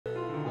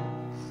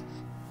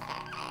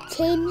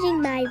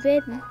changing my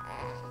room.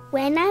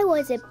 When I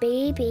was a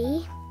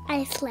baby,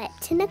 I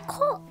slept in a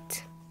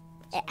cot.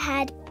 It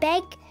had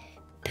big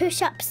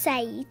push-up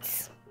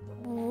sides.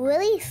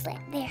 Woolly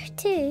slept there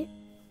too.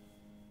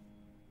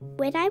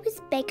 When I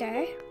was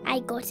bigger, I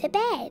got a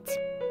bed.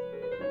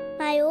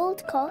 My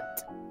old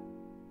cot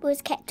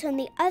was kept on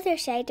the other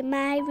side of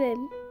my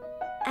room.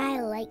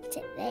 I liked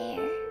it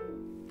there.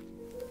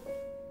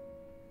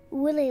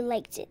 Woolly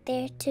liked it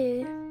there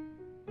too.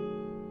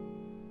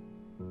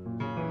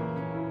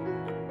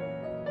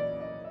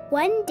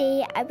 One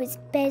day I was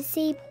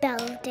busy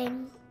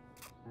building.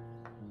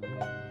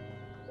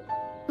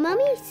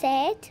 Mummy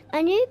said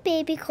a new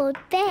baby called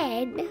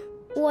Ben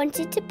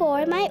wanted to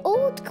borrow my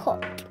old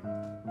cot.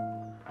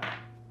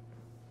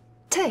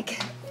 Tig,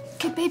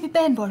 could baby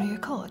Ben borrow your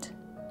cot?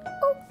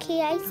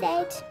 Okay, I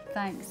said.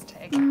 Thanks,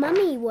 Tig.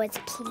 Mummy was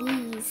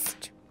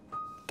pleased.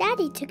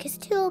 Daddy took his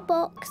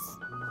toolbox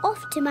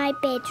off to my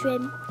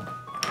bedroom.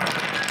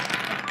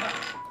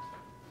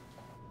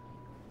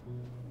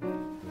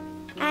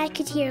 I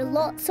could hear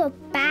lots of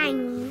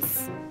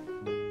bangs.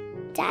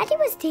 Daddy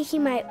was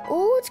taking my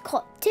old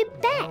cot to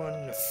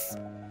bits.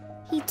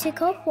 He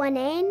took off one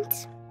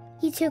end.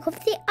 He took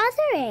off the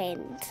other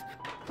end.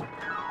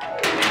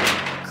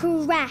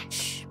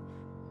 Crash!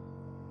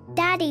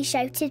 Daddy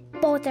shouted,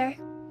 "Bother!"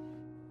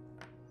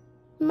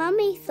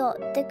 Mummy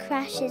thought the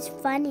crash is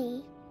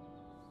funny.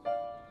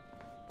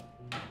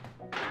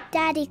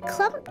 Daddy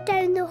clumped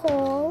down the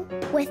hall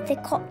with the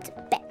cot to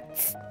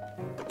bits.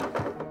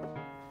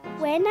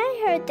 When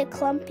I heard the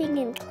clumping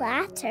and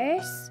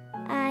clatters,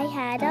 I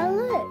had a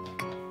look.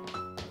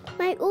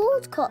 My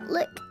old cot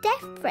looked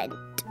different,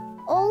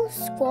 all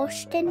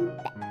squashed in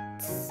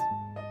bits.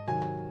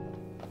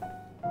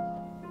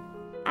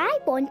 I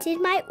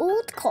wanted my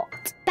old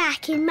cot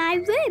back in my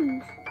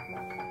room.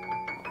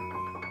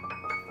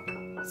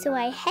 So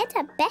I hid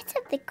a bit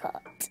of the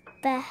cot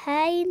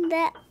behind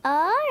the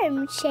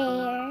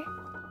armchair.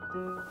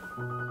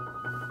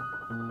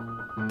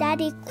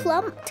 Daddy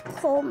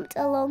clomped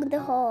along the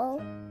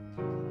hall.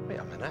 Wait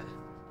a minute.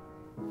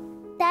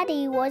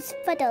 Daddy was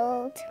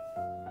fuddled.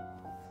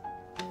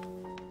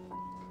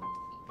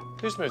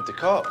 Who's moved the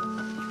cot?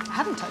 I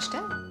haven't touched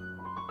it.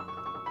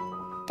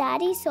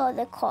 Daddy saw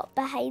the cot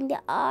behind the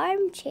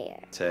armchair.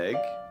 Tig?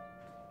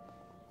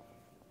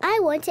 I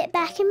want it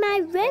back in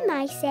my room,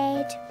 I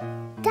said.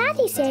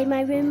 Daddy said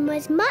my room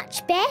was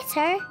much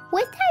better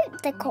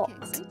without the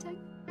cot.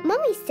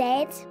 Mummy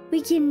said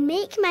we can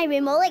make my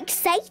room all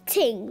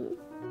exciting.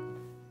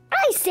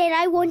 I said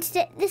I wanted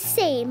it the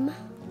same.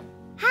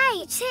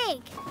 Hey,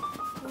 Tig.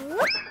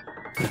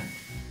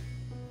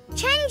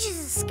 Changes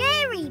are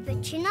scary,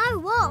 but you know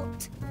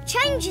what?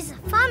 Changes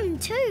are fun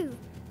too.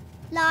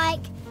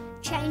 Like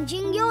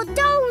changing your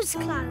doll's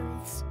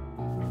clothes.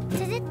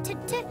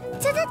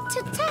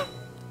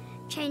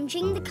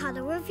 Changing the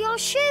colour of your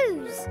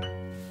shoes.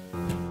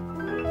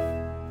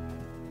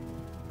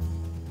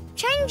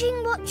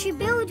 Changing what you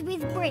build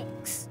with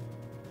bricks.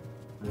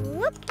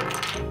 Whoop.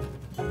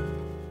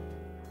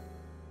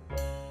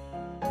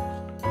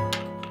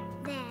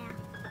 There.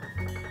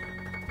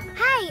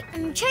 Hey,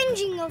 and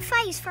changing your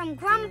face from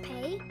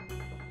grumpy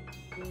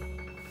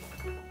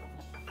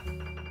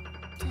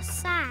to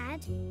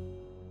sad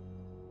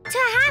to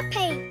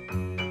happy.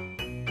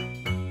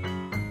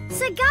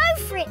 So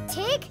go for it,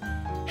 Tig.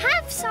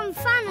 Have some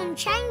fun and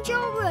change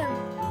your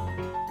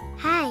room.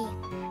 Hey,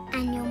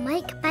 and you'll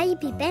make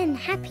baby Ben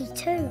happy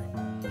too.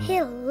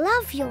 He'll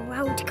love your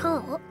old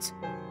cot.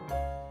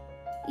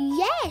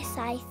 Yes,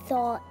 I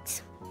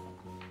thought.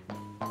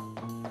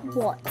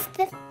 What's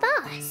the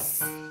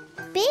fuss?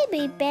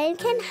 Baby Ben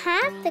can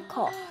have the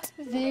cot.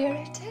 There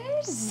it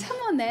is. Come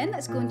on then,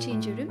 let's go and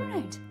change your room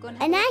around. Go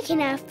and And I can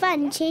have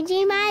fun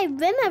changing my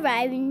room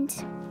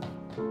around.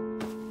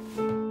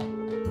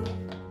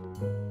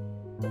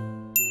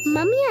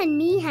 Mummy and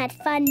me had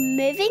fun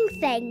moving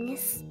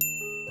things.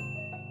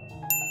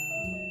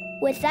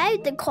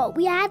 Without the cot,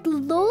 we had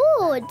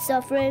loads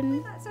of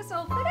room. That's us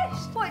all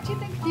finished. What do you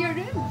think of your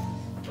room?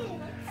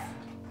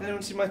 I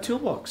don't see my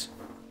toolbox.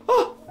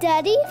 Oh!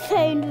 Daddy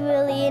found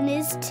Woolly in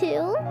his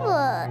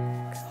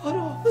toolbox. Oh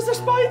no, there's a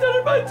spider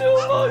in my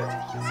toolbox!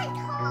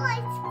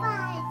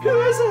 Who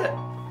is it?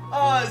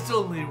 Oh, it's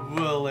only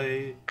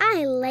Wolly.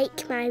 I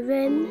like my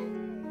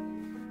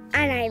room.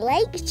 And I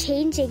like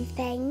changing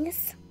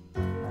things.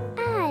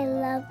 I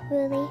love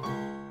Woolly.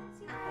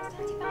 Is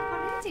Daddy back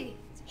already?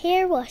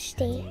 Here,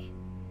 Washty.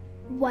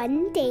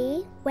 One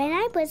day, when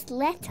I was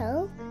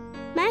little,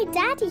 my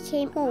daddy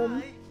came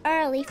home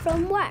early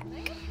from work.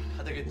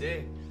 Had a good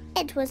day.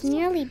 It was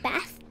nearly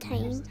bath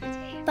time,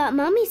 but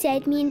Mummy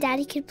said me and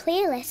Daddy could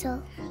play a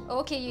little.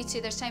 Okay, you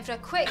two, there's time for a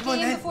quick Come on,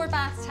 game then. before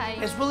bath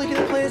time. Is Wolly going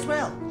to play as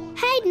well?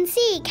 Hide and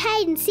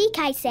seek,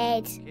 I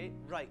said. Okay,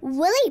 right.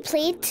 Woolly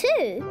played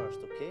too. First,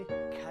 okay?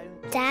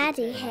 Count.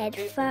 Daddy head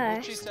Okay,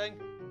 first. cheating.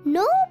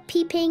 No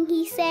peeping,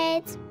 he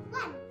said.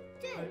 1,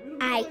 2,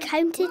 I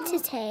counted to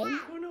 10,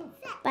 Oh no.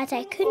 but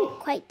I couldn't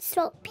quite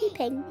stop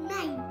peeping.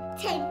 9,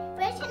 10.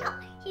 Where's it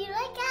not? Here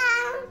I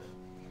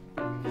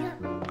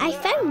come. I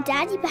found and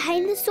Daddy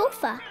behind the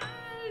sofa.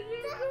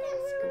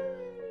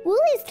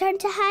 Woolly's turn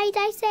to hide,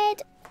 I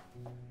said.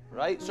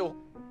 Right, so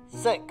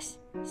 6,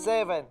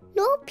 7.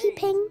 No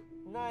peeping.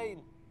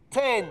 9,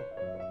 10.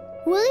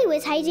 Woolly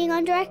was hiding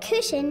under a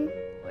cushion.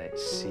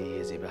 Let's see,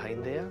 is he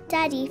behind there?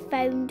 Daddy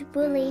found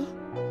Woolly.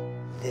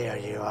 There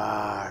you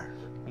are.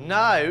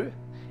 Now,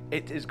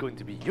 it is going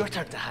to be your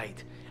turn to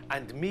hide.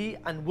 And me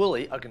and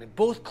Wolly are going to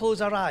both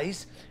close our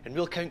eyes and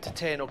we'll count to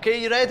 10,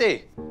 okay? You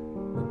ready?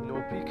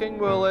 No peeking,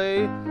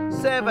 Wolly.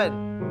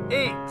 7,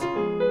 8,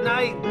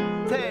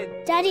 9,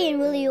 10. Daddy and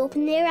Woolly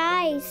opened their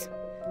eyes.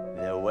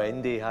 The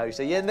Wendy house.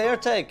 Are you in there,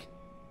 Tig?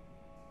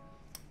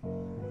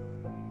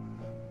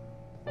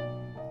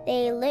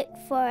 They looked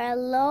for a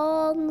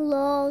long,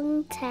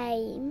 long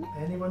time.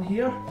 Anyone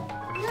here?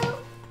 No.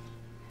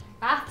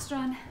 Bath's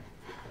run.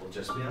 We'll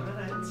just be a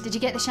minute. Did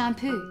you get the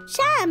shampoo?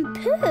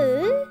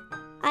 Shampoo?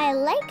 I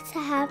liked to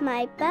have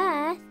my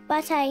bath,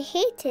 but I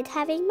hated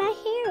having my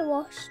hair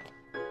washed.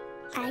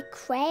 I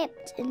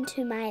crept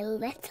into my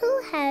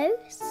little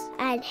house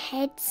and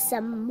hid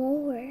some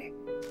more.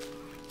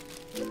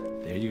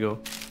 There you go.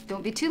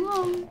 Don't be too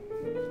long.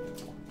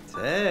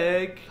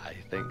 Tig, I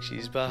think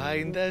she's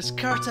behind this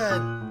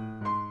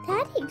curtain.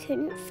 Daddy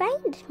couldn't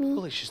find me.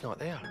 Wolly, she's not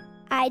there.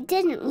 I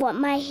didn't want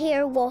my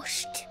hair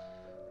washed.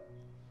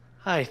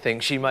 I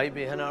think she might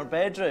be in our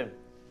bedroom.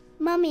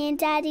 Mummy and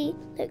Daddy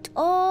looked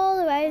all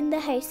around the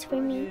house for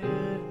me.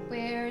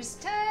 Where's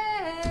Tig?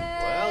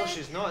 Well,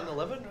 she's not in the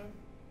living room.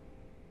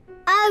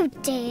 Oh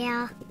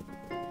dear.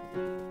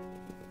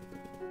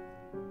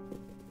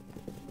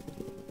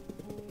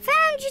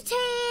 Found you,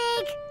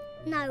 Tig!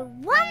 No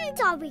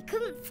wonder we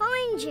couldn't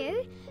find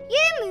you.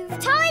 You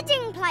moved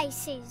hiding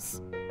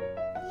places.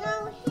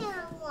 No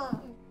hair wash.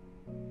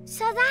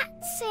 So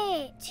that's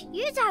it.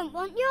 You don't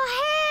want your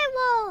hair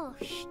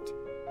washed.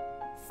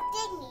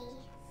 Stingy.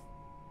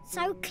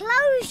 So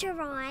close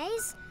your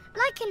eyes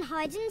like in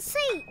hide and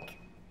seek.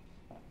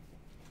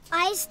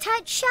 Eyes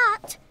tight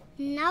shut.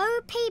 No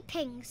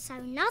peeping, so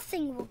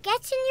nothing will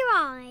get in your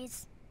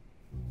eyes.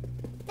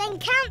 Then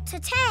count to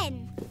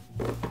 10.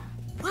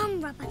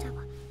 1 rubber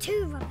dubber,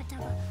 2 rubber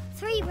dubber,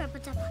 3 rubber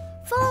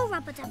dubber, 4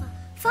 rubber dubber,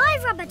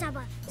 5 rubber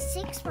dubber,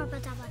 6 rubber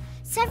dubber,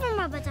 7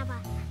 rubber dubber,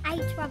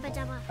 8 rubber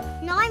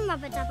dubber, 9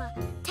 rubber dubber,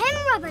 10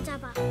 rubber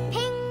dubber.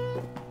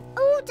 Ping!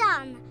 All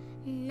done.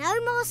 No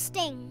more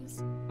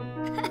stings.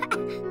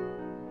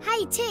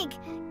 Hey, Tig,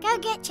 go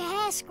get your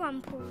hair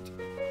scrumpled.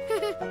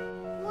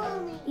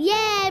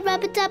 Yeah,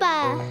 Rubber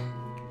Dubber.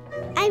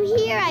 I'm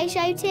here, I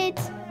shouted.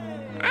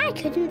 I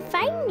couldn't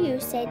find you,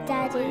 said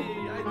Daddy.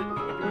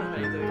 I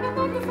didn't know you were hiding. Come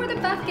on before the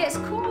bath gets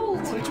cold.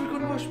 Why should we go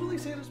and wash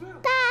Wolly's hair as well?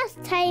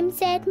 Bath time,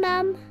 said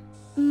Mum.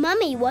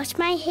 Mummy washed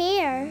my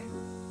hair.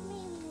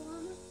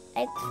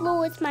 I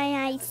closed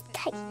my eyes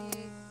tight,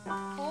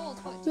 Cold.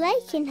 What?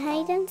 like in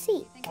hide and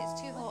seek. I think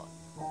it's too hot.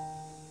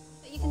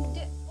 But you can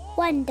do it.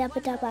 1 Rubber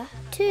Dubber,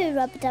 2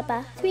 Rubber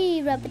Dubber,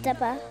 3 Rubber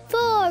Dubber,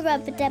 4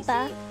 Rubber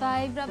Dubber.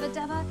 5 rubber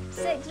dubber,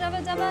 6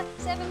 rubber dubber,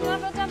 7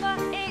 rubber dubber,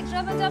 8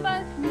 rubber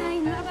dubber,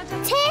 9 rubber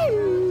dubber.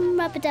 10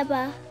 Rubber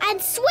Dubber,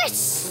 and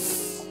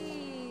swish!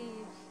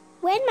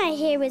 When my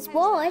hair was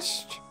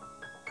washed,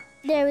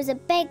 there was a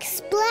big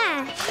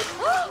splash,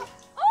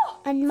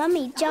 and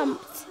Mummy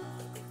jumped.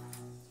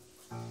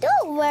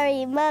 Don't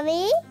worry,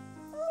 Mummy.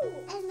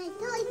 And my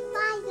toy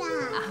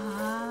spider.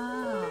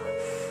 Ah.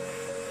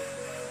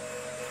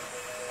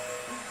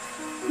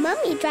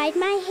 Mummy dried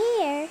my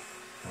hair.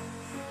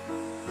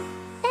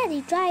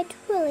 Daddy dried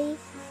Wolly.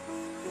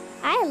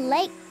 I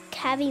like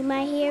having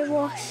my hair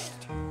washed.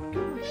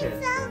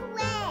 It's so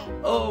wet.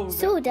 Oh,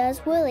 So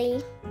does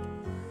Wolly.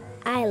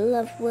 I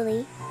love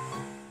Wolly.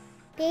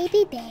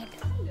 Baby Ben.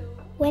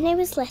 When I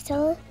was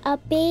little, a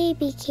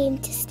baby came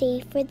to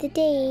stay for the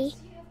day.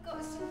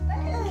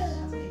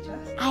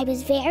 I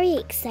was very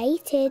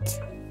excited.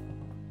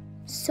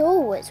 So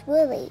was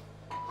Wolly.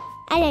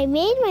 And I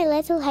made my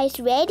little house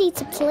ready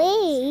to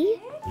play.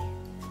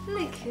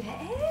 Look who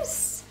it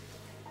is.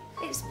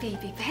 It's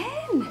Baby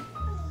Ben.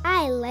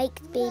 I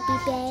liked Baby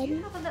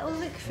Ben. Have a little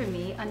look for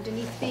me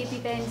underneath Baby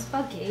Ben's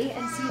buggy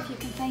and see if you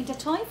can find a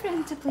toy for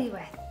him to play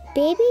with.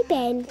 Baby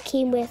Ben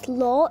came with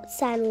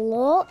lots and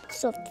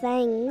lots of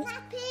things.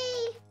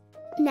 Happy.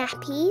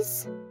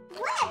 Nappies,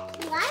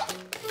 Wet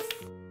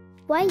lights.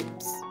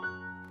 wipes,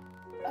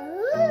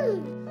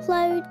 Ooh.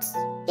 clothes.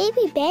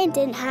 Baby Ben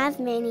didn't have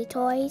many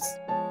toys.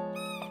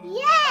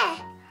 Yeah.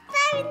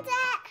 Found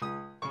it.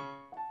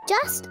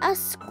 Just a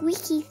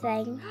squeaky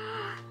thing.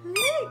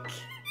 Look.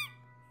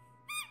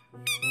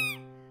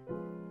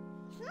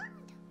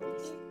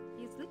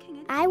 He's looking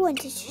at I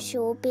wanted to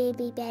show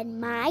Baby Ben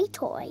my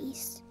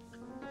toys.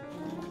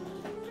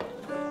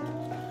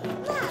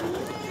 Mum,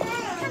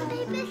 can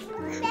Baby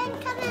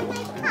Ben come in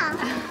my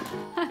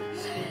car?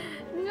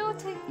 No,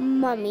 Tig.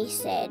 Mummy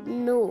said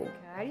no.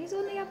 He's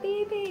only a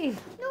baby.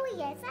 No, he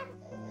isn't.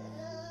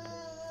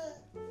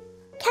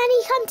 Can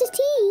he come to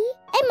tea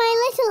in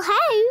my little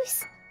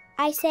house?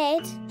 I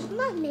said.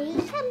 Mummy,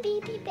 can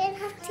Baby Ben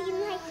have tea in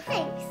my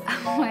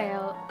house?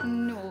 Well,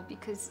 no,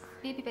 because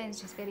Baby Ben's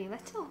just very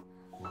little.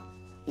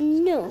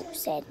 No,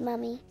 said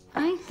Mummy.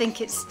 I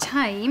think it's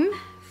time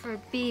for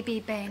Baby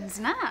Ben's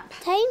nap.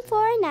 Time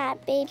for a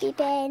nap, Baby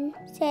Ben,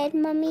 said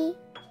Mummy.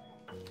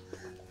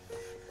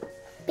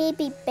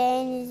 Baby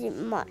Ben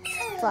isn't much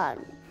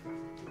fun.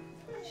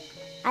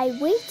 I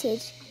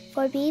waited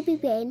for Baby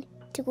Ben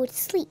to go to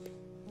sleep.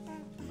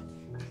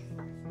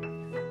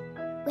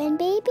 When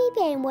Baby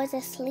Ben was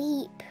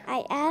asleep,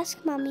 I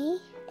asked Mummy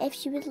if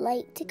she would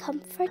like to come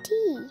for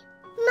tea.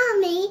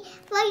 Mummy,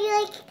 would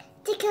you like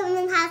to come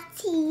and have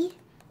tea?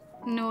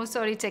 No,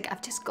 sorry, Tig.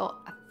 I've just got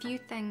a few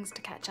things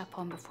to catch up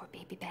on before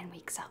Baby Ben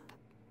wakes up.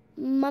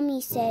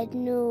 Mummy said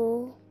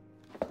no.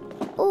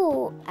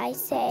 Oh, I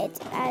said,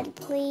 and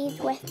played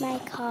with my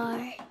car.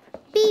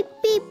 Beep,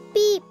 beep,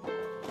 beep.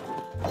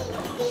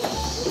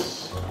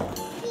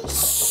 Shh,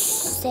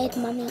 said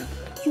Mummy.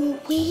 You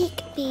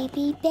wake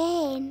Baby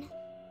Ben.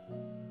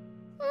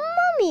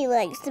 Mummy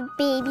likes the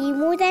baby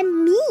more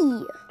than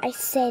me, I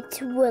said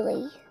to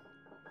Wolly.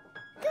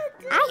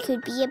 I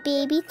could be a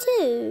baby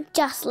too,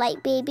 just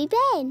like Baby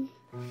Ben.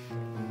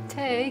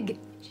 Tig,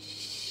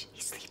 shh,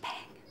 he's sleeping.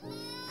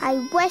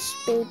 I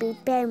wish Baby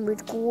Ben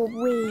would go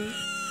away.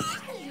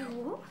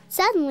 Hello?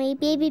 Suddenly,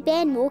 Baby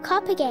Ben woke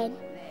up again.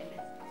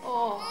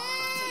 Oh,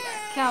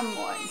 dear. Come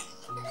on.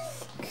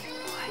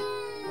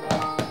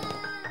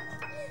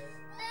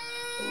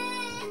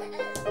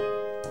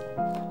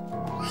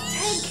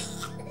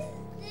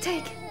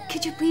 Tig,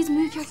 could you please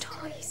move your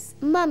toys?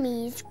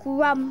 Mummy's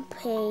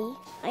grumpy,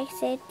 I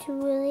said to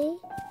Wolly.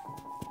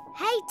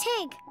 Hey,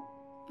 Tig.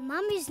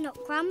 Mummy's not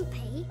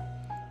grumpy.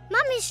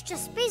 Mummy's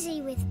just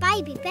busy with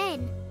Baby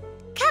Ben.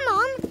 Come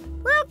on,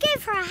 we'll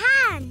give her a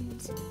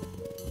hand.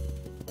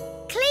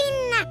 Clean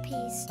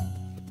nappies.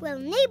 We'll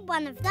need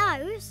one of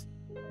those.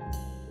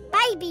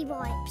 Baby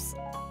wipes.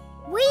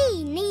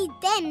 We need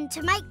them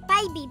to make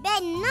Baby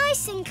Ben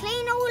nice and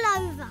clean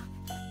all over.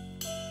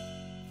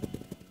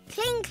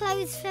 Clean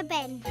clothes for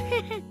Ben.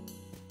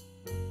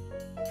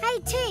 Hey,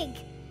 Tig,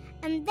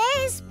 and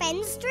there's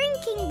Ben's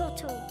drinking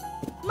bottle.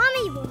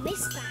 Mummy will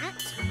miss that.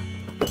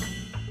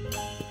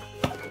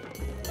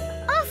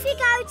 Off you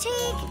go,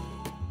 Tig.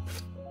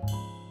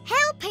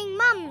 Helping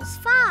Mum's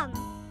fun.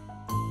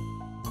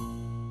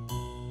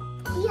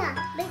 Here,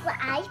 look what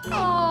I found.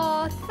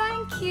 Oh,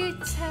 thank you,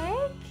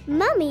 Tig.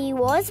 Mummy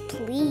was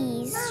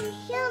pleased.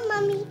 Here,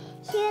 Mummy.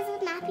 Here's a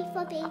nappy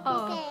for Baby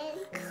Oh,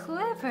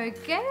 clever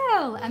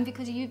girl. And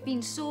because you've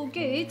been so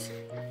good,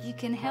 you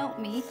can help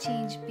me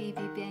change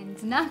Baby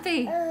Ben's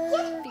nappy.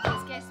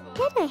 Because guess what?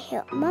 Can I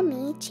help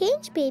Mummy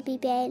change Baby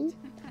Ben?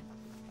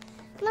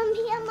 Mum,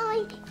 here,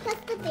 Mummy. Here's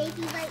the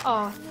baby wipe.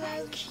 Oh,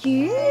 thank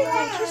you.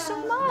 Thank you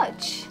so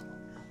much.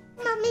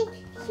 Mummy,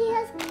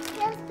 here's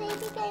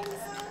Baby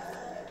Ben's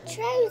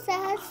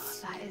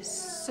trousers. That is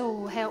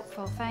so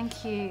helpful.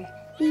 Thank you.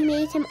 We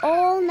made him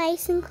all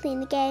nice and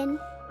clean again.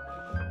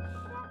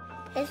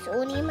 It's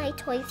only my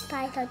toy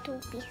spider,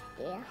 don't be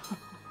scared.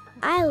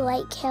 I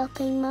like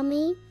helping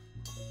Mummy.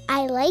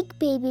 I like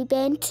Baby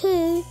Ben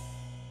too.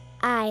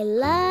 I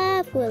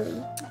love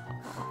Wolly.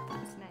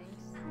 That's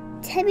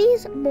nice.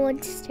 Timmy's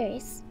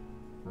monsters.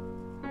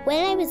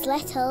 When I was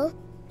little,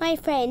 my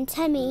friend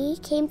Timmy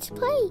came to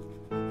play.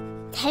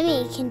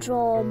 Timmy can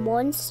draw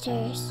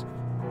monsters.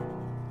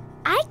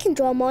 I can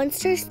draw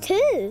monsters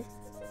too,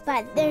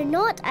 but they're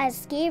not as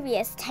scary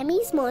as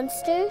Timmy's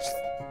monsters.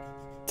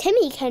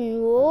 Timmy can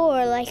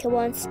roar like a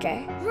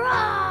monster.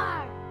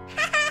 Roar!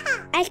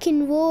 I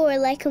can roar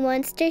like a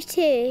monster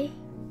too.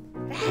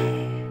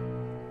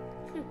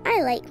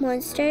 I like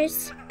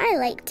monsters. I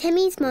like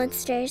Timmy's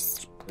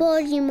monsters.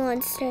 Body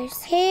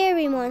monsters,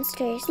 hairy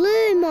monsters,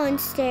 blue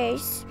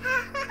monsters,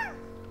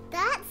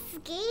 That's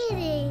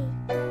scary.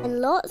 and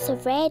lots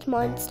of red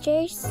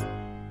monsters.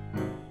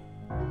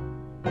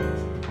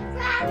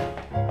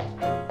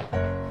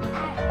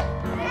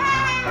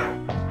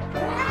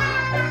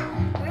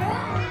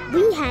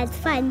 We had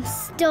fun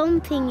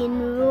stomping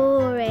and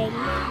roaring.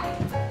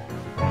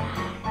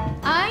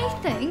 I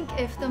think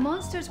if the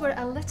monsters were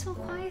a little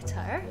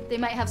quieter, they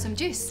might have some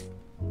juice.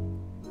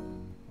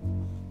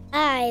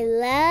 I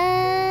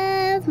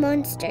love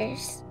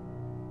monsters.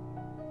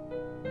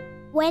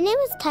 When it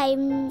was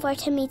time for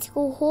Timmy to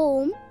go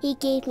home, he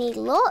gave me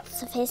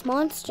lots of his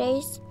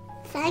monsters.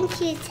 Thank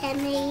you,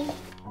 Timmy.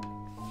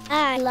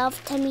 I love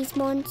Timmy's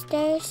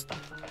monsters.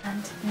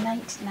 And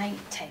night, night,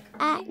 Tig.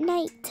 At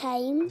night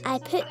time, I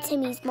put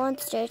Timmy's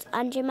monsters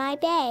under my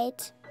bed.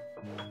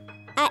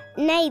 At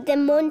night, the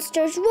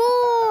monsters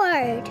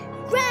roared.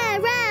 Rah,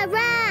 rah,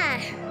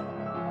 rah.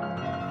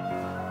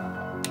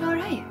 All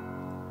right.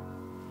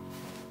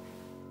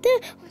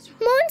 The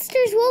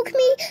monsters woke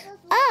me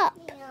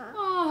up.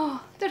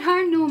 Oh, there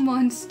are no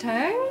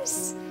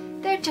monsters.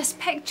 They're just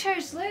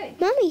pictures, look.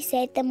 Mummy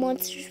said the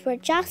monsters were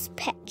just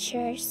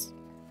pictures.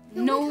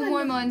 No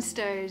more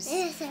monsters.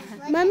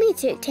 Mummy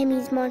took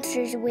Timmy's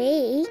monsters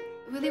away.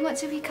 Willie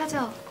wants a wee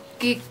cuddle.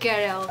 Good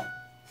girl.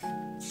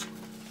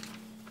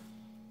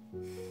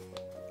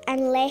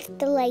 And left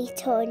the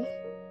light on.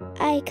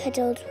 I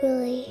cuddled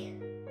Wolly.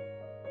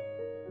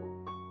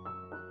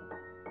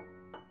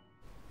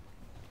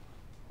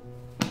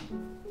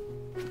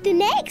 The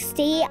next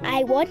day,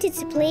 I wanted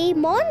to play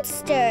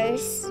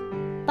monsters,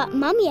 but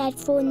Mummy had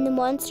thrown the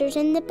monsters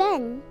in the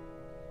bin.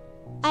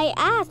 I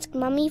asked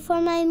Mummy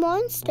for my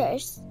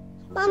monsters.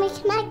 Mummy,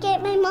 can I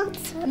get my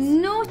monsters?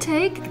 No,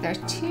 Tig, they're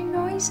too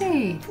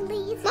noisy.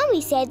 Please.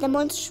 Mummy said the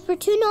monsters were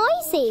too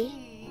noisy.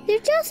 They're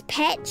just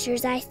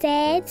pictures, I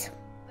said.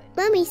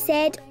 Mummy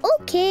said,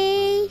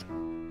 okay.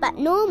 But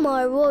no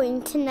more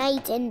roaring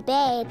tonight in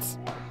bed.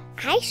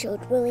 I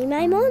showed Wolly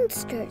my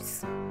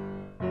monsters.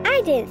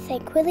 I didn't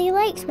think Wolly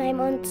liked my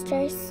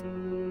monsters.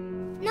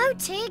 No,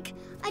 Tig,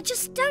 I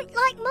just don't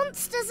like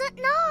monsters at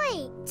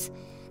night.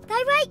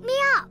 They wake me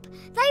up.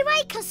 They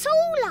wake us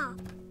all up.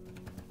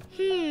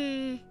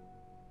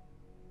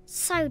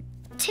 So,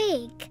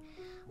 Tig,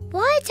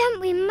 why don't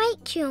we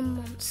make your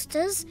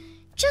monsters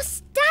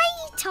just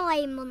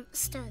daytime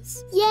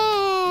monsters?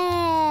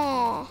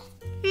 Yeah!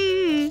 There,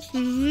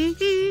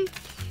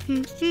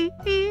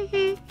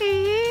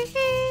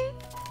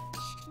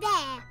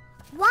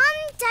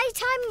 one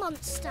daytime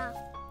monster.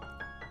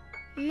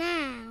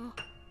 Now,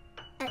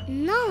 at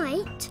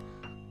night,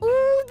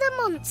 all the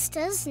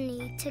monsters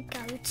need to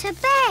go to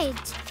bed.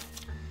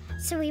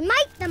 So we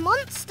make the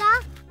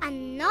monster a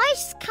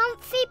nice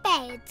comfy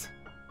bed.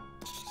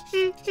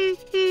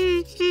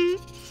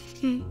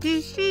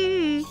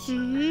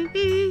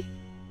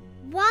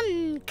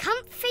 One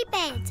comfy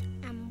bed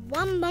and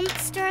one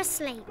monster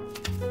asleep.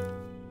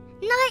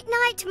 Night,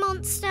 night,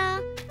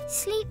 monster.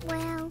 Sleep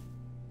well.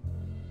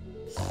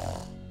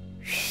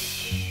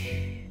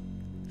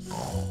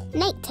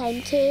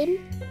 Nighttime came,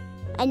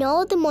 and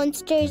all the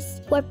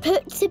monsters were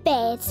put to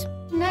bed.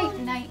 Night,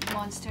 night,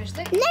 monsters.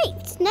 Look.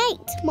 Night,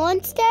 night,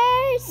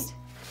 monsters!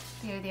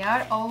 There they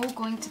are, all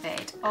going to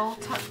bed, all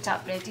tucked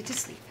up, ready to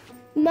sleep.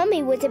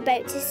 Mummy was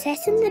about to sit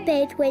on the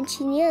bed when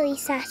she nearly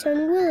sat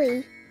on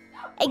Wolly.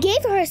 I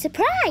gave her a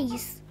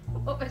surprise.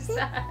 What was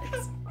that?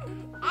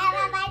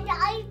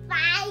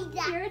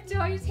 Your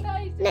toy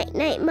spider. Night,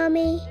 night,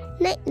 Mummy.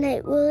 Night,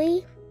 night,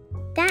 Wolly.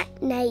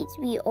 That night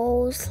we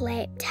all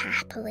slept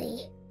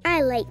happily.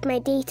 I like my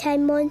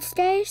daytime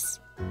monsters.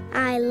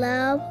 I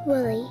love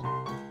Wolly.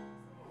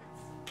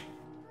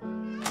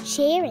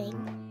 Sharing.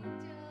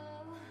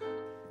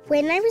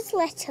 When I was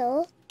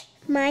little,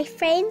 my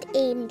friend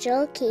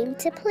Angel came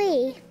to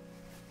play.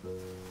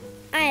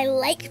 I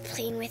like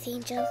playing with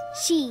Angel.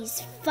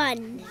 She's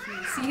fun.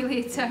 See you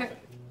later.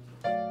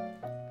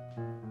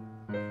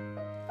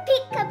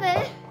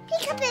 Peekaboo.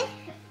 Peekaboo.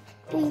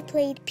 We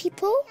played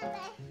people.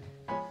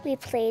 We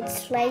played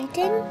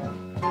sliding.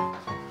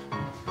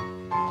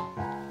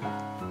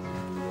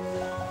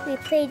 We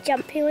played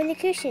jumping on the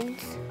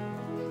cushions.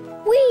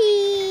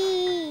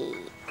 Whee!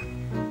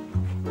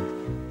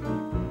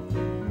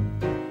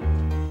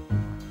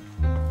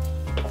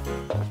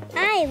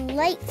 I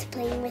liked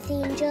playing with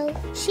Angel.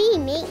 She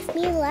makes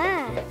me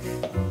laugh.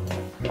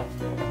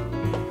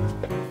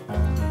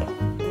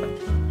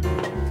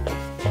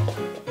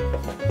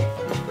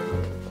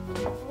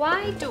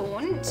 Why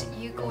don't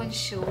you go and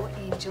show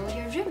Angel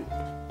your room?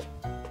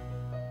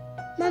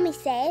 Mummy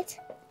said,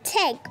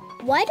 Tig,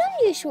 why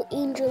don't you show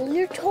Angel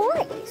your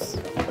toys?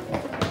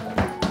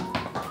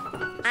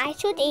 I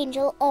showed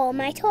Angel all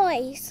my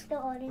toys. The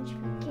orange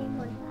came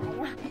on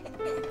fire.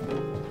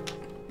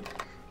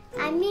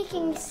 I'm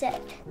making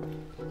soup.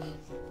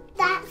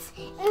 That's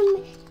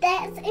in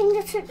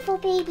the soup for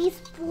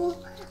baby's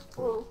bowl.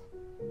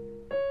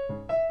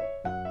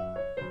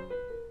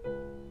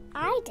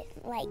 I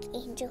didn't like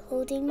Angel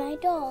holding my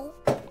doll.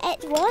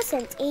 It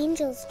wasn't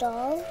Angel's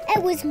doll.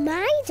 It was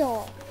my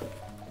doll.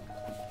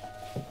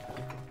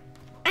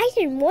 I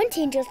didn't want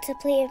Angel to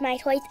play with my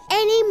toys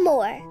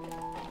anymore.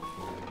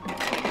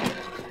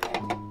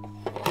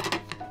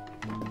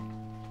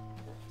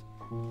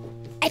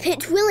 I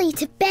put Wolly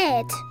to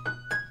bed.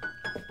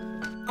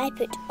 I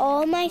put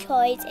all my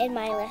toys in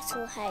my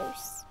little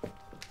house.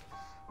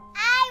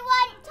 I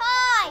want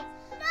toys!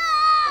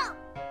 No!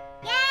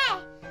 Yeah!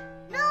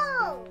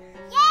 No!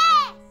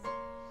 Yes!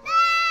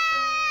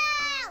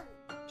 No!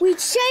 We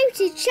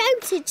shouted,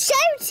 shouted,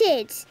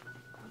 shouted.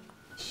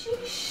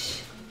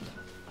 Shush.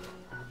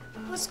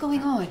 What's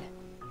going on?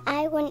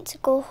 I want to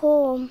go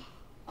home.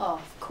 Oh,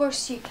 of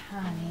course you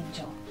can,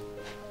 Angel.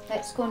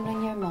 Let's go and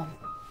ring your mum.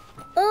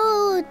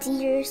 Oh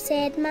dear,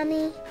 said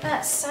Mummy.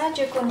 That's sad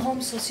you're going home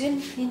so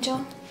soon,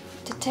 Angel.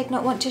 Did Tig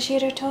not want to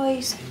share her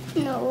toys?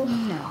 No.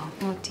 No,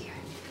 oh dear.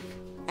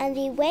 And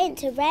we went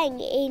to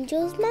ring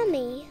Angel's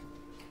mummy.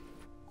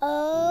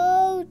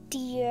 Oh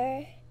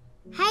dear.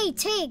 Hey,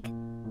 Tig.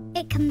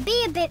 It can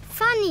be a bit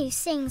funny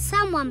seeing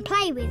someone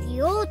play with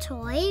your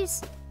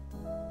toys.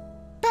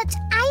 But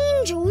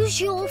Angel's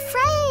your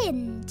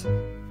friend.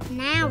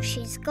 Now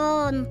she's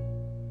gone.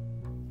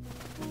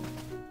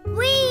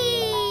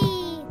 Whee!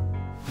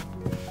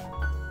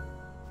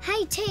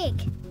 Hey,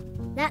 Tig.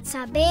 That's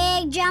a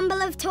big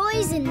jumble of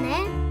toys in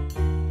there.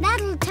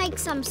 That'll take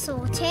some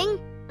sorting.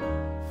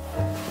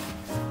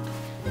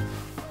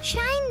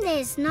 Shame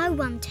there's no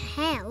one to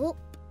help.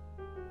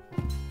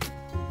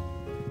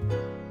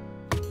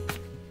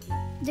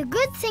 The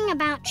good thing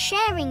about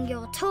sharing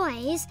your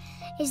toys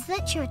is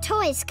that your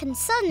toys can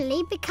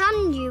suddenly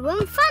become new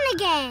and fun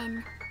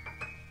again.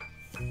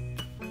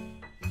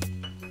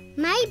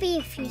 Maybe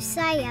if you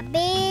say a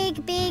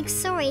big, big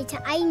sorry to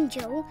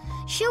Angel,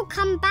 she'll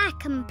come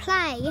back and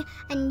play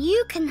and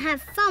you can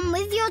have fun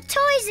with your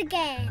toys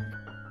again.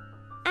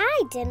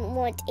 I didn't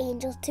want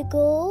Angel to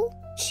go.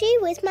 She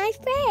was my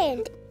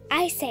friend.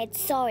 I said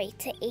sorry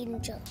to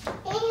Angel.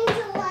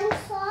 Angel, I'm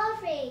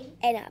sorry.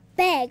 In a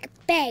big,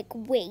 big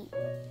way.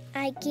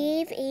 I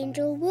gave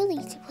Angel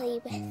Woolly to play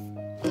with.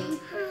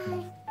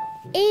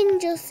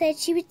 Angel said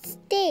she would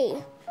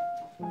stay.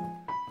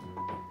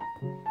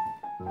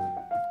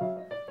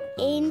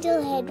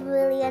 Angel had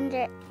Woolly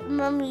under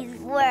Mummy's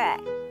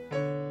work.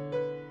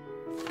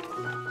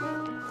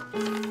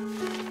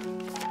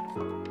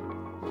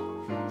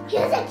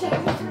 Here's a kiss.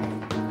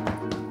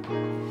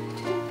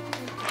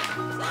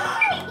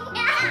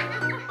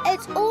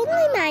 It's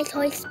only my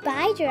toy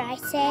spider, I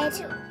said.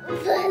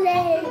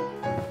 Woolly,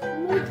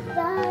 my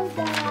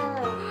spider.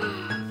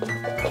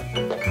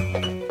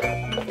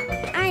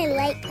 I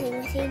like playing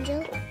with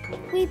Angel.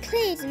 We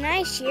played and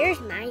I shared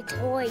my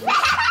toys.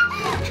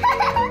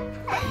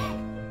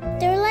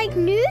 They're like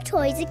new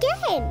toys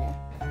again.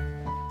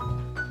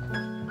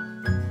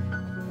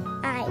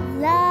 I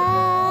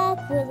love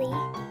Woolly.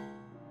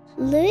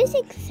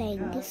 Losing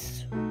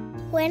things.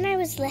 When I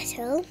was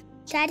little,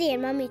 Daddy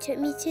and Mummy took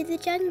me to the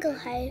jungle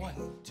house.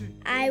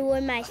 I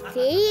wore my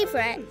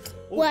favourite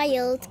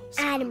wild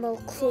animal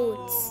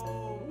clothes.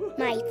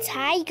 My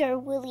tiger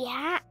woolly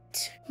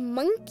hat,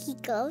 monkey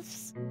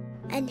gloves,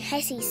 and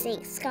hissy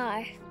snake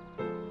scarf.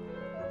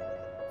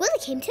 Woolly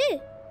came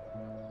too.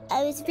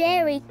 I was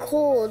very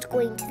cold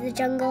going to the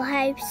jungle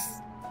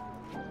house.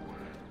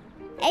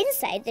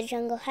 Inside the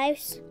jungle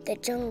house, the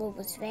jungle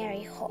was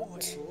very hot. Oh,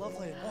 it's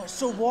lovely. Oh, it's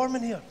so warm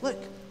in here. Look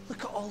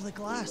at all the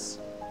glass.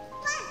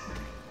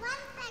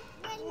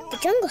 The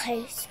jungle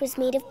house was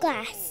made of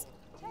glass.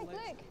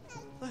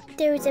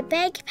 There was a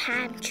big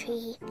palm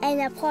tree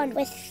and a pond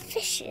with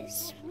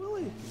fishes.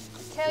 Really?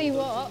 Tell you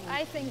what,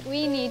 I think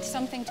we need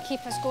something to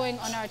keep us going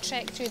on our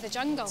trek through the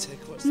jungle.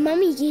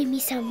 Mummy gave me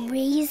some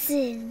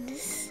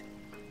raisins.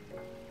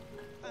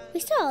 We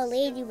saw a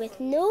lady with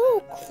no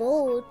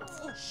clothes.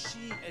 Oh,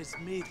 she is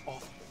made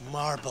of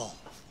marble.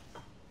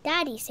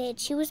 Daddy said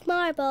she was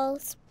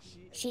marbles.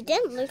 She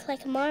didn't look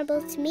like a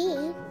marble to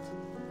me.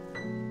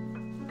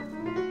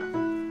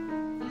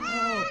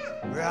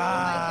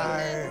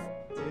 Rawr.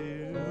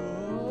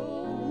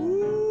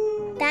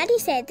 Daddy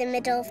said the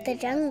middle of the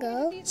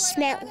jungle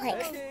smelled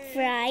like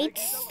fried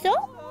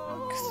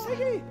socks.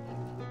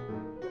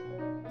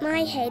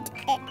 My head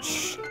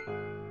itched.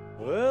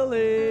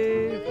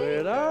 Woolly,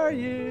 where are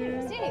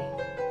you?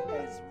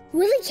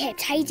 Woolly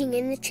kept hiding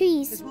in the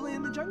trees. Is Woolly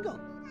in the jungle?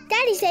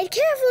 Daddy said,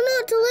 careful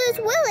not to lose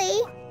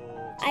Woolly.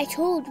 I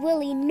told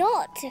Woolly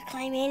not to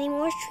climb any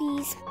more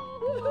trees.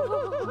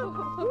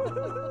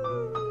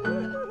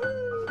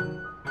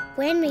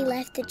 When we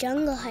left the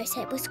jungle house,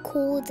 it was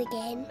cold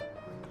again.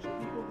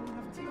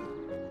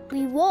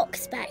 We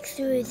walked back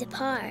through the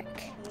park.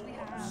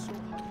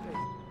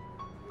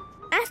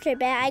 After a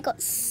bit, I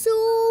got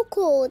so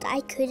cold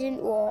I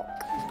couldn't walk.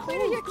 Where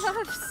are your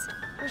gloves?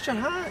 Where's your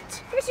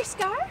hat? Where's your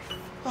scarf?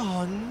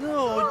 Oh,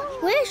 no.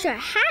 Where's your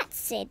hat?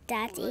 Said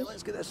Daddy.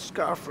 Let's get this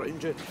scarf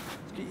round you.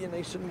 Let's get you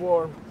nice and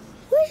warm.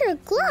 Where's your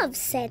gloves?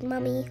 Said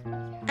Mummy.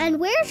 And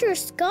where's your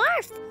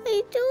scarf?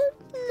 I don't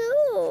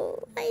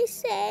know, I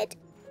said.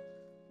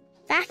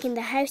 Back in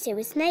the house, it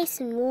was nice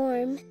and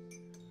warm.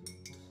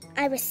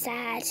 I was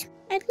sad.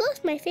 I'd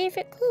lost my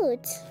favourite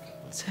clothes.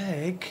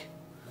 Tig,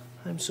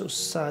 I'm so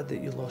sad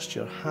that you lost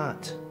your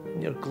hat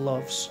and your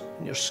gloves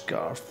and your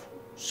scarf.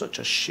 Such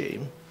a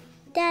shame.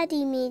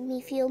 Daddy made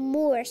me feel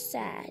more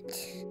sad.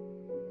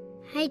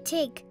 Hey,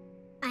 Tig,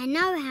 I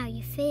know how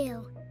you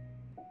feel.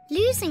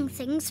 Losing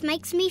things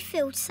makes me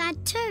feel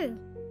sad too.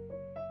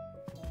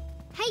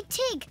 Hey,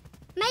 Tig,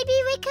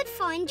 maybe we could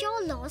find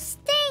your lost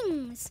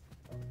things.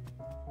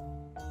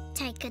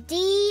 Take a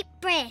deep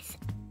breath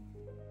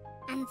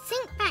and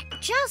think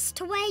back just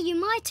to where you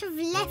might have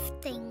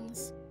left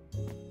things.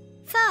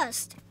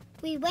 First,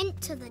 we went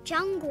to the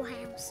jungle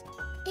house.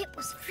 It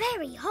was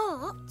very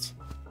hot.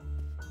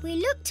 We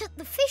looked at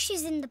the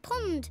fishes in the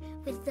pond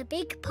with the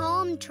big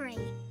palm tree.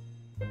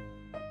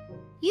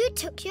 You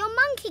took your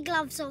monkey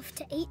gloves off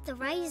to eat the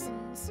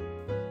raisins.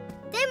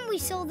 Then we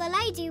saw the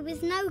lady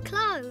with no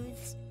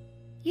clothes.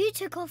 You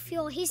took off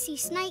your hissy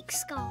snake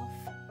scarf.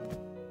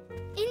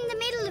 In the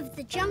middle of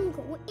the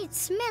jungle, it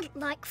smelled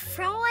like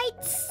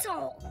fried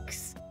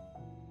socks.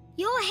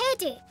 Your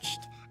head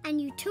itched and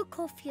you took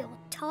off your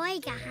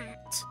tiger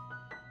hat.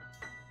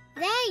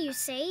 There, you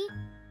see.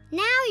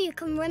 Now you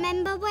can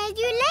remember where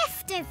you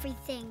left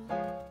everything.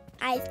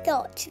 I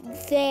thought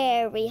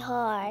very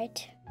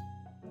hard.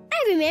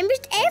 I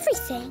remembered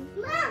everything.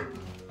 Mum,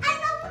 I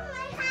know where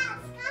my hat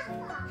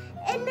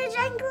scarf in the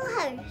jungle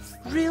house.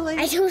 Really?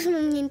 I told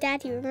Mummy and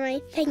Daddy where my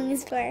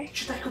things were.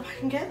 Should I go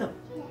back and get them?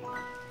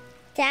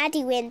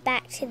 Daddy went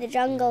back to the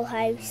jungle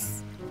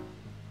house.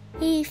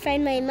 He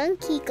found my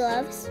monkey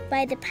gloves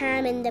by the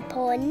palm in the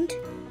pond.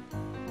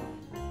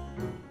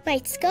 My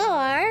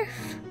scarf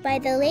by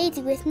the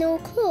lady with no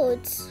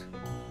clothes.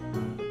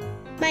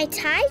 My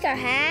tiger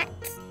hat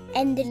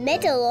in the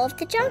middle of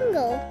the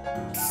jungle.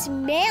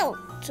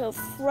 Smelt of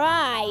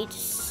fried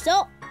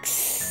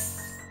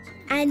socks.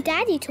 And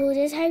Daddy told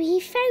us how he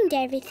found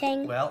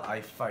everything. Well, I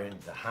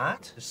found the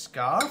hat, the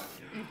scarf,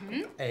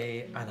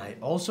 and I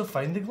also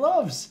found the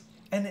gloves.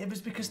 And it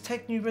was because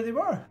Tig knew where they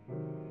were.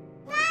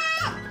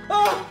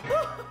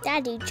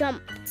 Daddy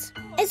jumped.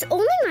 It's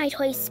only my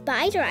toy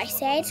spider, I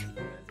said.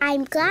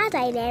 I'm glad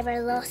I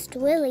never lost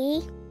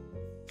Woolly.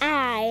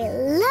 I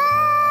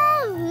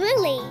love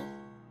Woolly.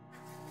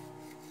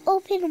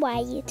 Open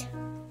wide.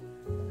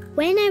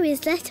 When I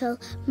was little,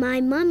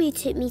 my mummy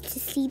took me to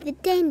see the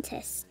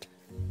dentist.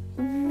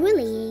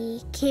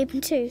 Woolly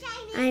came too.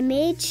 I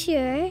made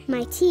sure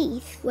my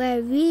teeth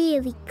were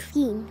really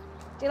clean.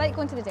 Do you like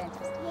going to the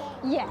dentist?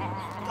 Yeah.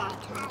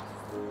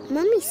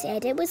 Mummy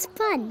said it was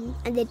fun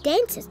and the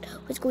dentist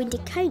was going to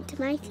count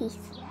my teeth.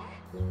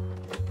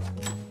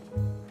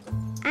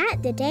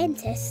 At the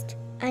dentist,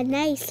 a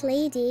nice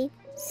lady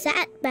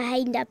sat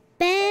behind a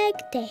big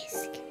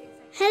desk.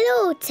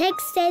 Hello, Tig,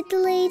 said the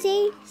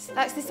lady.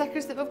 That's the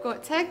stickers that we've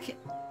got, Tig.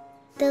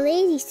 The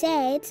lady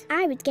said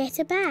I would get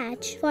a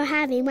badge for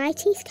having my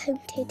teeth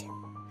counted.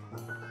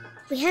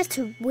 We had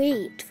to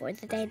wait for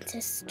the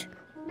dentist.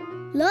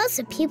 Lots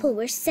of people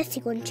were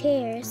sitting on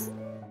chairs.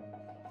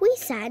 We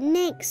sat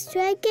next to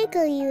a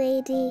giggly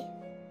lady.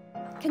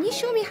 Can you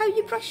show me how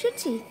you brush your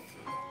teeth?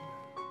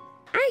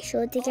 I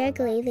showed the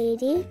giggly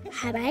lady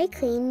how I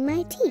clean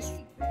my teeth.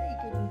 Very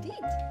good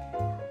indeed.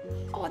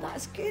 Oh,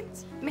 that's good.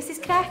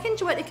 Mrs. Kraken,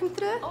 do you want to come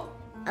through? Oh.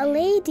 A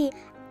lady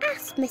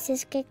asked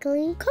Mrs.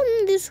 Giggly,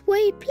 "Come this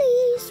way,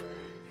 please."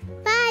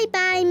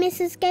 Bye-bye,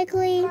 Mrs.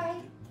 Giggly.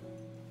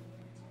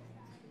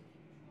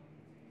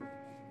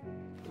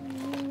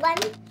 Bye. 1,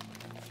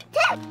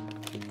 2,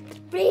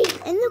 3.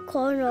 In the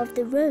corner of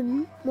the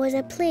room was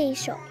a play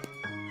shop.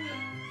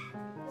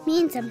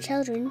 Me and some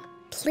children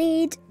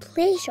played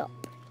play shop.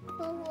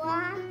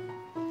 4,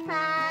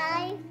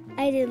 5.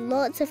 I did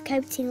lots of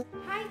counting.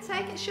 Hi,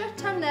 Tig, it's your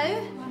turn now.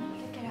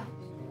 Good girl.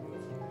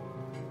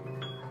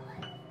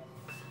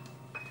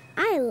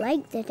 I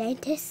liked the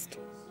dentist.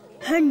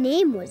 Her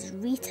name was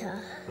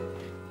Rita.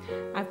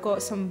 I've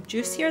got some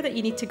juice here that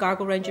you need to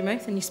gargle around your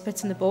mouth and you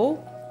spit in the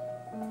bowl.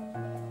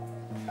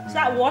 So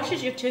that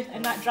washes your tooth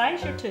and that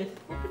dries your tooth.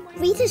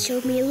 Rita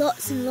showed me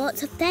lots and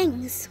lots of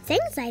things.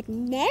 Things I'd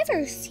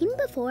never seen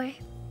before.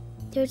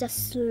 There's a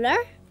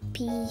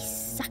Slurpee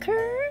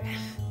sucker.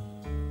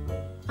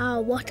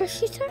 A water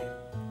shooter.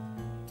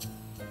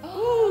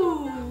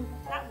 Oh!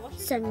 That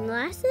washes.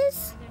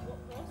 Sunglasses.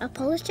 A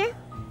polisher.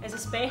 It's a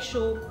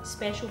special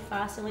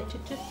fast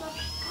electric toothbrush.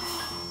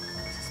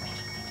 It's a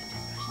special electric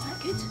toothbrush. Is that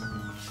good?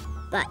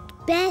 But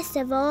best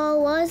of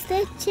all was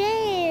the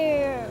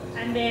chair.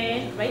 And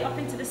then right up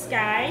into the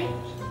sky.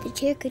 The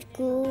chair could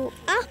go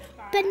up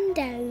and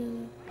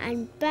down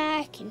and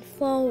back and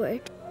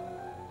forward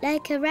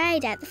like a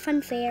ride at the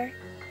fun fair.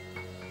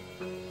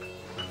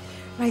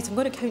 Right, I'm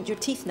going to count your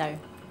teeth now.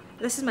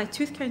 This is my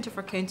tooth counter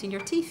for counting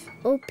your teeth.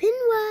 Open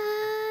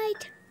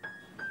wide.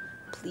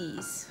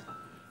 Please.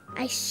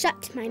 I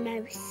shut my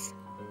mouth.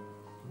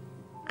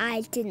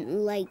 I didn't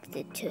like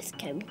the tooth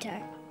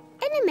counter.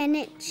 In a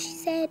minute, she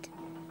said.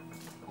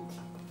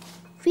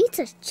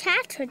 Rita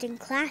chattered and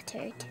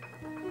clattered.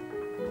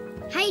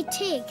 Hey,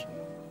 Tig.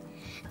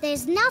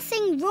 There's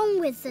nothing wrong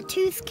with the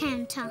tooth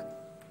counter.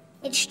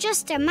 It's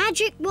just a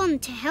magic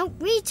wand to help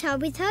Rita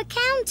with her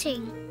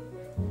counting.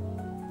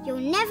 You'll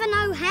never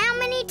know how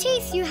many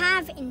teeth you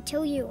have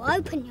until you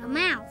open your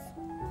mouth.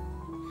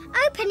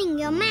 Opening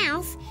your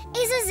mouth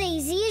is as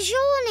easy as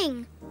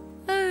yawning.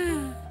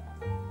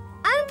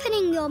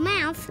 Opening your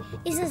mouth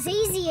is as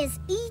easy as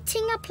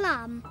eating a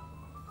plum.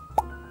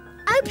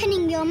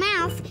 Opening your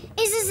mouth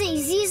is as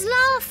easy as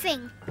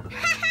laughing.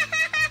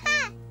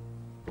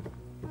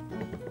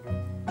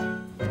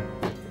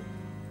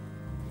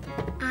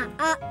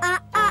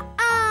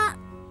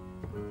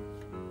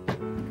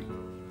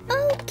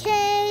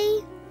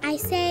 Okay, I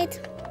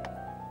said.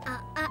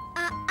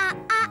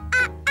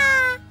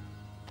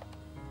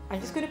 I'm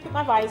just going to put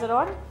my visor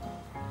on.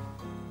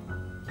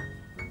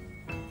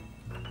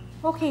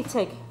 Okay,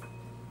 Tig.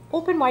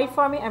 Open wide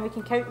for me and we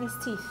can count these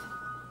teeth.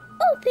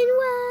 Open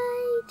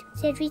wide,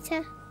 said Rita.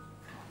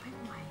 Open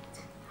wide.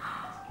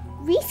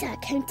 Rita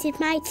counted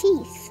my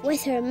teeth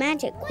with her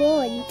magic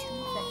wand.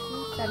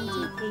 16,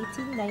 17,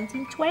 18,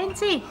 19,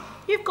 20.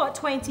 You've got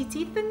 20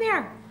 teeth in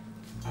there.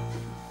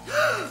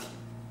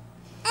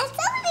 It's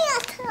only a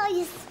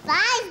toy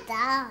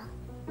spider.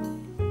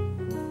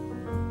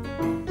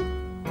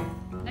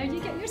 Now you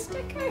get your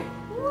sticker.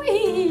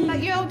 Whee! Are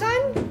you all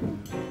done?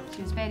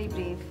 She was very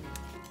brave.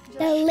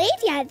 The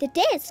lady at the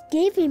desk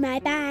gave me my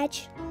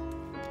badge.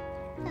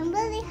 And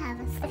Woolly have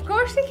a sticker. Of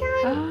course you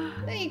can.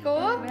 There you go.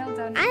 Well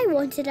done. I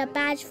wanted a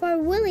badge for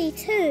Woolly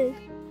too.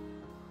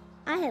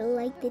 I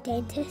like the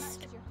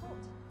dentist.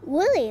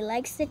 Woolly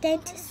likes the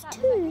dentist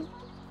too.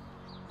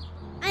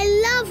 I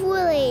love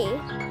Woolly.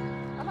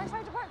 How much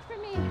hard work for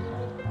me?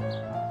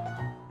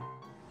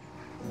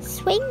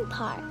 swing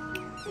park.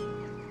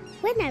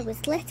 When I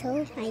was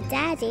little, my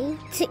daddy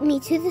took me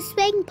to the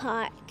swing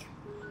park.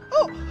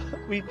 Oh,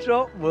 we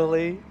dropped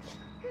Woolly.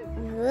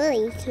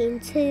 Wolly came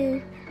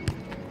too.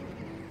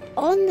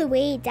 On the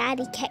way,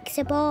 Daddy kicked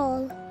a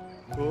ball.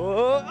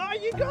 Oh,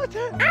 you got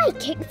it! I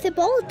kicked the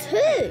ball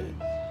too.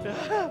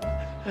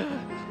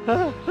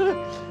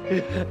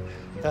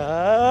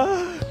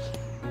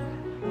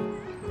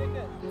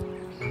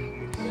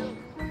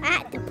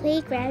 At the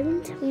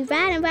playground, we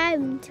ran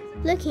around,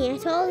 looking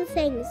at all the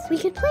things we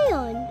could play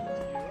on.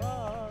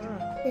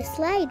 The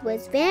slide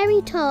was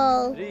very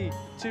tall. 3,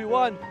 2,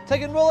 1,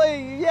 Tig and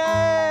Woolly!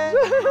 Yay!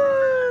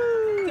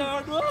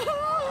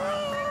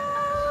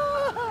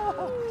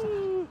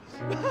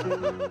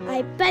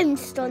 I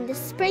bounced on the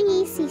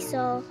springy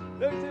seesaw.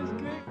 This is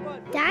great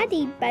fun.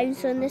 Daddy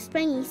bounced on the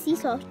springy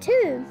seesaw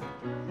too.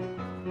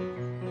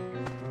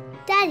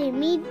 Daddy and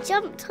me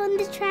jumped on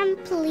the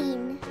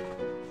trampoline.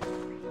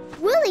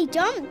 Wolly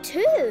jumped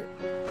too.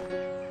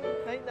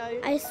 Night,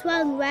 night. I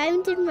swung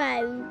round and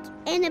round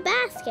in a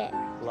basket.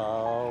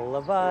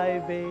 Lullaby,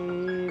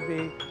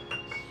 baby.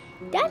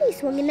 Daddy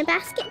swung in the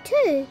basket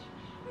too.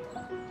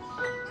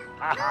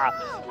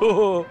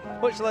 Oh,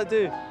 what shall I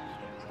do?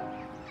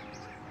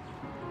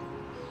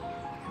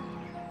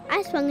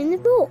 I swung in the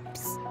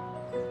ropes.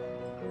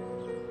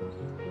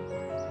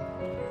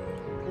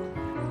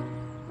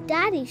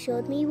 Daddy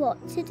showed me what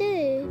to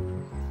do.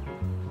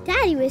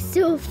 Daddy was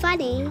so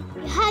funny.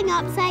 He hung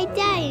upside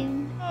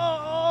down.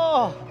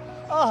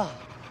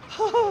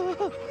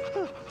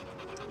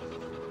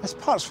 This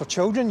part's for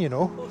children, you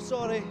know. Oh,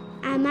 sorry.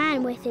 A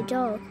man with a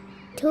dog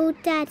told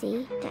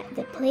Daddy that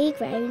the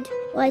playground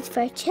was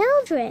for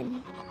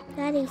children.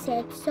 Daddy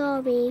said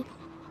sorry.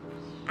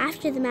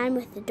 After the man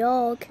with the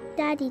dog,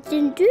 Daddy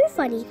didn't do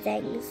funny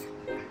things.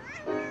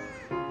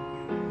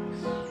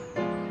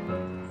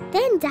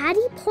 Then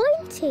Daddy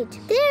pointed.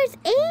 There's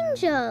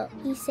Angel,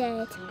 he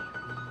said.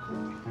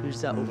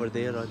 Who's that over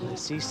there on the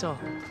seesaw?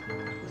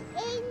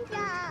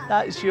 Angel!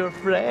 That's your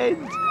friend.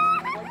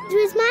 It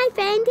was my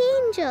friend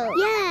Angel.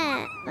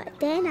 Yeah, but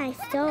then I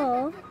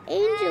saw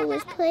Angel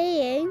was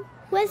playing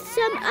with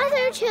some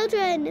other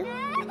children.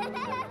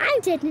 I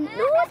didn't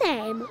know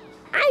them.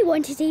 I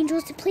wanted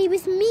Angel to play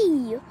with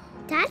me.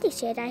 Daddy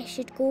said I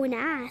should go and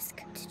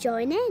ask to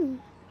join in.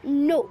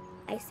 No,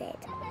 I said.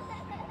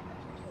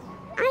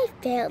 I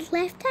felt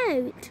left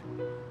out.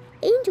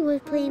 Angel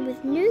was playing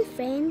with new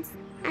friends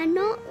and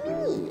not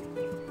me.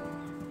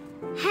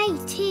 Hey,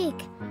 Tig,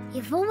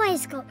 you've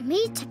always got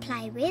me to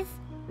play with.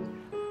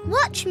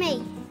 Watch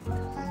me.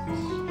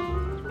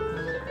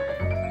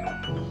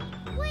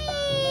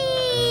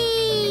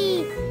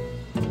 Whee!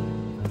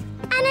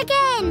 And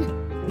again.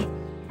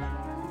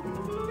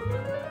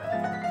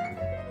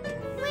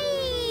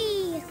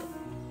 Whee!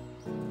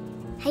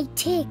 Hey,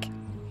 Tig,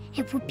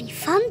 it would be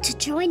fun to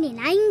join in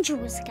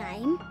Angel's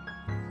game.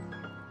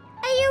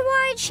 Are you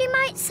worried she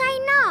might say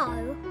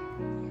no?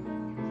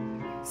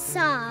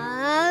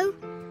 So,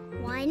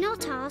 why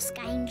not ask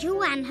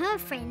Angel and her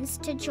friends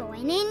to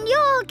join in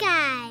your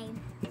game?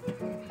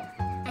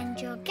 And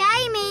your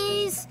game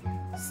is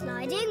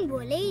sliding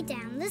Woolly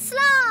down the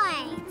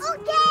slide.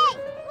 Okay!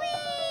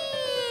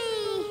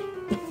 Whee!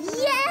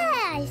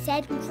 Yeah, I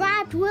said and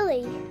grabbed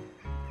Wolly.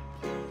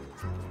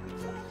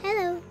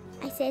 Hello,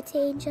 I said to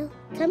Angel.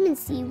 Come and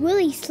see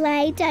Wolly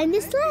slide down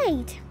the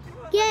slide.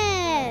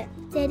 Yeah,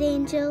 said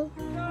Angel.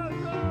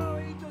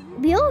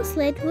 We all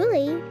slid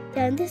Wolly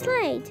down the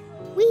slide.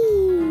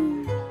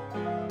 Whee!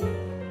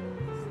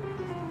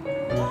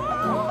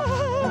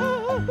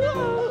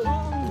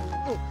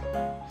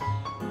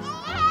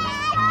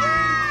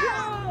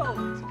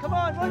 Come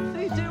on, 1,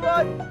 3, 2,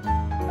 1.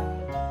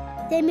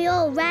 Then we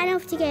all ran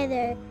off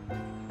together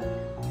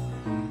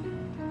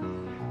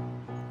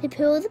to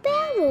pull the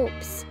bell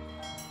ropes.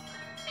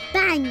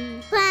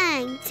 Bang,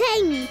 bang,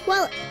 ting,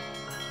 well.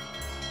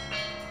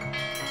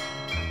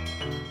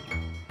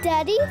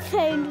 Daddy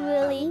found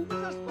Wolly.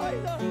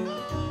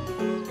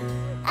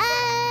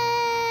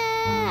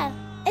 Ah!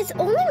 It's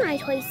only my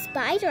toy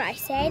spider, I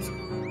said.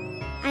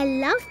 I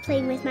love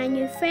playing with my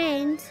new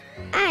friends.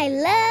 I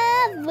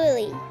love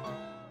Wolly.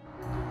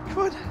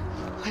 Come on,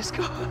 let's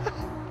go.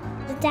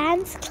 The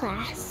dance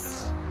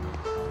class.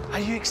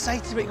 Are you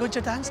excited about going to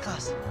your dance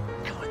class?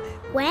 Come on then.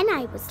 When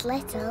I was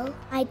little,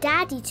 my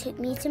daddy took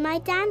me to my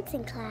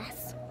dancing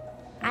class.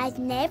 I'd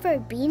never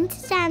been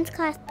to dance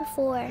class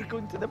before. You're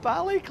going to the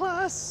ballet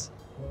class.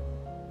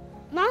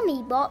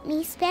 Mummy bought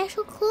me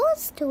special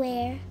clothes to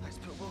wear. Let's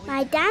put Woolly.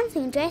 My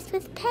dancing dress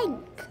was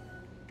pink.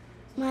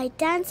 My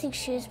dancing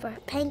shoes were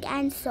pink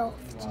and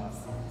soft.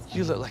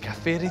 You look like a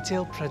fairy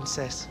tale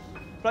princess.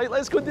 Right,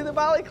 let's go to the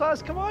ballet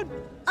class, come on.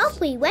 Off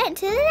we went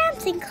to the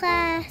dancing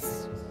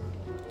class.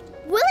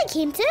 Wolly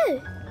came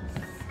too.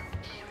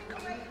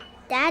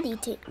 Daddy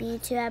took me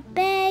to a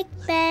big,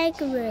 big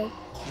room.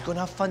 You're going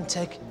to have fun,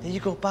 Tig. There you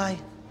go, bye.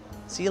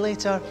 See you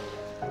later.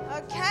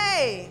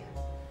 Okay.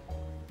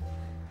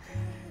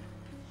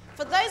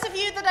 For those of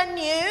you that are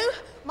new,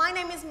 my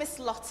name is Miss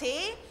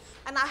Lottie,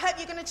 And I hope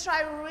you're going to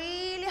try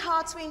really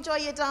hard to enjoy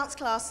your dance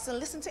classes and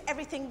listen to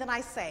everything that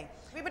I say.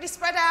 Everybody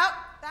spread out.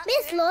 That's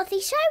Miss it. Lottie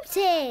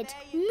shouted,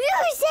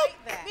 music!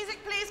 Right there. Music,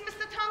 please,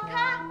 Mr.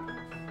 Tonka.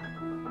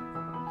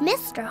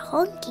 Mr.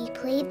 Honky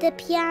played the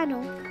piano.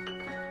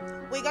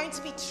 We're going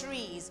to be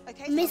trees,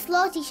 okay? Miss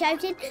Lottie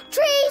shouted,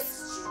 trees!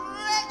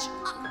 Stretch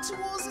up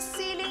towards the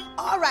ceiling.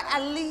 All right,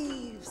 and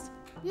leaves.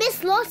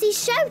 Miss Lottie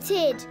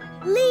shouted,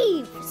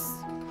 leaves!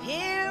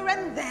 Here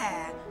and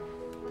there.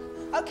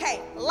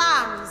 Okay,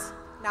 lambs.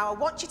 Now I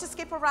want you to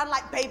skip around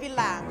like baby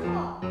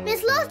lamb.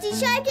 Miss Lottie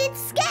shouted,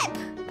 skip!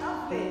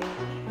 Lovely.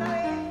 Keep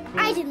going.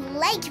 I didn't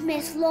like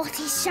Miss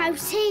Lottie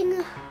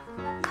shouting.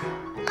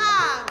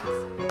 Lambs.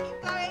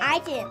 Keep going.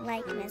 I didn't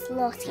like Miss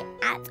Lottie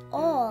at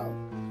all.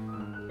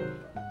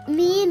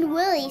 Me and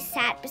Wolly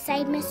sat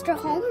beside Mr.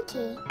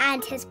 Honky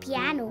and his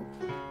piano.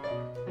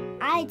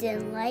 I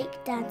didn't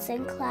like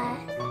dancing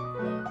class.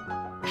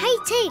 Hey,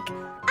 Tig,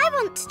 I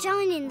want to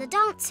join in the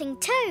dancing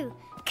too.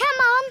 Come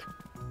on.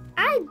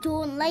 I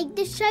don't like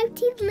the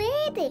shouting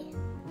lady.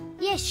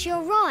 Yes,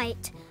 you're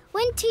right.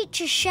 When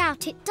teachers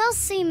shout, it does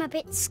seem a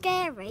bit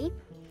scary.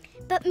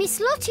 But Miss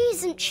Lottie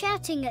isn't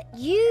shouting at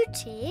you,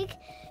 Tig.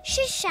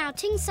 She's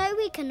shouting so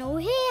we can all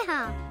hear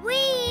her.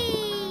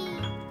 Whee!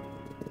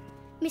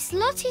 Miss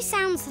Lottie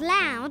sounds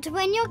loud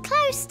when you're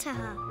close to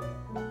her.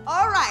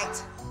 All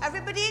right,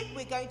 everybody,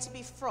 we're going to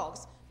be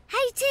frogs. Hey,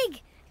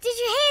 Tig, did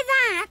you hear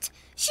that?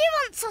 She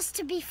wants us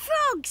to be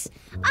frogs.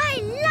 I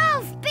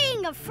love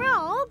being a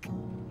frog.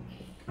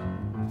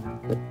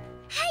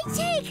 Hey,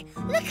 Tig,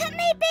 look at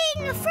me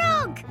being a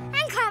frog.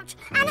 And crouch,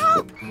 and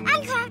hop,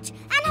 and crouch,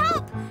 and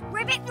hop.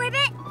 Ribbit,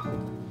 ribbit.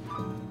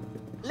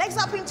 Legs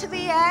up into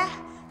the air.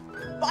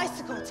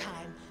 Bicycle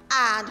time.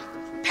 And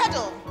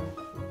pedal.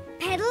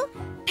 Pedal,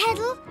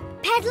 pedal,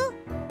 pedal,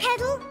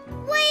 pedal,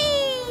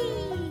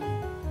 whee!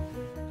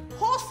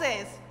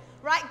 Horses.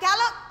 Right,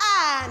 gallop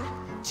and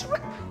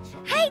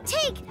Hey,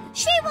 Tig,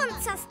 she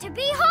wants us to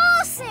be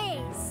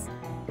horses.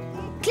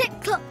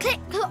 Clip, clop, clip,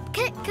 clop,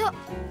 clip, clop.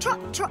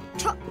 Trot, trot,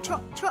 trot,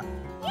 trot, trot.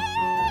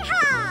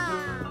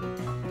 Yee-haw!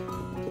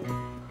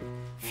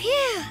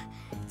 Phew,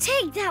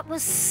 Tig, that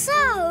was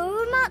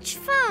so much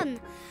fun.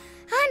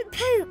 I'm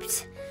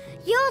pooped.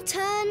 Your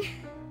turn.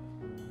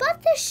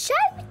 But the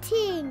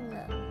shouting!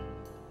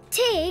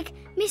 Tig,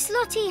 Miss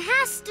Lottie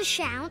has to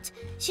shout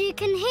so you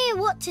can hear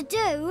what to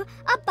do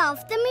above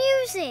the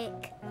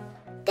music.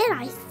 Then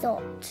I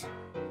thought,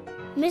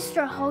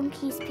 Mr.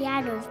 Honky's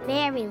piano is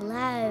very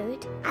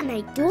loud, and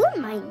I don't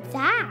mind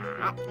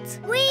that.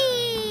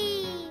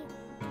 Whee!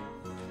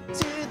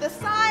 to the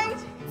side.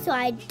 So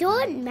I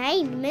don't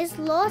mind Miss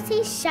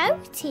Lottie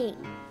shouting.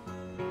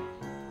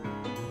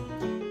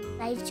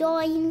 I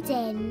joined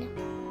in.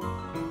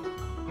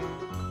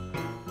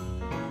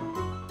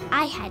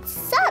 I had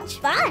such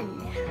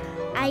fun.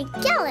 I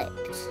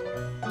galloped.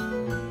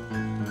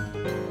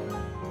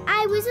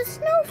 I was a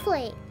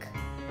snowflake.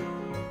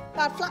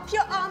 Now flap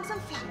your arms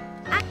and flap.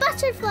 A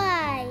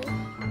butterfly.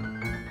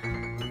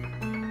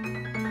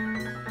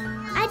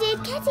 I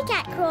did kitty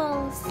cat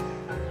crawls.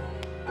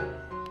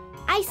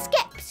 I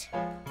skipped.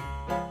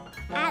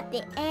 At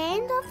the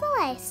end of the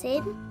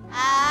lesson,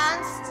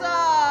 And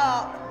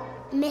stop.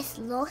 Miss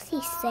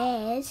Lottie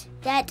said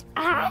that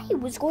I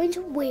was going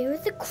to wear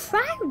the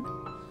crown.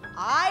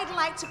 I'd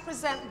like to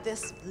present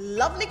this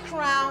lovely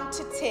crown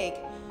to Tig.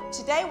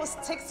 Today was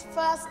Tig's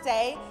first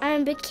day.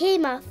 And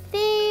became a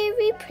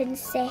fairy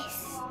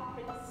princess.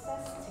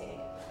 Princess Tig.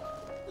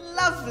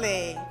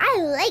 Lovely.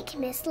 I like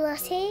Miss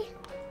Lottie.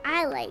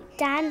 I like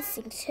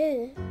dancing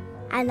too.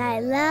 And I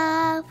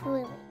love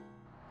Wolly.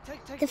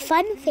 The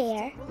fun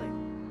fair.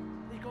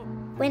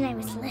 When I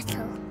was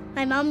little,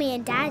 my mummy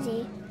and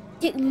daddy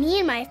took me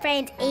and my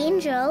friend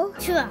Angel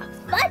to a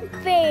fun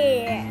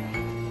fair.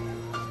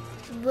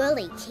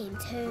 Wolly came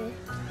too.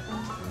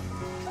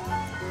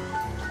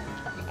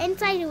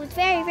 Inside it was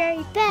very,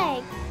 very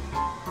big.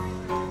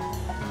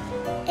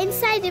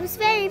 Inside it was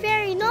very,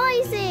 very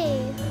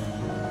noisy.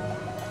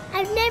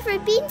 I've never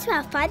been to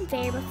a fun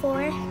fair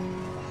before.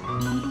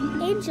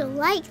 Angel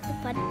liked the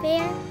fun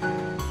fair.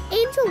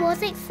 Angel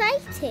was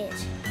excited.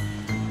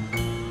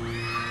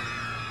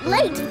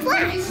 Light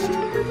flashed.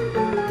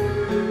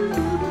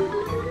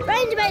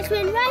 Roundabouts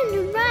went round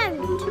and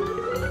round.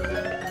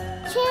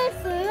 Chairs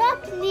flew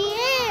up in the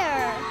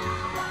air.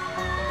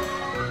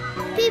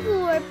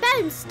 People were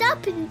bounced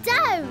up and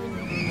down.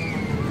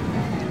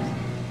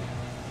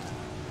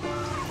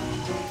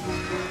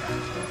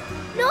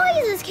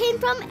 Noises came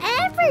from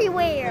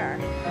everywhere.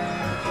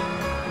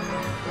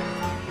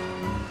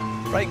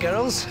 Right,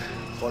 girls,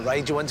 what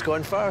ride do you want to go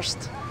on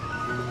first?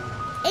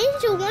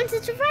 Angel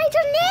wanted to ride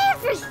on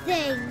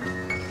everything.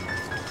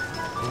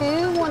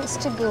 Who wants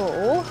to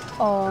go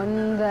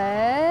on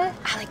the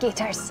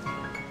alligators?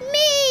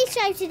 Me,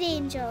 shouted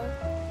Angel.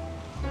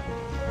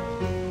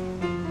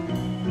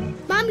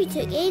 Mummy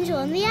took Angel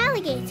on the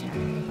alligator.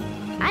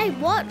 I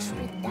watched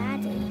with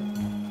Daddy.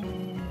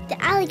 The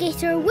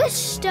alligator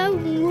whooshed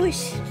and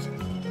whooshed.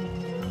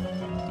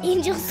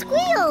 Angel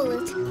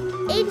squealed.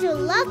 Angel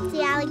loved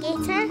the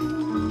alligator.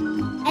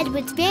 It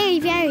was very,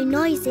 very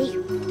noisy.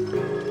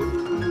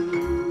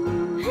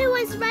 Who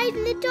was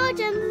riding the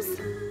dodgems?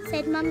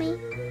 Said Mummy.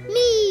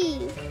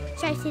 Me,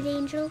 shouted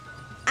Angel.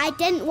 I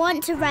didn't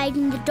want to ride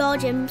in the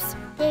dodgems.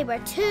 They were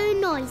too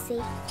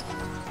noisy.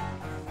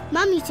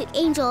 Mummy took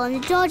Angel on the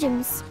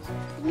dodgems.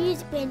 The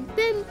music went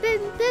boom,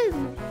 boom,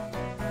 boom.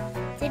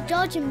 The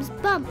dodgems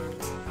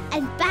bumped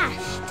and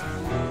bashed.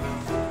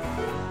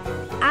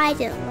 I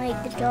didn't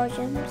like the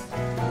dodgems.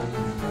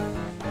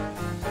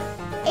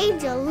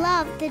 Angel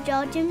loved the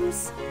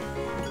dodgems.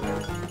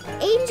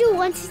 Angel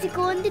wanted to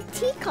go on the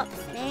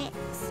teacups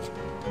next.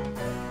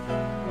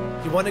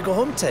 You want to go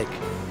home, Tig?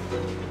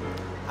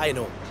 I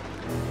know.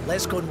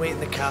 Let's go and wait in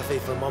the cafe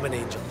for Mum and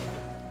Angel.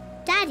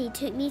 Daddy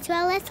took me to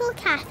a little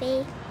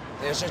cafe.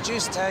 There's your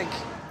juice, Tig.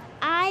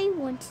 I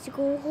wanted to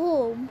go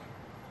home.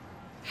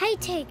 Hey,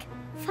 Tig,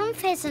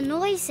 funfairs are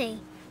noisy.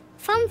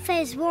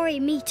 Funfairs worry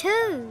me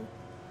too.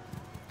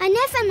 I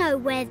never know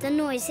where the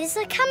noises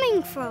are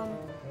coming from.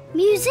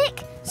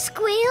 Music,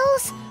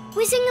 squeals,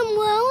 whizzing and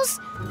whirls.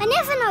 I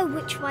never know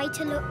which way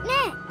to look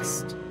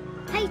next.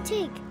 Hey,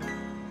 Tig,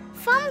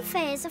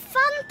 funfairs are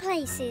fun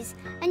places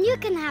and you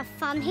can have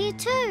fun here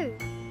too.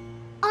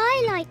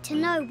 I like to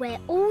know where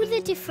all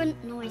the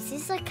different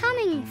noises are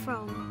coming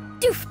from.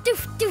 Doof,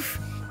 doof, doof.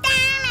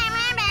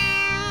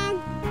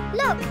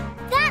 Look,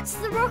 that's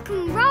the rock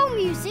and roll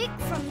music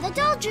from the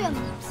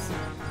dodgems.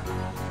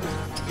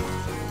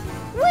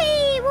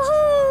 Wee,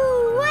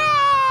 woohoo, way!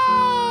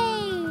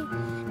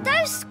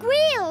 Those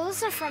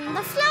squeals are from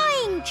the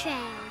flying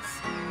chairs.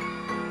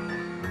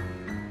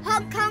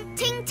 Honk, honk,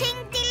 ting,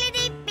 ting,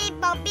 diddly, beep,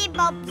 bob,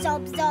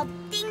 zob, zob,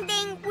 ding,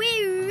 ding,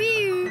 wee,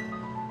 wee.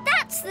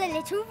 That's the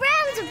little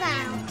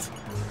roundabout.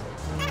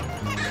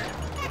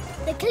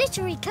 The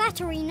glittery,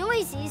 clattery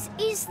noises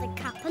is the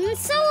cup and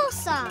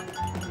saucer.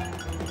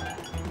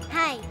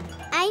 Hey,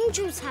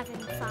 Angel's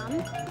having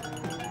fun.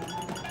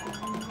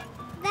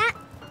 That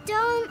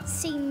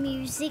dancey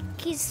music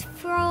is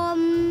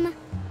from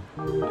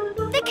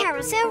the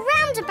carousel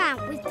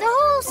roundabout with the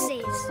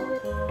horses.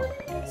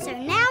 So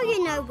now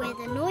you know where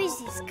the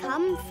noises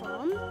come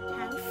from.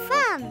 Have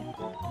fun.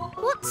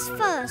 What's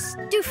first?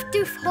 Doof,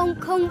 doof,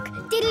 honk, honk,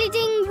 diddly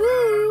ding,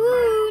 woo,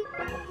 woo.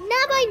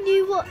 Now I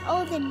knew what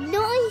all the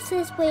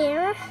noises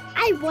were.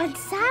 I wanted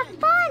to have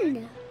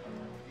fun.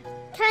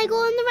 Can I go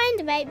on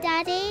the roundabout,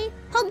 Daddy?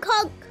 Honk,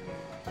 honk.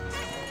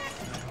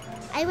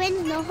 I went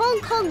on the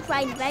honk, honk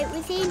roundabout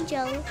with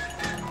Angel.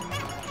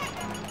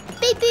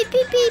 Beep, beep,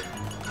 beep, beep.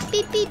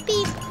 Beep, beep,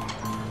 beep.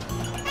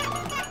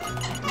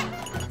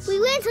 We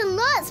went on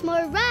lots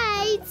more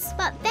rides,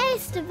 but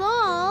best of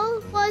all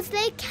was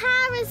the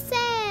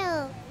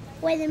carousel.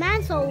 When the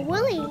man saw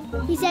Woolly,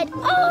 he said,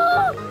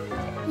 "Oh!"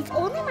 "He's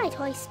only my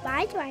toy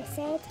spider," I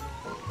said.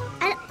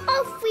 And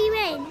off we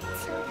went.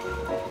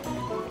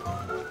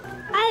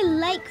 I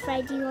like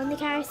riding on the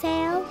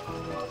carousel.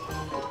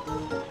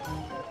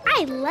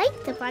 I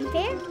like the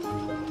funfair.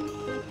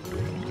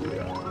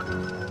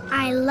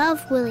 I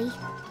love Woolly.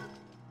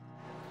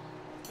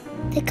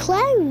 The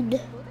clown.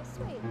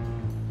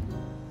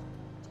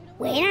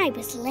 When I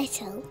was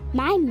little,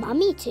 my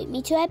mummy took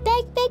me to a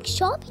big, big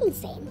shopping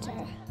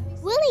centre.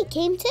 Woolly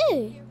came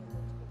too.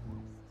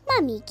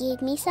 Mummy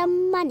gave me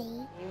some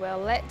money. Well,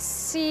 let's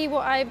see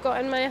what I've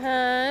got in my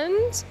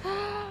hand.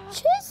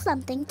 Choose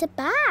something to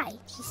buy,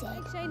 she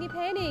said. Shiny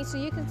penny, so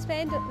you can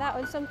spend that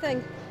on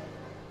something.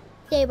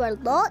 There were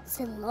lots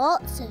and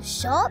lots of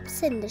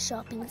shops in the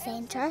shopping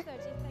centre.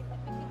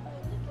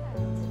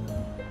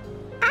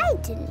 I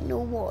didn't know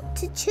what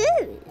to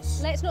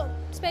choose. Let's not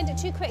spend it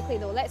too quickly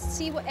though. Let's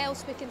see what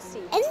else we can see.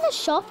 In the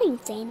shopping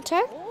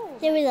centre,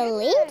 there was a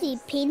lady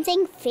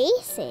painting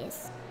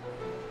faces.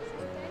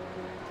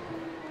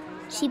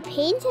 She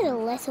painted a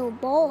little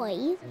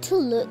boy to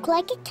look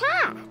like a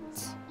cat.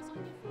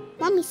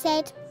 Mummy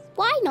said,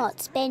 "Why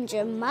not spend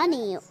your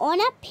money on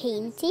a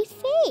painty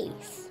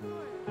face?"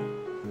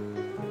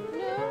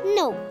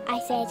 No, I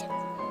said.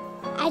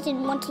 I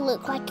didn't want to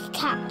look like a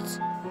cat.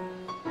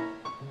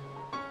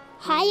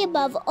 High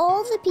above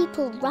all the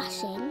people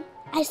rushing,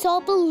 I saw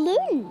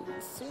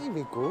balloons. Here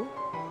we go.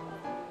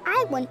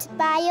 I want to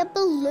buy a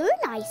balloon,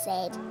 I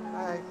said.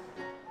 Aye.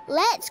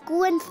 Let's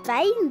go and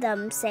find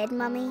them, said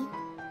Mummy.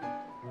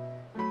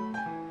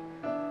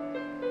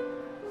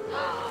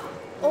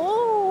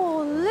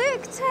 Oh,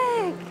 look,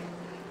 Tig!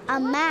 A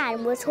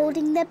man was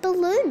holding the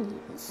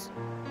balloons.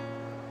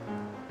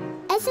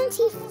 Isn't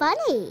he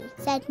funny?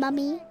 Said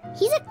Mummy.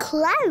 He's a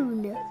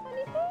clown.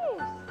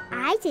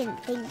 I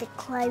didn't think the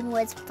clown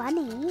was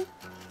funny.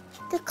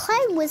 The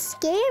clown was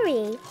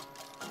scary.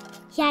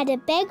 He had a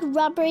big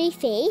rubbery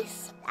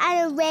face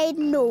and a red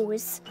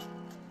nose.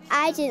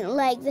 I didn't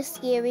like the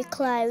scary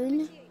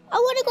clown. I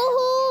want to go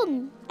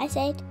home, I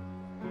said.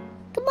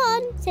 Come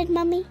on, said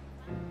Mummy.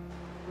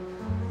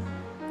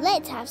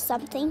 Let's have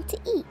something to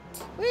eat.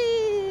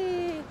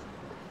 Whee!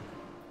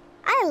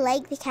 I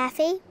like the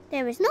cafe.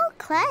 There was no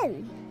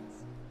clown.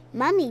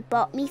 Mummy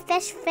bought me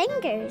fish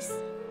fingers.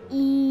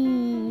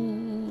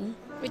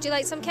 Would you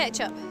like some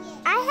ketchup?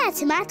 I had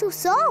tomato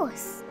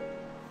sauce.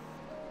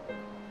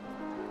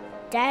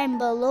 Down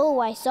below,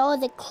 I saw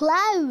the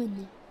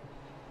clown.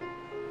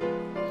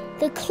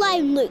 The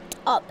clown looked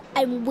up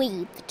and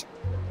waved.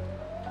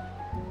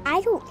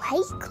 I don't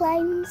like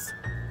clowns.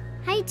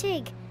 Hey,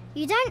 Tig,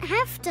 you don't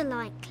have to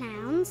like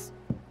clowns.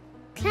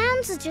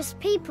 Clowns are just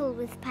people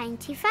with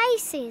painty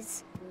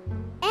faces.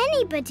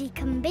 Anybody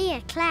can be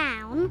a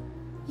clown.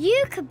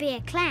 You could be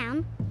a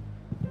clown.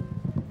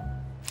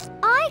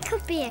 I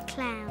could be a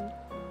clown.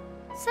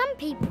 Some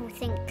people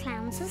think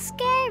clowns are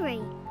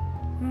scary.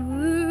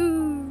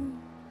 Ooh.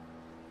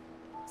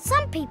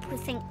 Some people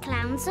think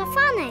clowns are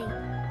funny.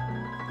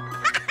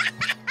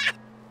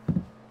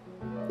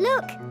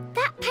 Look,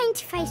 that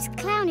painty-faced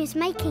clown is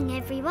making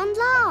everyone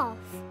laugh.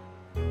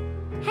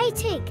 Hey,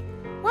 Tig,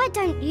 why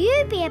don't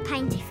you be a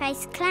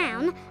painty-faced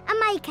clown and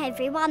make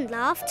everyone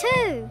laugh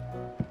too?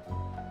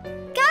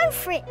 Go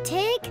for it,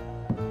 Tig.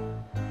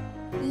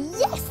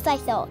 Yes, I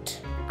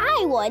thought.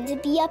 I want to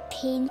be a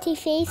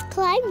painty-faced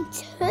clown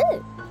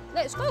too.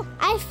 Let's go.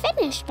 I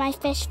finished my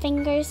fish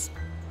fingers.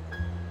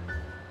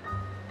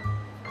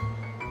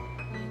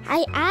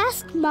 I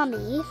asked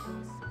Mummy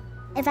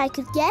if I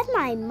could give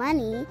my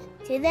money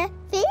to the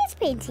face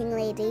painting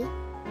lady.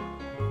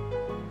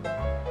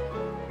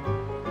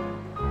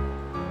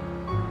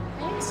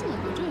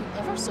 Excellent, you're doing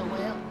ever so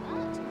well.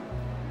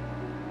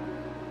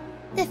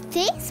 The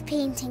face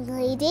painting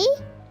lady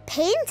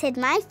painted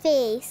my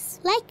face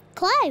like a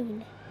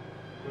clown.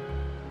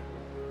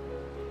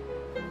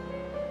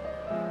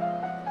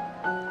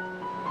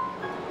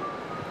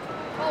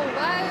 Oh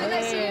wow,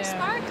 let's see your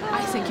sparkle.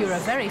 I think you're a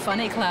very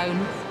funny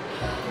clown.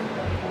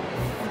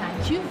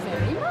 Thank you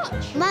very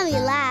much. Mummy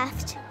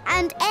laughed,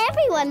 and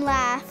everyone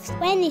laughed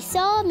when they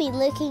saw me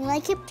looking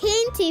like a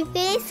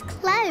painty-faced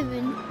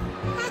clown.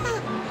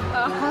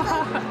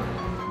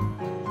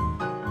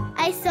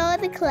 I saw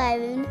the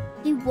clown.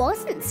 He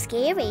wasn't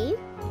scary.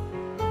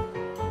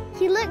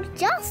 He looked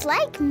just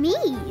like me.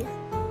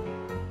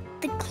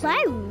 The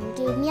clown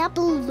gave me a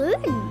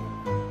balloon.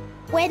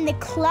 When the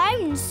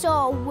clown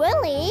saw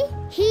Wolly,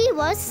 he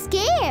was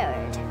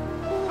scared.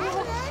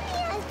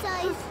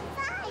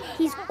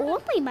 He's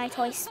only my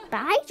toy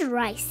spider,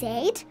 I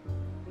said.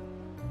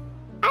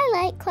 I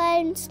like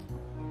clowns.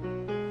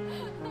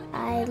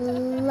 I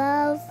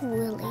love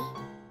Wolly.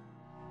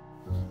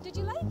 Did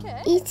you like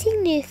it?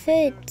 Eating new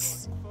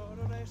foods.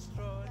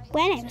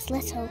 When I was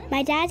little,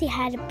 my daddy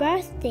had a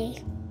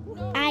birthday.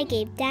 I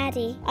gave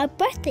Daddy a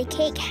birthday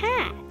cake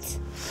hat.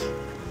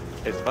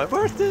 It's my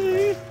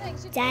birthday!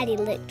 Daddy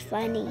looked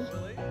funny.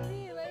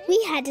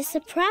 We had a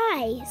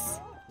surprise.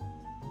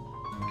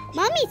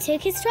 Mummy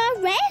took us to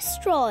a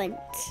restaurant.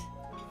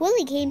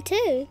 Wolly came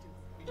too.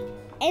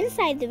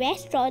 Inside the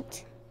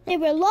restaurant, there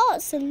were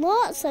lots and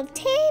lots of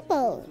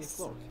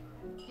tables.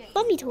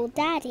 Mummy told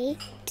Daddy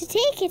to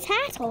take his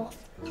hat off.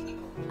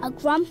 A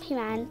grumpy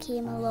man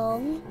came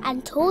along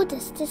and told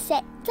us to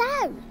sit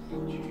down.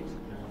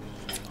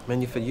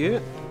 Menu for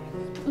you.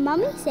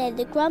 Mummy said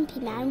the grumpy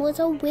man was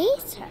a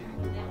waiter.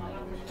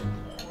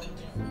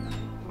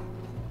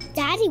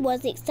 Daddy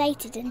was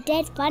excited and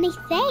did funny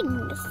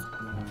things.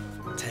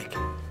 Tig.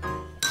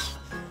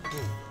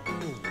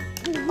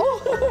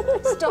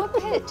 Stop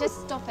it,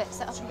 just stop it.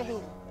 Sit up and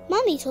behave.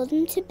 Mummy told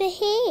him to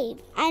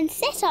behave and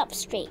sit up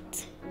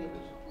straight.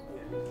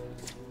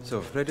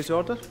 So, ready to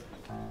order?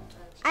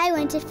 I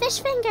wanted fish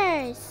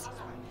fingers.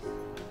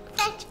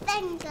 Fish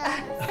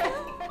fingers.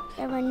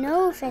 There were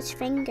no fish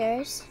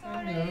fingers.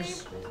 I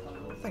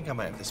think I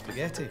might have the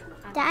spaghetti.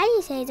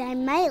 Daddy said I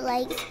might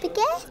like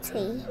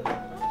spaghetti.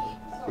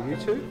 For you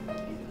too?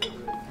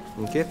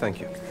 Okay, thank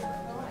you.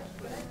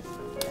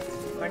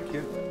 Thank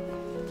you.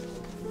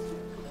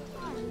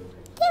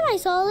 Then I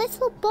saw a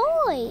little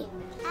boy.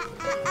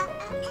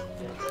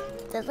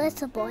 The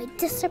little boy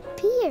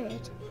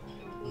disappeared.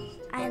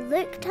 I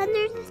looked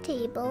under the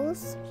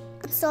tables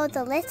and saw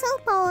the little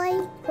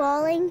boy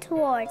crawling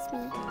towards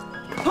me.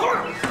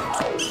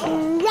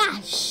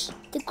 Crash!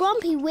 The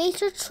grumpy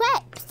waiter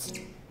tripped.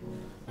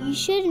 You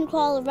shouldn't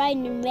crawl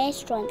around in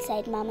restaurants,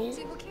 said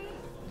Mummy.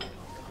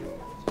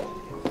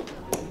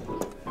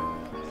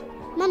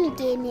 Mummy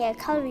gave me a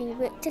colouring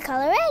book to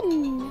colour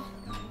in.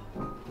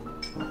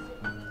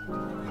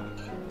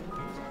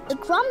 The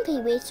grumpy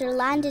waiter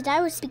landed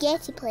our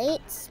spaghetti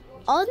plates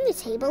on the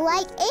table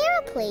like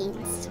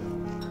aeroplanes.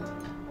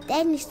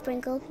 Then he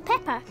sprinkled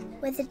pepper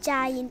with a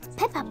giant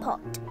pepper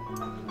pot.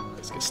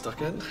 Let's get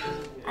stuck in.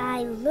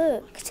 I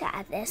looked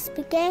at the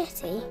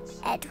spaghetti.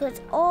 It was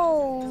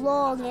all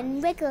long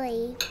and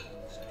wriggly,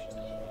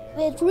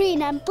 with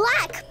green and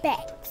black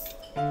bits.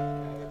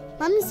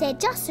 Mummy said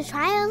just to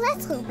try a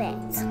little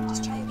bit.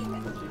 Just try a wee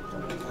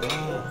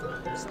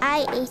bit.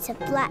 I ate a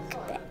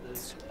black bit.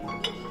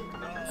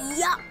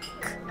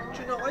 Yuck!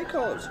 Do you not like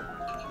olives?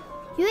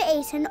 You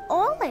ate an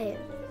olive,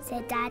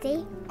 said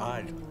Daddy.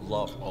 I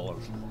love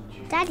olives.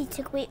 Daddy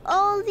took away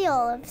all the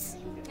olives.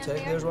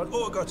 Tig, there's one.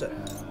 Oh, I got it.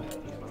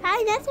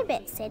 Try another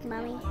bit, said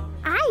Mummy.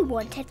 I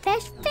wanted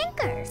fish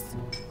fingers.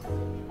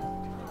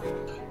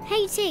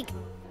 Hey, Tig,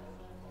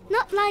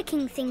 not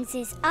liking things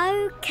is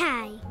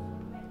okay.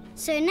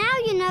 So now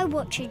you know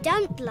what you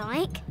don't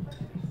like.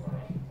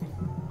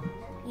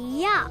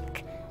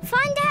 Yuck.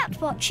 Find out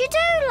what you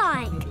do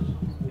like.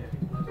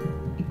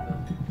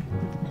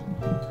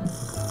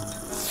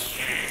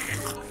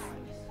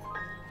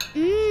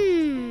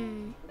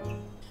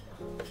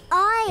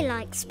 I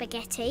like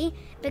spaghetti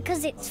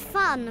because it's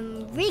fun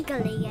and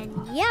wriggly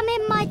and yum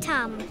in my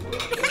tum.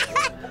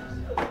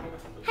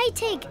 Hey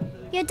Tig,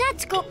 your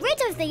dad's got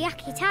rid of the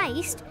yucky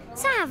taste,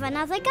 so have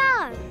another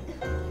go.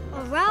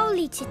 Or I'll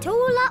eat it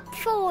all up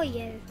for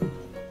you.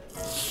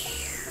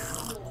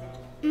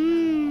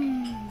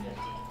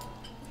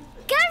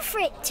 Go for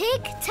it,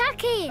 Tig,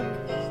 tuck in.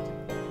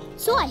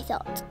 So I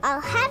thought,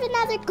 I'll have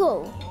another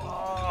go.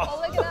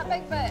 Oh, look at that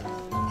big bit.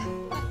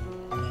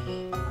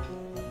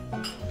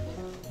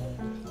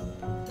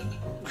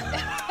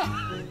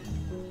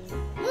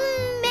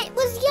 It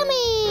was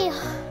yummy.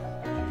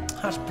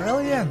 That's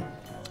brilliant.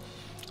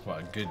 What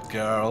a good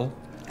girl.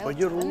 Oh,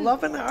 you're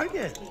loving it, aren't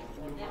you?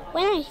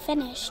 When I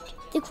finished,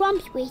 the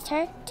grumpy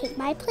waiter took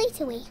my plate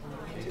away.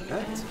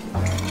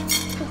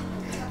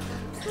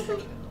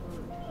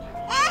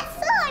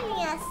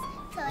 Sonia's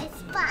toy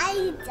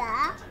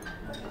spider.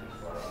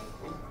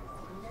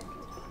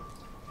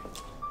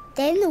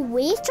 Then the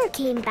waiter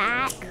came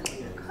back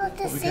What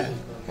does it?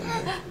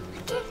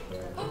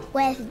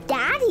 with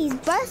Daddy's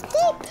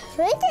birthday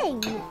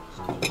pudding.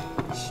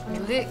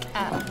 Look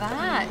at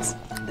that.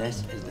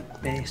 This is the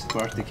best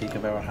birthday cake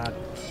I've ever had.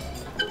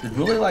 Did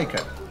Wolly like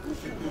it?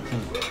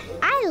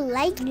 I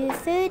like new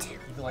food.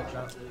 You like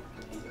that?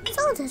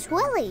 So does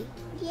Wolly.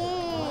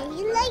 Yeah,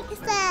 he likes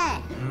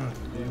that.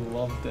 You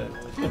loved it.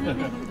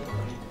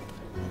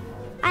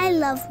 I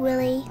love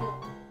Wolly.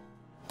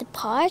 The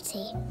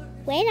party.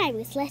 When I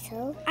was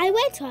little, I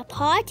went to a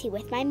party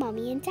with my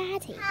mummy and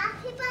daddy.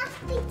 Happy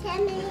birthday,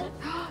 Timmy.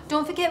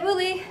 Don't forget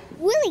Wolly.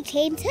 Wolly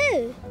came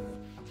too.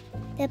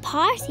 The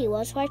party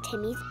was for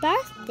Timmy's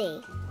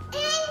birthday.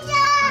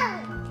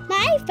 Angel!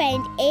 My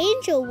friend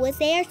Angel was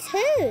there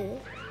too.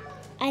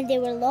 And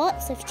there were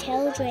lots of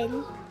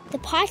children. The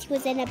party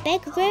was in a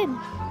big room.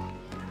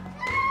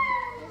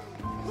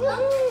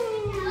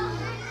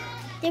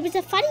 There was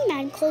a funny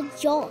man called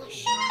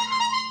Josh.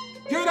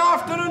 Good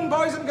afternoon,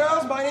 boys and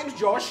girls. My name's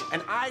Josh,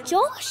 and I...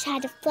 Josh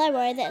had a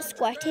flower that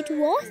squirted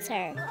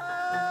water.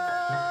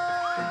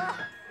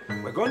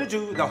 We're going to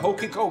do the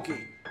hokey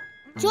cokey.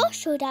 Josh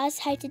showed us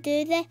how to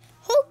do the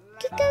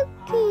hokey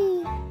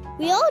cokey.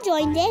 We all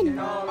joined in.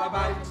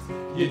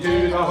 You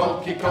do the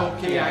hokey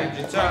cokey and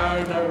you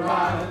turn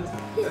around.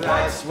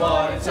 That's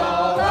what it's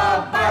all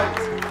about.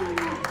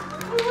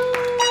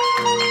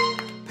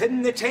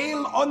 Pin the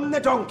tail on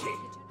the donkey.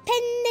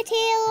 Pin the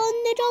tail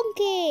on the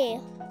donkey.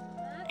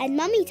 And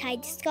Mummy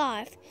tied the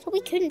scarf so we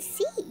couldn't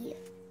see.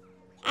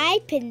 I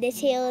pinned the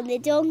tail on the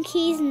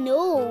donkey's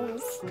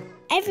nose.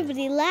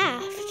 Everybody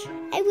laughed.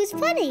 It was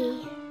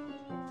funny.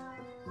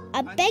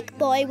 A big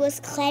boy was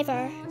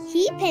clever.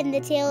 He pinned the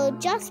tail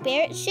just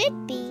where it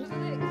should be.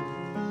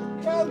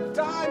 Well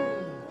done.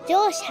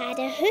 Josh had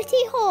a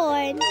hooty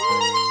horn.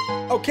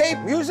 Okay,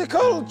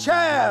 musical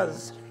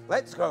chairs.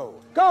 Let's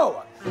go.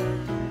 Go.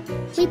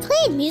 We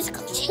played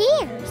musical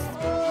chairs.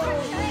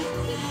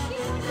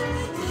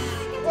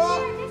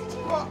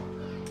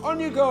 On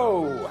you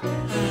go.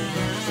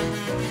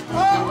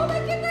 Oh my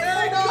goodness.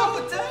 There you go.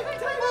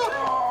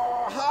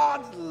 Oh,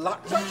 hard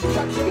luck.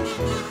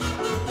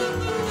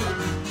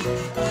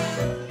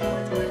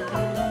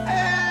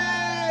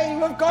 Hey,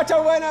 we've got a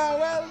winner.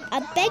 Well,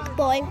 a big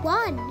boy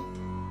won.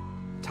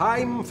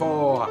 Time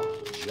for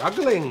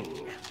juggling.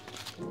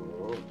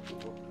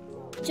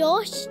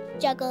 Josh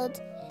juggled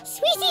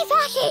sweetie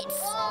packets.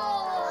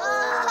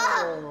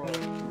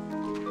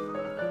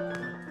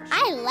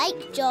 I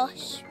like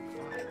Josh.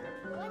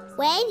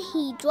 When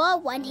he drew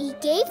one, he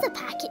gave the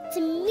packet to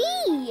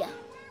me.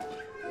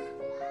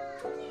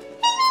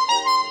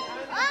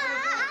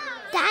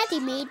 Daddy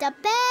made a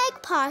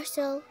big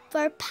parcel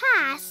for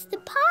Pass the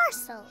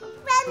Parcel.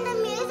 When the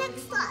music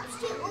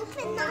stops, you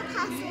open the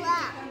parcel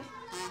up.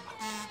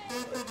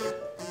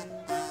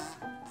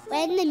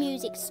 When the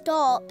music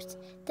stopped,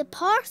 the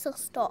parcel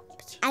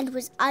stopped and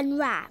was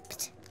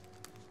unwrapped.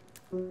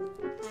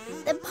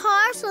 The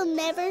parcel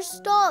never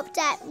stopped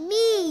at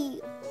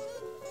me.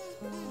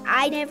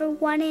 I never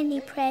won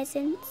any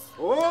presents.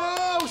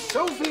 Oh,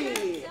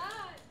 Sophie!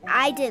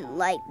 I didn't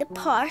like the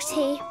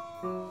party.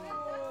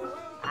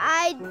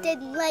 I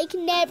didn't like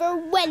never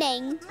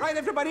winning. Right,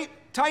 everybody,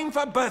 time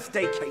for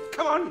birthday cake.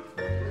 Come on.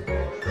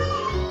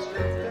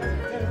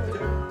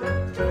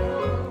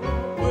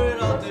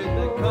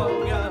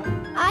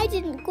 I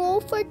didn't go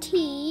for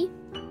tea.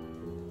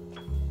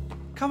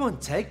 Come on,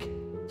 Tig.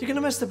 You're going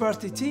to miss the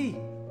birthday tea.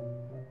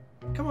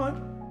 Come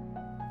on.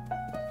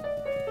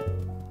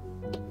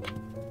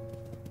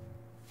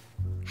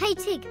 Hey,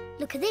 Tig,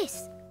 look at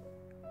this.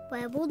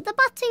 Where will the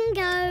button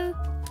go?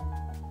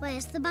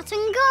 Where's the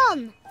button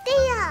gone?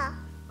 There.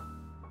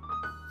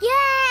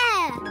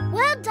 Yeah!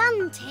 Well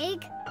done,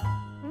 Tig.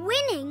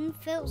 Winning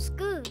feels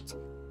good.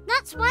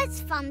 That's why it's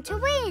fun to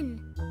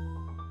win.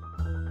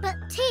 But,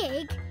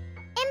 Tig,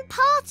 in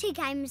party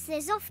games,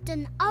 there's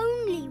often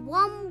only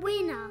one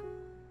winner.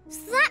 So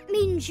that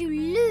means you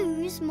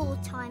lose more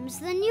times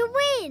than you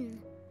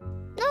win.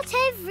 Not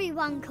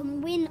everyone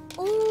can win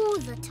all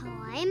the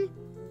time.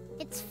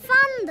 It's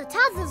fun that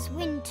others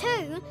win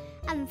too,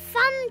 and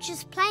fun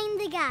just playing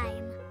the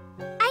game.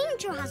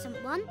 Angel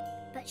hasn't won,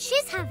 but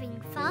she's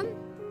having fun.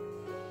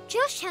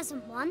 Josh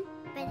hasn't won,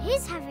 but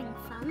he's having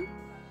fun.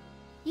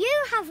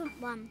 You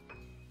haven't won,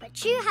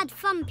 but you had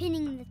fun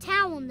pinning the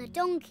towel on the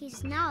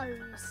donkey's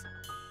nose.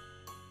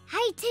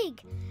 Hey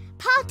Tig,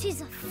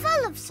 parties are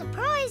full of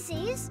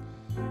surprises.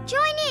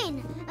 Join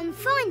in and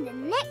find the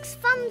next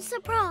fun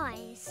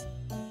surprise.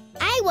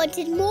 I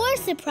wanted more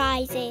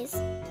surprises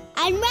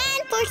and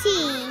ran for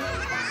tea.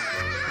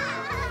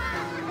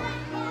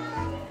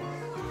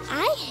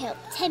 I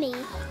helped Timmy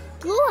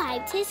blow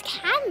out his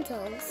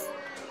candles.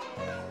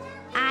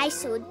 I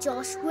saw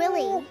Josh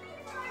Woolly.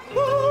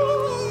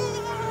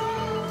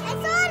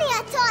 It's only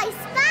a toy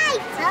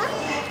spider.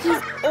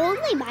 He's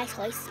only my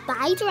toy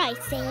spider, I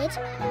said.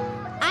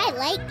 I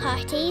like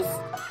parties.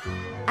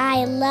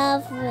 I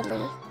love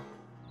Woolly.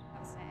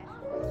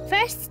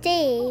 First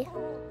day.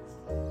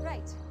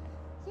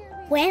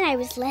 When I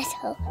was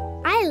little,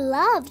 I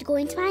loved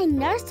going to my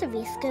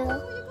nursery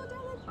school.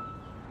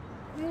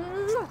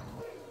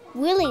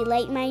 Woolly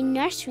liked my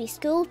nursery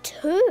school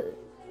too.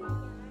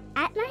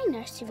 At my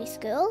nursery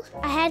school,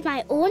 I had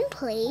my own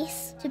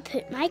place to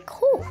put my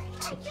coat.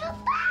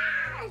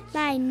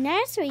 My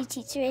nursery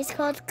teacher is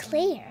called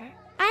Claire.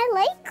 I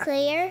like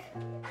Claire.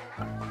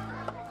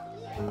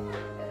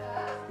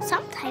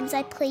 Sometimes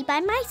I play by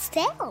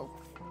myself.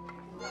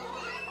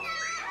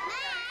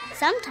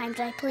 Sometimes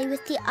I play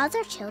with the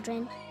other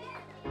children.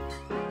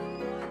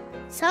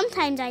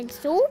 Sometimes I'm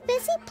so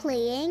busy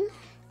playing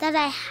that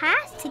I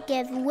have to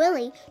give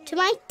Woolly to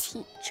my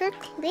teacher,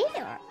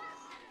 Claire.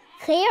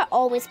 Claire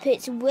always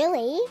puts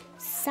Woolly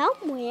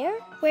somewhere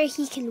where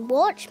he can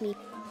watch me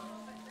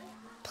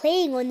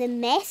playing on the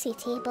messy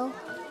table.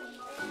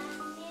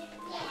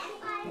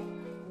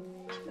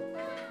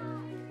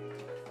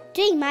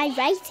 Doing my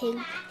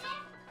writing.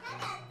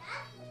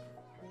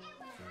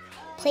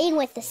 Playing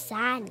with the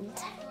sand.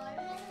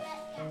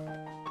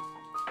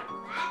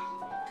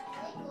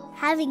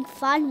 Having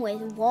fun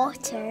with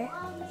water.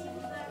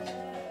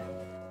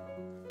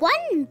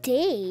 One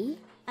day,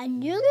 a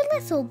new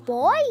little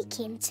boy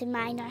came to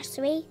my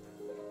nursery.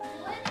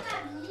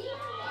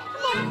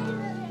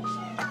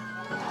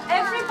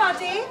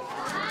 Everybody,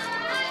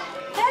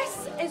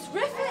 this is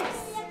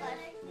Rufus.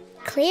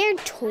 Claire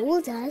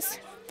told us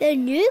the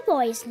new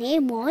boy's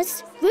name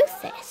was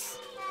Rufus.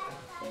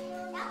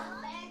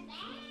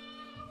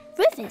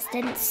 Rufus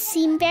didn't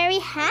seem very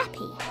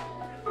happy.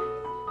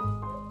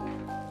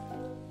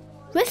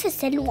 Rufus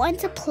didn't want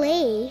to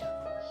play.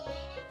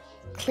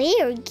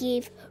 Claire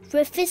gave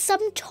Rufus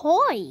some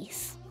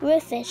toys.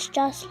 Rufus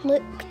just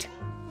looked.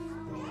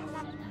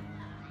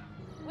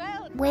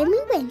 When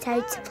we went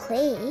out to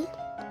play,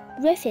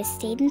 Rufus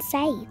stayed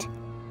inside.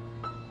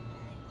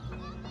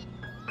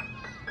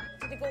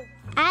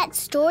 At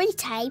story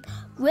time,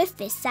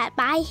 Rufus sat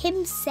by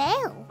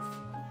himself.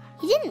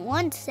 He didn't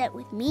want to sit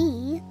with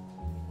me.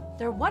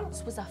 There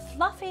once was a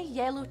fluffy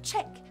yellow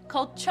chick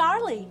called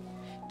Charlie.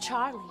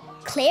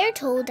 Claire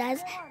told us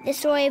the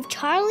story of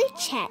Charlie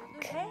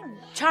Chick.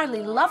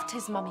 Charlie loved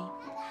his mummy,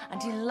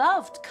 and he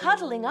loved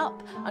cuddling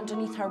up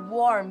underneath her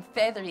warm,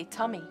 feathery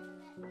tummy.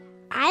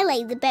 I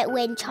like the bit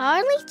when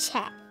Charlie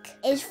Chick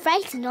is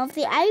frightened of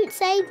the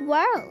outside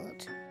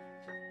world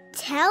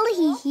till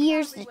he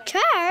hears the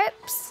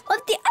chirps of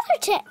the other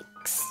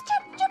chicks.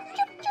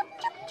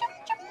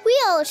 We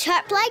all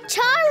chirp like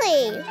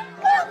Charlie.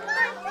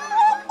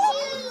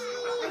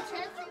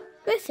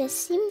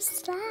 Rufus seems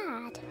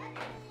sad.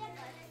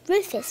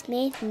 Rufus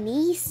made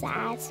me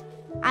sad.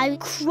 I'm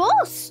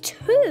cross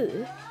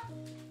too.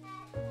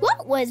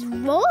 What was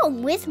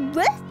wrong with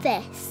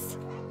Rufus?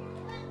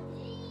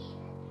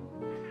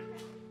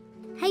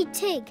 Hey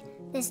Tig,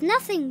 there's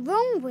nothing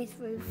wrong with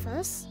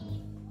Rufus.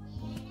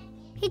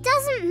 He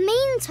doesn't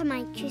mean to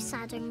make you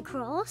sad and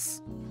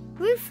cross.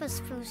 Rufus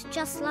feels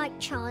just like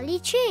Charlie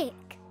Chick.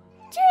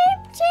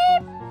 Chirp,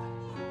 chirp.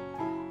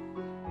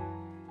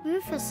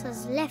 Rufus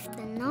has left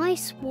the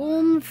nice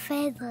warm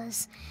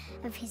feathers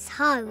of his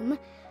home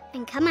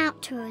and come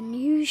out to a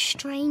new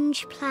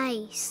strange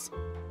place.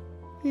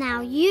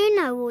 Now you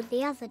know all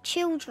the other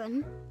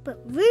children, but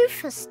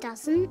Rufus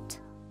doesn't.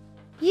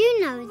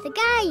 You know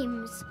the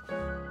games,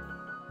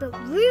 but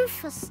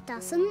Rufus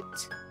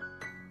doesn't.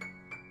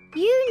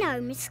 You know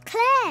Miss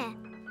Claire,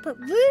 but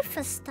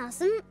Rufus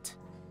doesn't.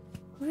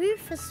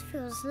 Rufus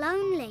feels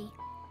lonely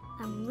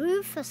and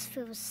Rufus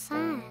feels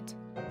sad.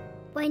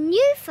 When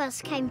you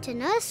first came to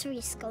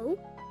nursery school,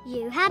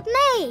 you had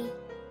me.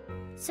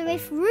 So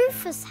if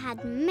Rufus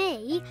had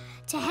me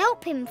to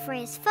help him for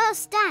his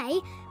first day,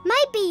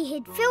 maybe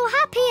he'd feel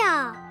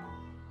happier.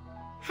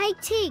 Hey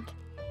Tig,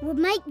 will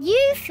make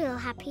you feel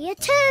happier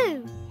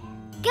too.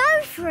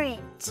 Go for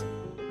it.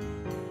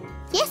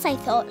 Yes, I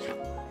thought.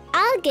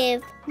 I'll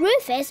give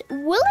Rufus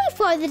Woolly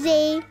for the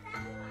day.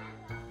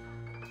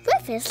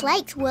 Rufus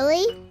likes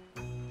Woolly.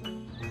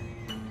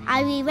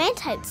 and we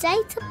went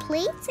outside to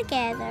play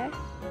together.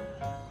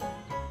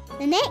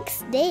 The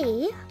next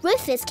day,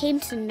 Rufus came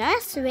to the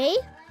nursery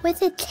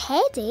with a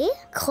teddy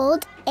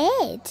called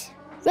Ed.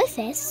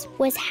 Rufus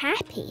was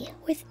happy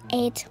with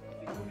Ed.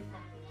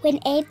 When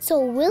Ed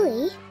saw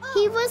Woolly,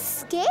 he was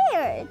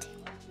scared.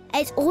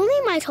 It's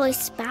only my toy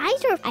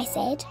spider, I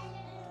said.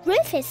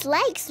 Rufus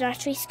likes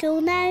nursery school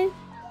now.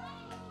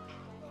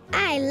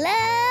 I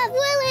love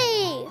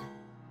Woolly!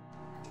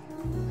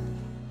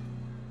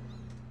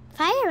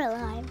 Fire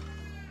alarm.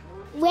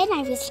 When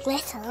I was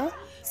little,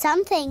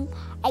 something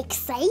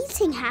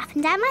exciting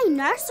happened at my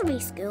nursery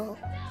school.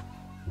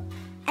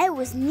 It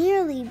was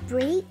nearly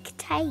break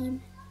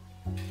time.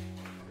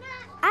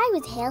 I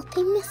was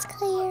helping Miss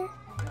Claire.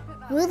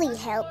 Woolly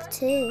helped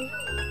too.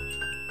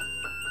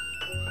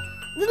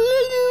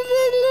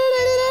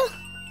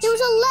 There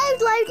was a loud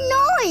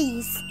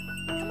noise.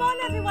 Come on,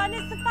 everyone,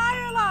 it's the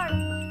fire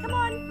alarm. Come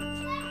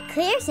on.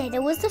 Claire said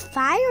it was the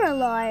fire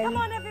alarm. Come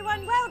on,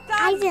 everyone, well done.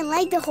 I didn't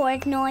like the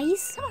horrid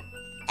noise. Come on.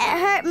 It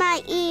hurt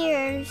my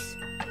ears.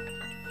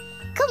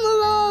 Come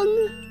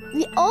along.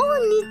 We all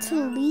need to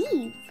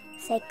leave,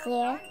 said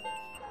Claire.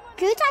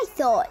 Good, I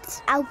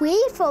thought. Away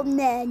from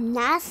the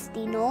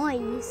nasty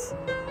noise.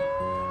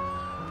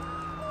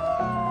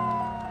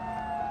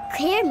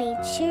 Claire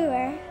made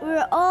sure we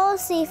were all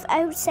safe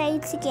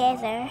outside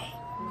together.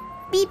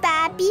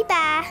 Beep-ba,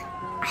 beep-ba.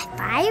 A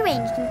fire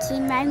engine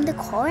came round the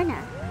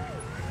corner.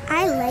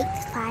 I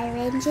liked the fire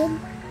engine.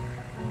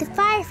 The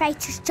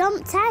firefighters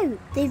jumped out.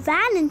 They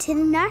ran into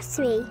the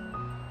nursery.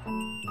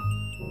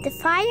 The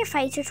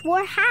firefighters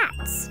wore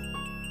hats.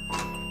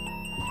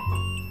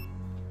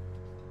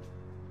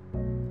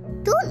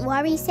 Don't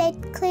worry,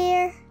 said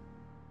Claire.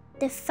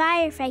 The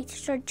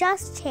firefighters are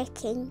just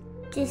checking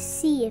to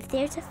see if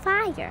there's a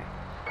fire.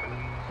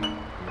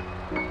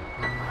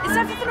 Is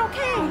everything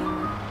okay?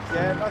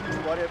 Yeah,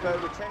 nothing to worry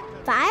about. We're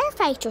checking.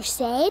 Firefighter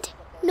said,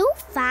 no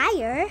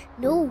fire,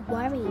 no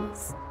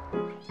worries.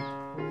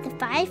 The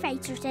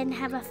firefighters didn't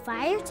have a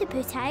fire to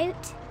put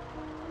out.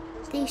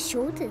 They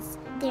showed us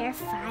their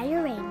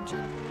fire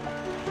engine.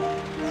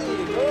 There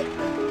you go.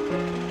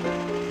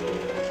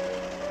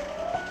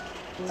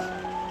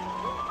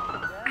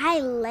 I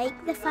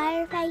like the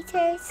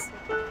firefighters.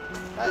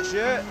 That's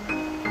it.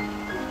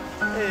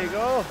 There you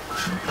go.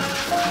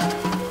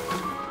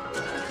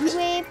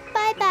 Wave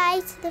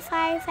bye-bye to the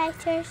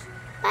firefighters.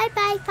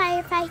 Bye-bye,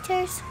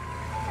 firefighters.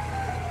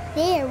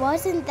 There,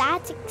 wasn't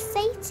that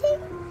exciting?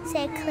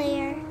 Said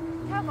Claire.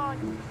 Come on.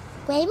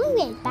 When we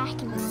went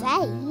back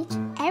inside,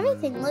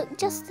 everything looked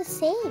just the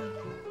same.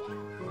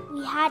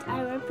 We had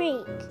our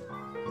break.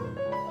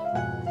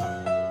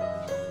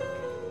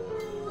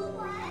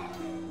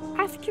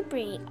 After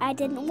break, I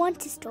didn't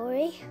want a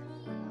story.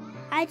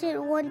 I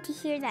didn't want to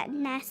hear that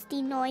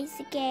nasty noise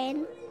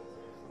again.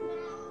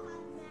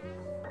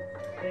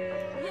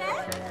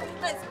 Yeah?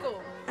 Let's go.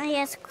 I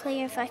asked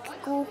Claire if I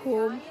could go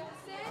home.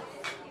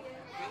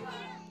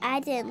 I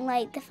didn't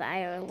like the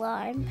fire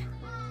alarm.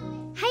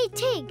 Hey,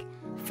 Tig,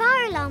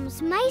 fire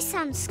alarms may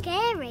sound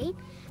scary,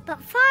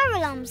 but fire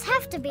alarms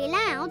have to be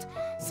loud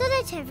so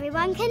that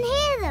everyone can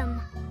hear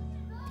them.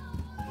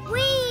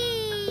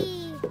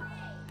 Whee!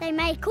 They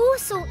make all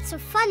sorts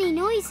of funny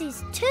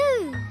noises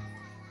too.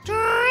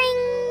 Dring!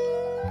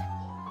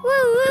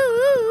 Woo, woo,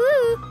 woo,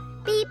 woo!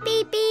 Beep,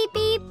 beep, beep,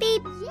 beep,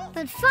 beep.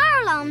 But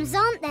fire alarms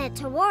aren't there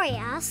to worry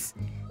us.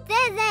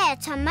 They're there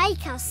to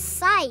make us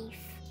safe.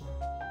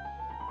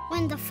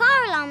 When the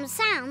fire alarm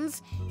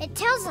sounds, it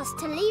tells us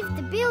to leave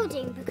the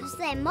building because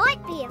there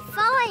might be a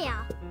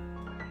fire.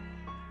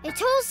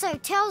 It also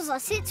tells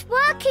us it's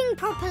working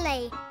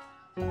properly.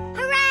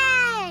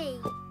 Hooray!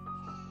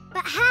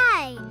 But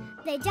hey,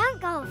 they don't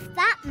go off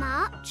that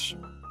much.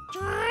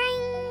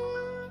 Dring!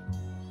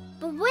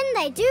 But when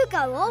they do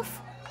go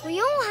off, we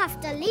all have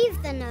to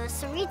leave the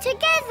nursery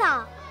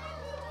together.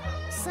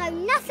 So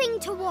nothing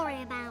to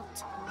worry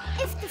about.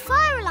 If the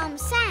fire alarm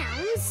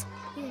sounds,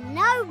 you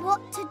know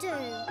what to do.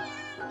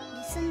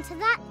 Listen to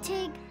that,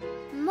 Tig.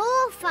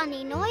 More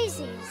funny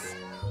noises.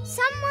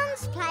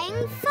 Someone's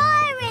playing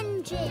fire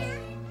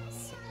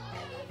engines.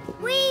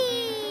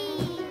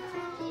 Whee!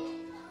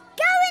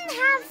 Go and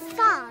have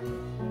fun.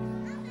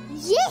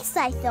 Yes,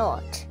 I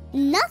thought.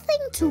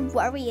 Nothing to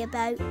worry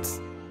about.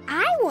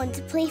 I want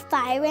to play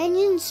fire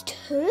engines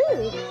too.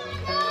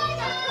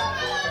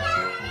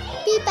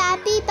 Beep-ba,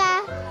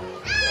 beep-ba.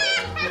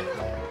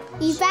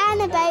 We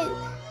ran about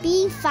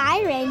being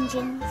fire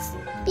engines.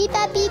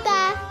 Beep-ba,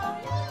 beep-ba.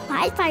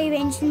 My fire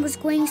engine was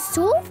going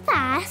so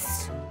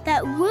fast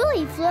that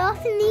Woolly flew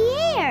off in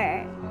the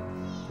air.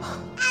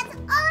 And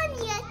on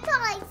your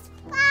toy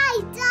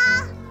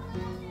spider.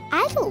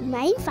 I don't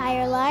mind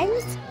fire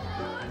alarms.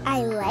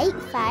 I like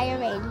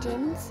fire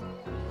engines.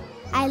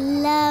 I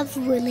love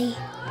Woolly.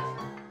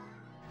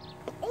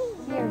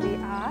 Here we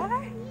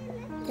are.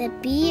 The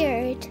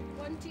beard.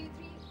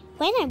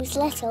 When I was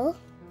little,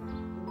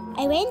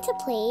 I went to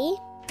play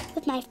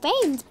with my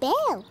friend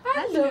Belle.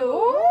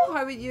 Hello.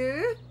 How are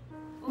you?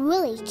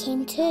 Woolly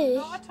came too.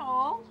 Not at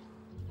all.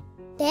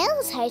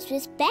 Belle's house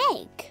was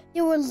big.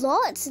 There were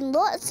lots and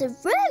lots of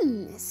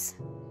rooms.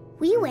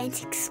 We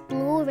went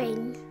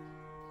exploring.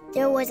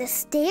 There was a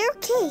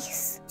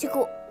staircase to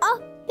go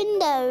up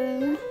and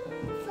down.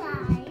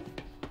 5.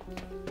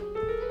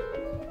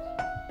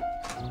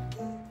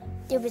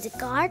 There was a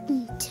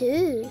garden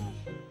too.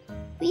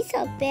 We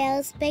saw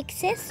Belle's big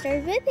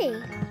sister,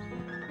 Ruby.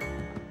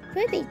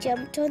 Ruby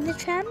jumped on the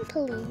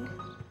trampoline.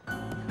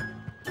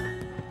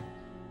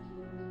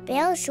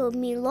 Belle showed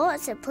me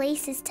lots of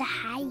places to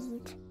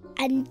hide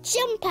and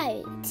jump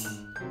out.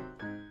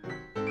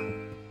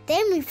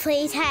 Then we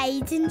played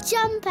hide and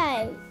jump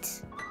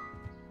out.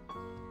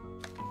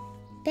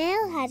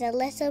 Belle had a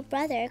little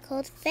brother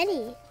called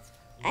Finny.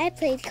 I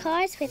played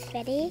cards with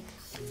Finny.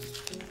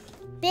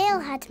 Belle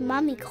had a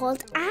mummy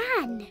called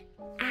Anne.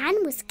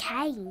 Anne was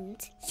kind.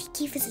 She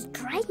gave us a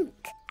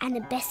drink and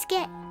a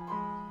biscuit.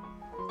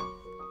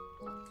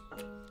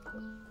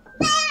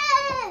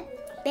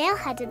 Belle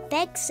had a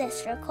big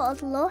sister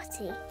called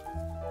Lottie.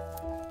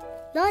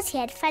 Lottie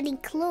had funny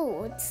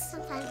clothes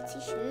and fancy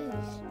shoes.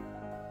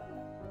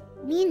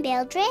 Me and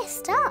Belle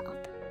dressed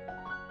up.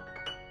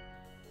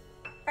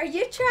 Are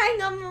you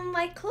trying on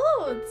my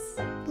clothes?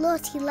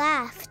 Lottie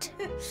laughed.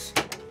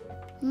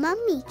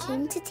 Mummy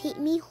came to take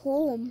me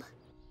home.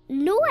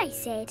 No, I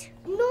said.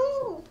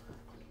 No.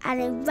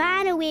 And I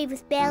ran away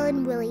with Belle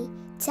and Wolly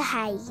to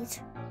hide.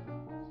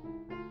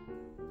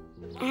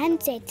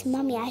 Anne said to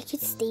Mummy I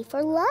could stay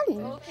for lunch.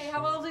 Okay,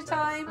 have a lovely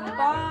time.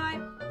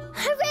 Bye.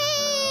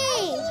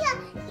 Hooray!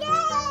 Yay!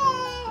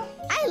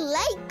 I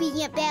like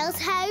being at Belle's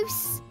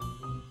house.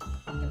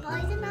 The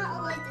boys are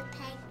not allowed to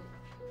peg.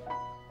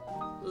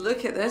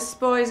 Look at this,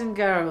 boys and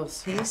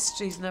girls.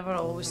 History's never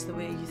always the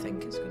way you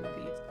think it's going to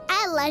be.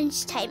 At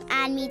lunchtime,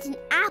 Anne made an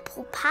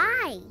apple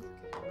pie.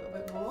 A little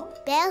bit more?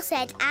 Belle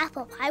said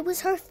apple pie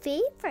was her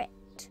favourite.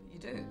 You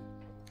do?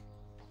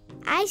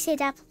 I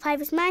said apple pie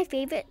was my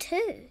favourite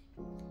too.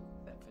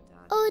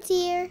 Oh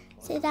dear,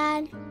 said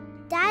Anne.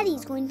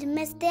 Daddy's going to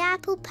miss the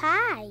apple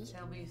pie.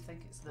 Tell me you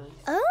think it's nice.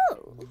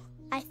 Oh,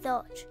 I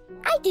thought.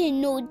 I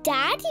didn't know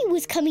Daddy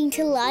was coming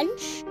to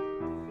lunch.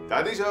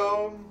 Daddy's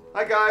home.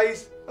 Hi,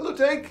 guys. Hello,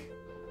 Tig.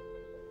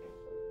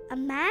 A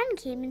man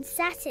came and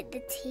sat at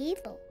the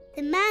table.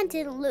 The man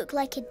didn't look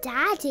like a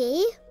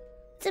daddy.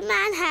 The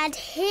man had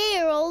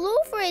hair all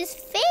over his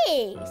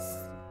face.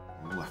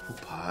 Oh, apple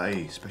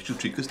pie. Special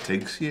treat because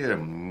Tig's here.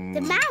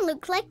 The man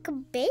looked like a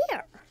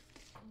bear.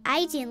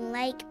 I didn't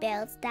like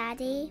Belle's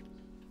daddy.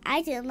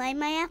 I didn't like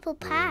my apple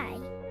pie.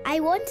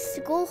 I wanted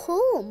to go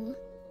home.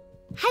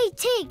 Hey,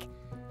 Tig,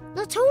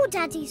 not all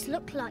daddies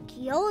look like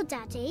your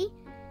daddy.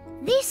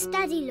 This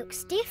daddy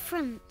looks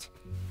different.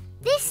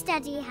 This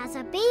daddy has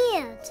a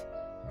beard.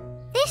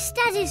 This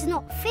daddy's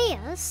not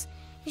fierce.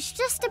 It's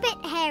just a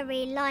bit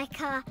hairy like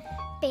a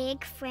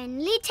big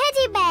friendly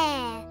teddy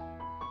bear.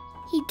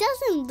 He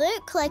doesn't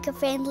look like a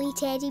friendly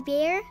teddy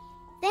bear.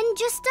 Then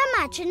just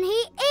imagine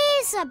he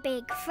is a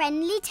big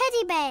friendly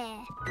teddy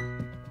bear.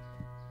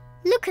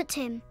 Look at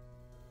him.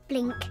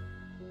 Blink.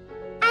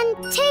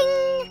 And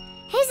ting!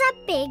 He's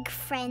a big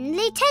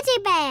friendly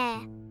teddy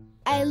bear.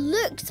 I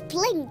looked,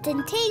 blinked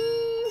and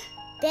ting!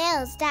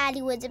 Belle's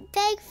daddy was a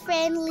big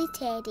friendly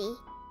teddy.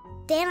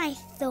 Then I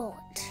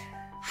thought,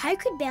 how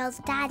could Belle's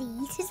daddy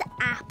eat his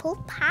apple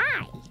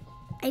pie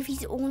if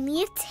he's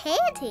only a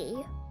teddy?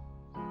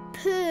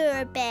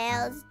 Poor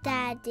Belle's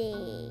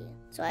daddy.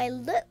 So I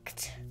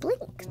looked,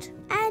 blinked,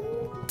 and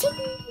ting!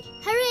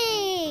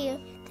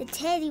 Hooray! The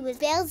teddy was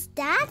Belle's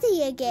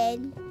daddy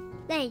again.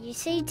 There you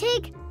see,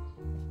 Tig.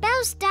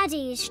 Belle's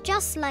daddy is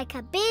just like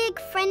a big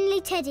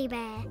friendly teddy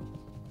bear.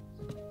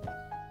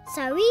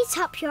 So eat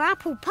up your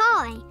apple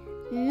pie.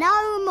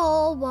 No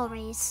more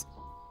worries.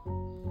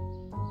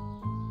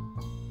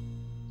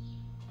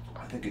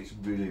 I think it's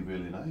really,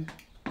 really nice.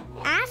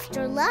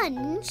 After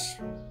lunch,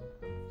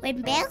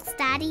 when Belle's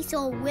daddy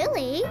saw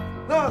Wolly,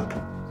 No!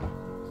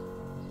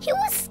 he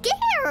was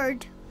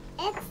scared.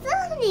 It's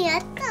only a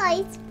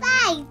toy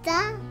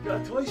spider. You're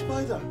a toy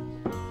spider.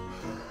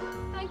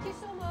 Thank you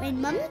so much.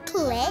 When Mummy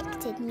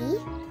collected me,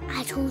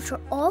 I told her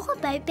all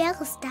about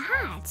Belle's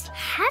dad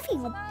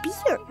having a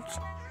beard.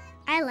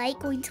 I like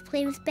going to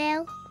play with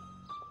Belle.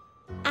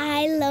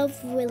 I love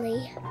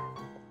Wolly.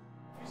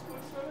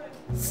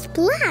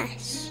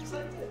 Splash!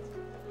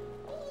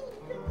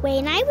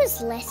 When I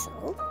was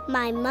little,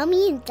 my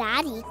mummy and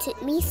daddy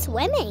took me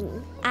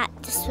swimming at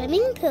the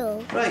swimming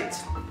pool. Right,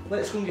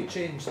 let's go and get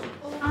changed.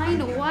 I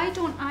know, why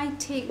don't I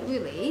take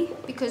Wolly?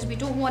 Because we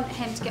don't want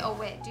him to get all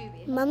wet, do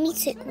we? Mummy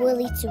took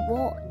Wolly to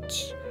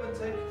watch.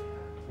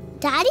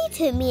 Daddy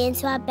took me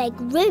into a big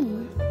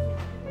room.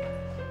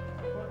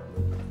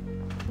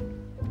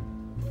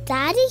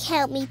 Daddy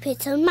helped me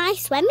put on my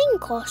swimming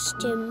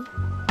costume.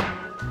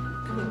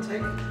 Come on,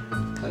 Tig.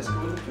 Let's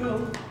go in the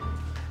pool.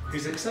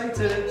 Who's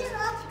excited?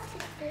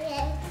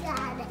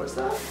 What's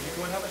that? You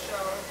go and have a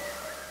shower.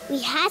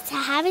 We had to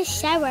have a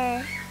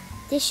shower.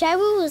 The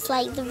shower was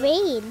like the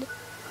rain.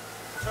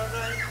 Turn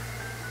right.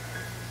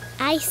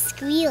 I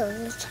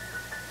squealed.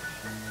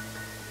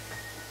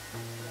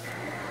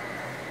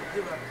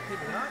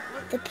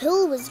 The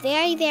pool was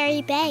very,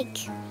 very big.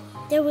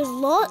 There was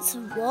lots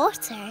of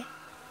water.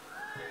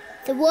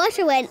 The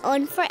water went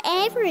on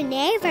forever and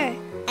ever,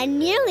 and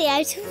nearly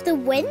out of the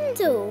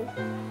window.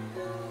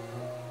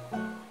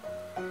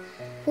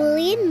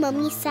 Woolly and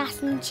Mummy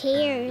sat in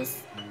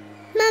chairs.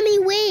 Mummy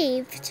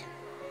waved.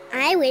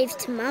 I waved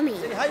to Mummy.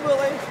 Say hi,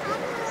 Wolly.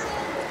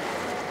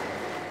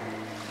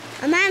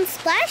 A man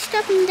splashed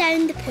up and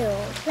down the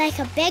pool like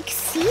a big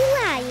sea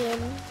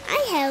lion.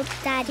 I held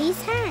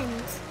Daddy's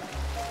hand.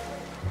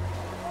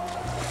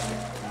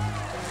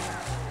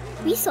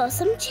 We saw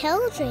some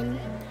children.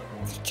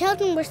 The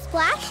children were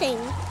splashing.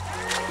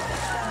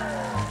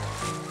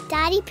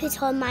 Daddy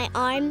put on my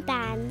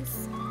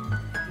armbands.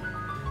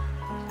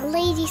 A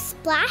lady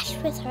splashed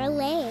with her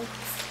legs.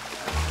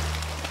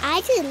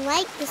 I didn't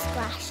like the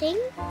splashing.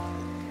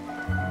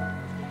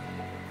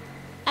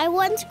 I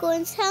want to go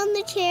and sit on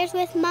the chairs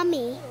with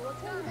Mummy.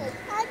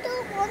 I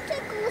don't want to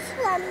go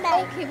swimming.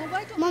 Okay, well,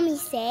 why don't Mummy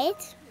said,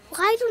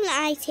 why don't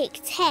I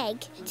take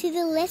Tig to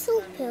the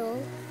little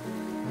pool?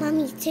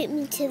 Mummy took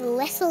me to the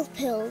little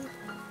pool.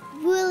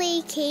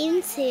 Woolly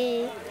came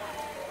too.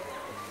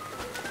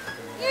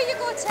 Here you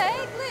go,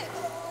 Tig,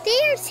 look.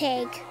 There,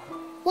 Tig.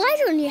 Why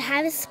don't you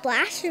have a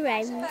splash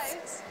around?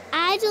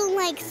 I don't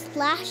like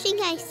splashing,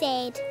 I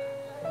said.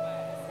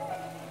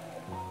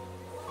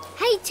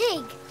 Hey,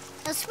 Tig.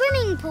 A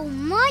swimming pool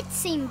might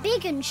seem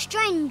big and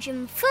strange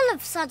and full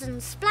of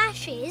sudden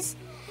splashes,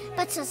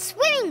 but a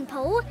swimming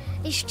pool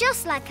is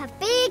just like a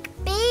big,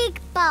 big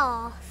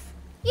bath.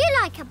 You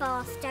like a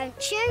bath,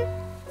 don't you?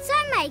 So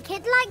make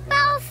it like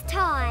bath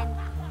time.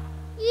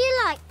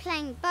 You like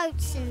playing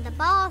boats in the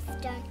bath,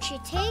 don't you,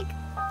 Tig?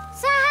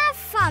 So have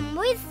fun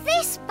with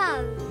this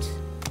boat.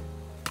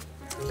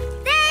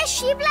 There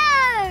she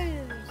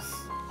blows!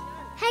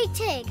 Hey,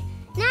 Tig.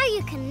 Now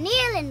you can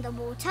kneel in the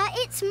water.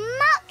 It's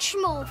much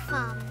more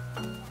fun.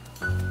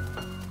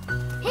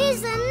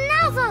 Here's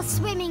another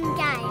swimming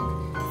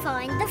game.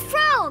 Find the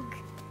frog.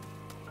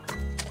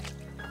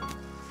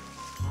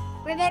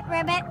 Ribbit,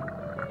 ribbit.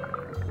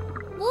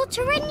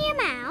 Water in your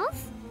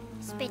mouth.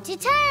 Spit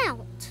it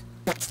out.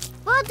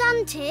 Well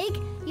done, Tig.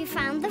 You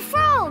found the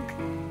frog.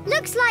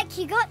 Looks like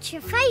you got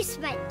your face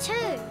wet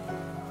too.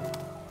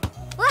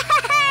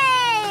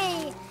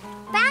 Hey!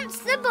 Bounce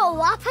the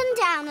ball up and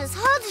down as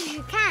hard as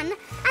you can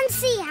and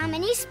see how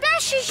many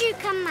splashes you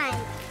can make.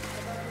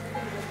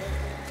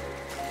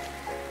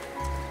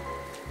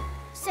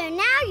 So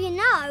now you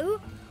know,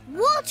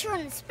 water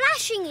and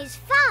splashing is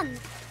fun.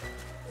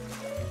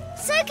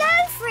 So go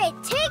for it,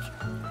 Tig.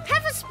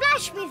 Have a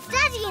splash with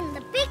Daddy in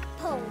the big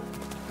pool.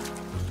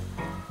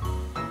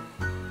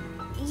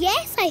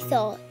 Yes, I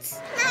thought.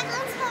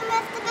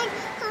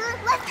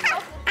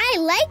 I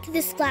like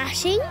the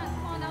splashing.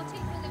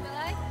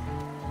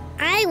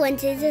 I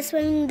wanted to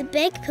swim in the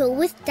big pool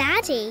with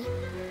Daddy.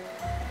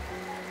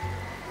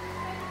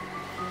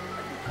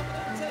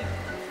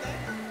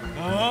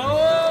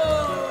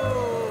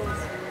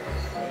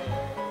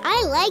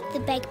 I like the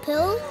big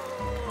pool.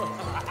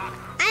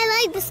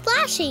 I like the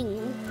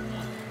splashing.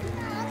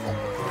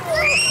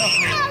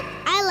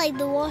 I like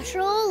the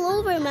water all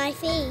over my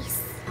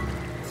face.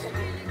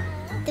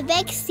 The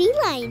big sea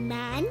lion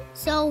man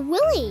saw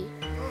Woolly.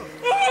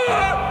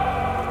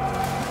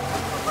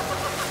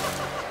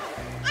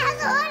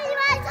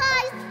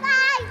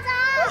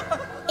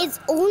 It's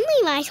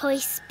only my toy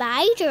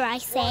spider, I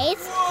said.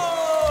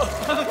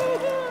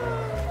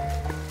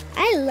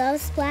 I love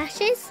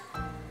splashes.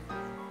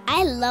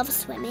 I love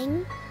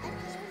swimming.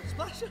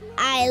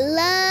 I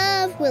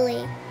love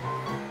Woolly.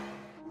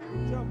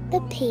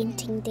 The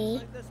painting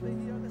day.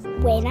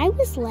 When I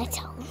was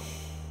little,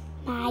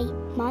 my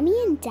Mummy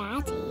and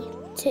Daddy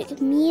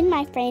took me and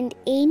my friend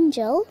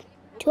Angel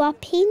to our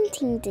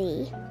painting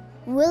day.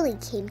 Woolly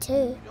came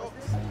too.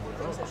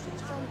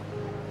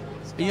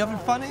 Are you having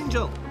fun,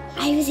 Angel?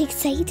 I was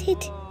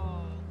excited.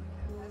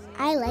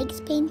 I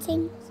liked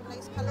painting.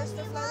 Nice colours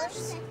for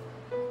flowers.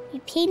 We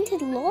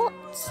painted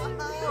lots.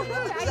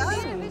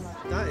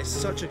 That is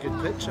such a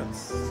good picture.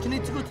 Do you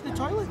need to go to the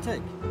toilet,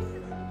 Tig?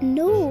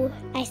 No,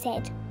 I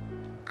said.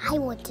 I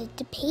wanted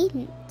to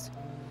paint.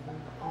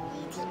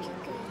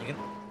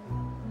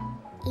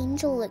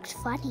 Angel looked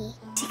funny.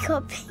 She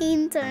got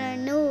paint on her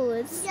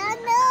nose. Your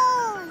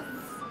nose!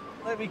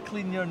 Let me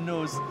clean your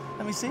nose.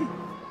 Let me see.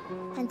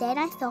 And then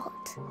I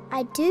thought,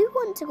 I do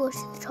want to go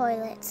to the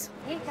toilet.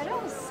 Hey,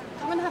 girls,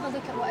 come and have a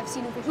look at what I've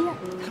seen over here.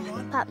 Come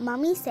on. But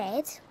Mummy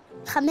said,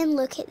 come and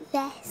look at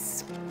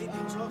this.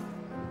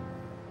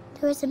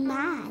 There was a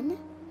man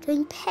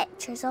doing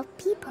pictures of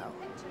people.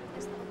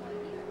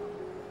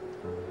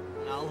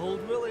 I'll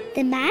hold Willy.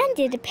 The man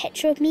did a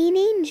picture of me and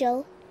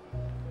Angel.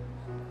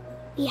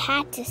 We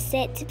had to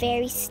sit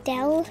very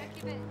still.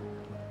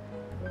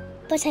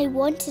 But I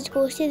wanted to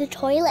go to the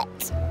toilet.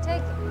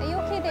 Tig, are you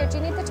okay there? Do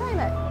you need the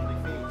toilet?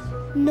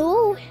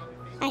 No,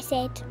 I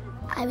said.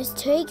 I was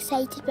too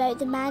excited about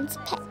the man's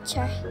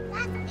picture.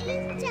 That's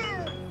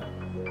Angel.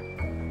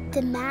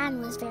 The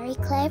man was very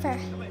clever.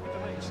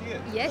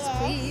 Yes,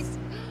 please.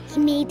 He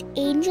made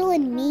Angel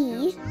and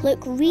me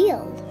look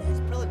real.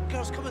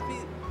 girls, come with me.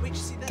 Wait, you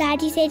see this?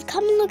 Daddy said,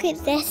 come and look at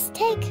this,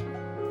 Tig.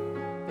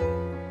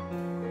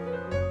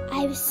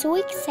 I was so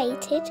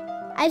excited.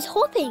 I was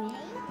hoping.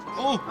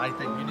 Oh, I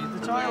think you need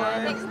the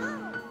toilet.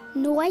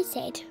 No, I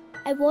said.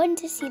 I wanted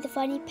to see the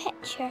funny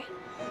picture.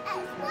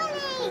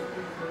 Wolly!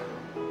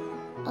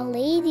 A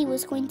lady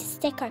was going to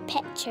stick our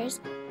pictures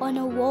on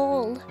a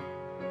wall.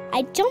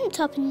 I jumped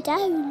up and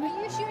down.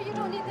 Are you sure you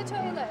don't need the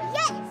toilet?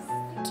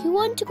 Yes! Do you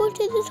want to go to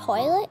the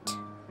toilet?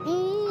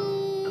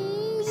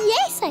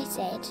 Yes, I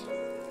said.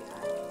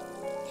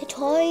 The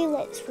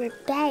toilets were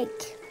big.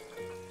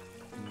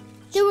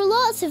 There were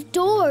lots of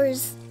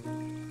doors.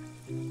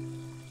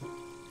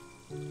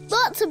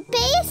 Lots of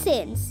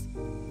basins.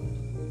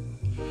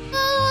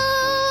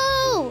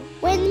 Oh!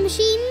 Wind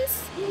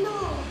machines?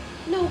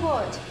 No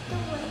what?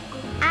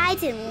 I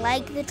didn't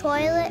like the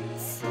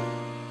toilets.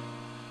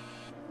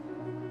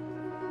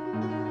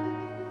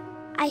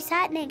 I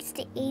sat next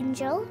to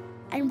Angel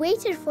and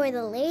waited for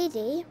the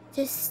lady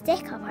to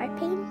stick up our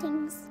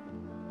paintings.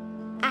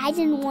 I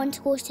didn't want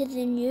to go to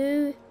the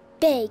new,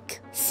 big,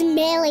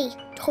 smelly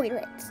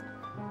toilets.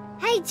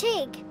 Hey,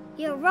 Tig,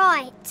 you're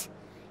right.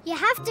 You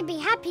have to be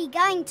happy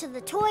going to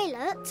the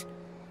toilet.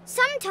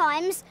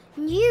 Sometimes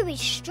new is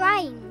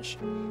strange,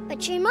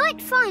 but you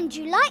might find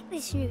you like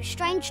this new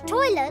strange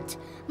toilet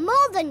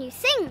more than you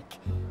think.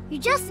 You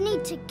just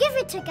need to give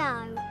it a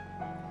go.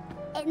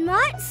 It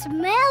might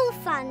smell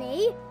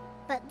funny,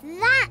 but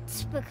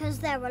that's because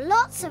there are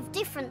lots of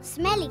different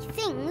smelly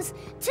things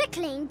to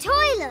clean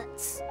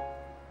toilets.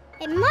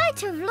 It might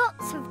have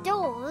lots of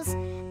doors,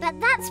 but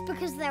that's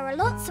because there are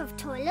lots of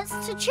toilets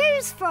to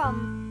choose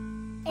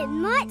from. It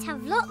might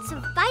have lots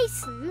of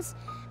basins,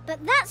 but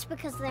that's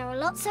because there are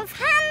lots of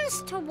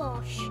hands to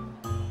wash.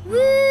 Woo!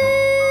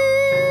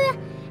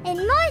 It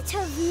might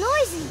have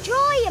noisy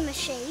dryer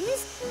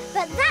machines,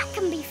 but that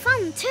can be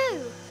fun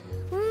too.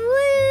 Woo!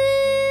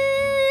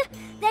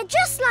 They're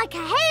just like a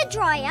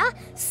hairdryer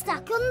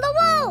stuck on the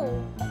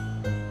wall.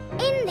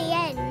 In the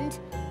end,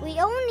 we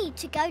all need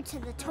to go to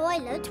the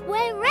toilet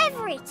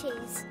wherever it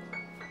is.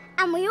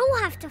 And we all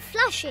have to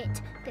flush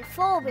it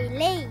before we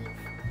leave.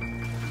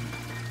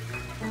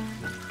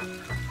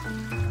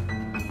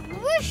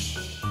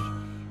 Whoosh!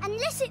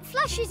 Unless it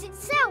flushes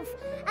itself,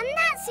 and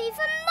that's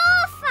even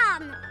more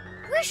fun.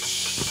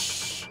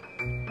 Whoosh!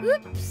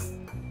 Oops!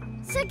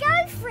 So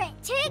go for it,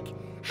 Tig.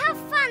 Have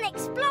fun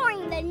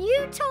exploring the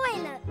new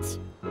toilet.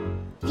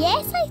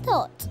 Yes, I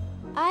thought.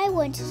 I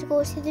wanted to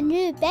go to the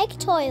new big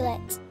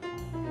toilet.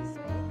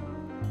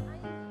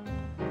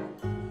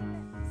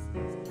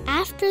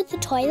 After the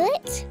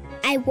toilet,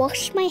 I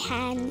washed my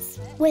hands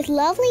with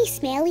lovely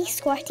smelly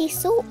squirty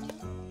soap.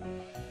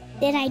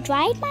 Then I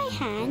dried my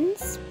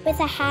hands with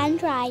a hand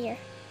dryer.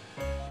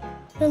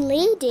 The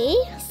lady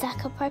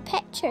stuck up her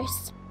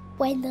pictures.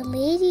 When the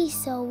lady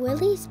saw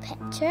Woolly's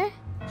picture,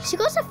 she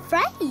got a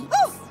fright.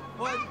 Oh,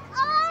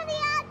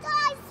 the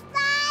toy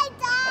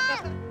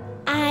spider!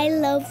 I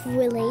love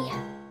Woolly.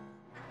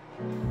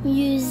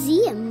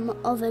 Museum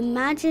of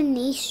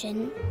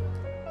Imagination.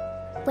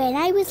 When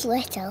I was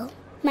little,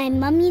 my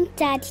mummy and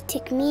daddy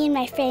took me and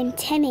my friend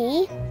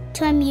Timmy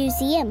to a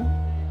museum.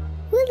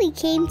 Woolly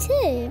came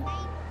too.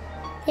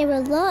 There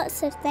were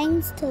lots of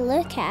things to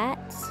look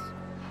at.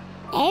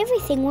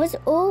 Everything was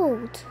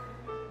old.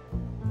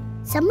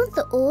 Some of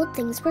the old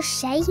things were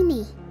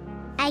shiny.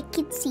 I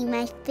could see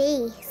my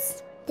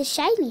face. The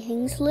shiny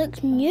things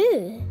looked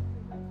new.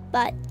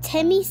 But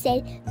Timmy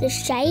said the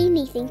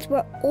shiny things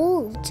were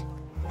old.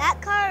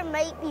 That car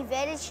might be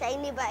very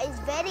shiny, but it's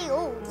very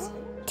old.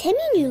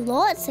 Timmy knew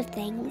lots of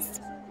things.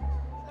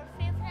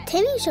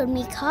 Timmy showed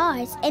me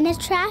cars in a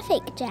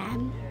traffic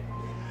jam.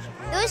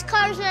 Those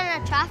cars are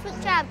in a traffic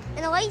jam,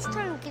 and the lights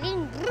turn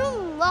green,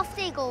 boom, off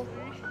they go.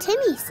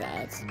 Timmy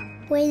said,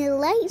 when the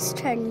lights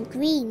turn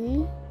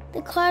green,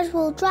 the cars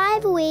will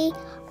drive away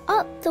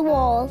up the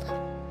wall.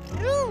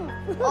 Boom,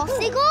 off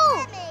they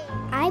go.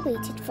 I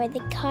waited for the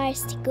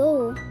cars to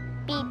go.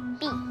 Beep,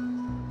 beep.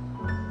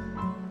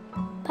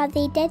 But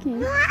they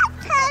didn't.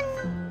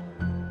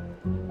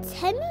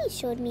 Timmy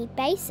showed me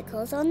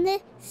bicycles on the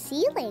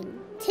ceiling.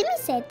 Timmy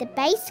said the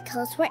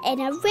bicycles were in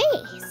a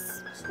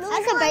race.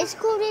 That's a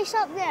bicycle race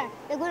up there.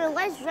 They're going to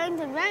race round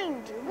and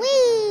round.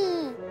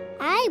 Whee!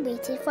 I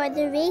waited for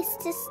the race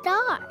to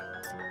start.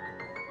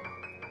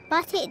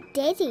 But it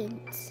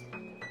didn't.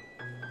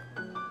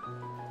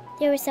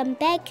 There were some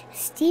big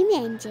steam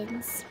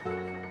engines.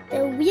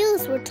 The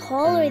wheels were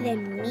taller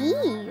than me.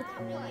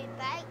 Really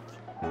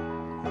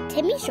big.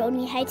 Timmy showed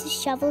me how to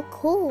shovel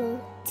coal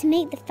to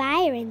make the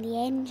fire in the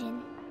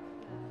engine.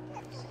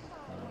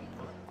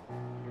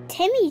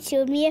 Timmy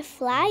showed me a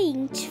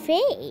flying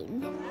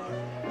train.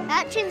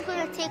 That train's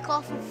going to take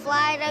off and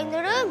fly around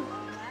the room.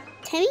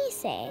 Timmy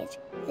said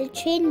the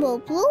train will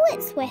blow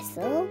its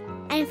whistle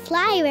and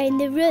fly around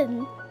the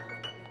room.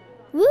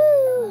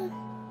 Woo!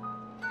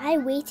 I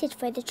waited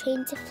for the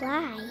train to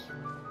fly,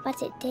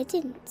 but it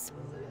didn't.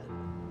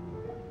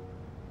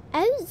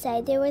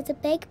 Outside there was a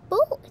big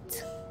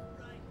boat.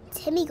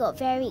 Timmy got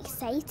very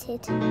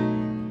excited.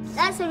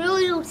 That's a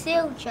really old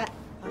sail ship.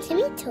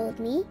 Timmy told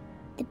me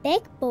The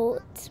big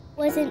boat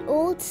was an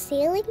old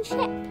sailing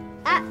ship.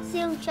 That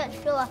sailing ship's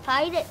full of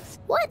pirates.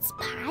 What's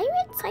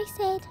pirates? I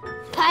said.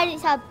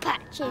 Pirates have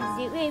patches,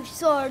 they wave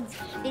swords,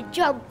 they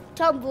jump,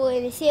 tumble,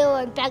 and they sail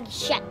on big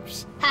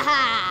ships. Ha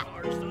ha!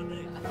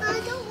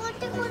 I don't want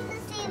to go on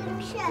the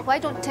sailing ship. Why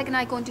don't Tig and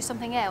I go and do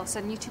something else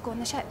and you two go on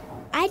the ship?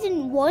 I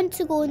didn't want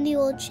to go on the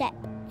old ship.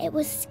 It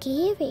was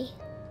scary.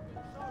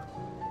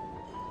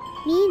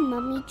 Me and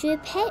Mummy drew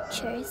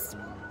pictures.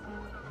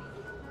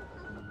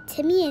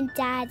 Timmy and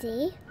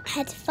Daddy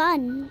had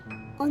fun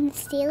on the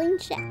sailing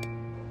ship.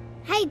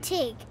 Hey,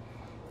 Tig.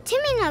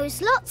 Timmy knows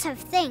lots of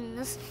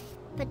things,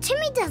 but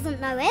Timmy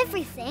doesn't know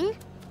everything.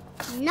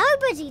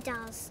 Nobody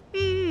does.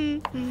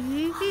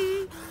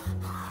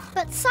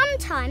 But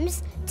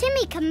sometimes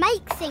Timmy can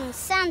make things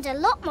sound a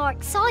lot more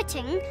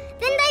exciting than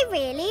they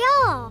really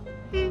are.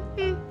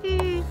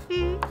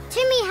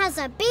 Timmy has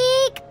a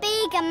big,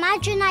 big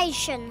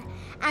imagination,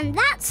 and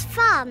that's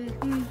fun.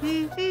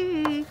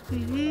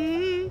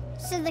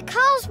 So the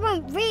cars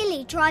won't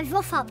really drive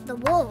off up the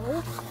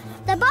wall.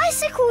 The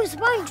bicycles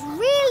won't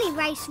really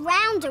race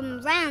round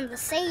and round the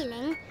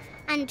ceiling,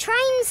 and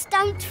trains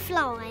don't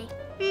fly.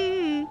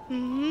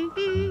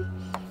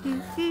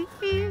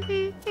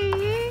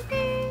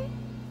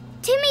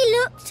 Timmy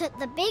looked at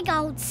the big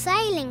old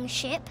sailing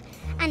ship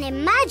and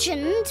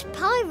imagined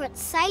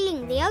pirates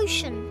sailing the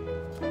ocean.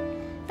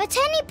 But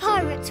any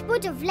pirates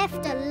would have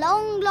left a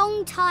long,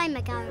 long time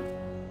ago.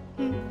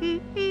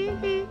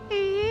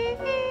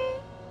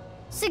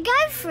 So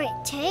go for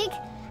it, Tig,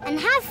 and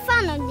have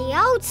fun on the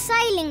old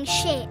sailing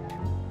ship.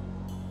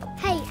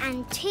 Hey,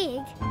 and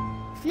Tig,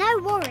 no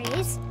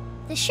worries.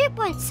 The ship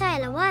won't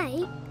sail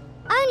away,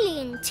 only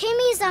in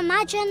Timmy's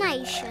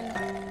imagination.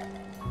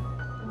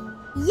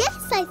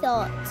 Yes, I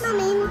thought.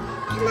 Mummy,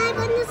 can I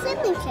run the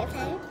sailing ship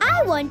out?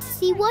 I want to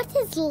see what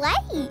it's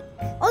like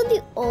on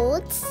the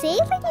old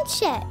sailing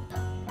ship.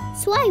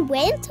 So I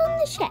went on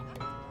the ship.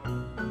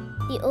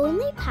 The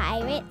only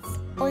pirates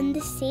on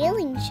the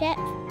sailing ship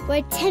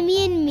were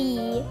Timmy and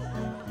me.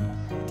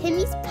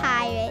 Timmy's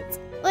pirate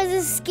was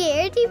a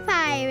scaredy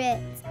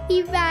pirate.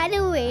 He ran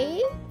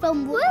away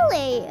from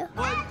Woolly.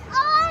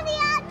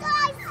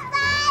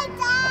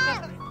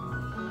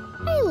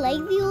 I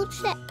like the old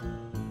ship.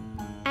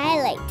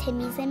 I like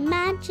Timmy's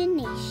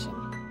imagination.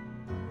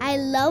 I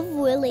love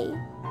Wolly.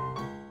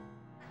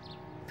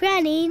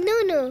 Granny,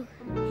 no.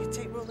 You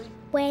take Wolly.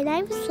 When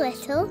I was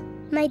little,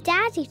 my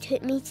daddy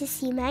took me to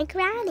see my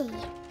granny.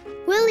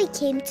 Wolly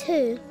came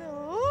too.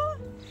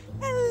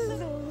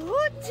 Hello,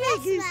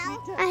 Tig.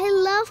 I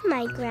love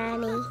my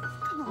granny.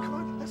 Come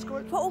on, let's go.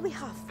 What will we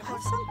have? We'll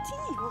have some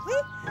tea, will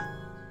we?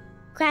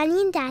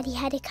 Granny and Daddy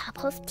had a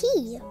cup of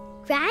tea.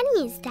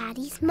 Granny is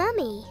Daddy's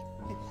mummy.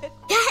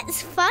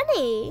 That's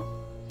funny.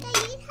 Can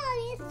you tell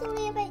me a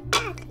story about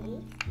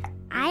Daddy?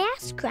 I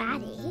asked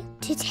Granny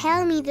to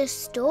tell me the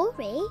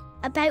story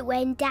about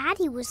when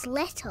Daddy was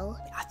little.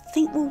 I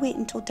think we'll wait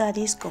until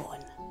Daddy's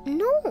gone.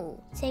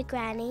 No, said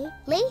Granny,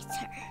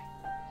 later.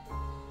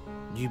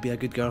 You be a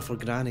good girl for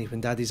Granny when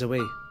Daddy's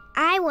away.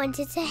 I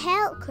wanted to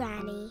help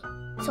Granny,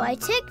 so I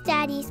took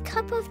Daddy's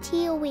cup of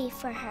tea away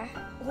for her.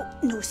 Oh,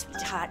 no,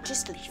 sweetheart,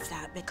 just leave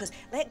that because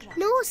let Granny...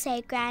 No,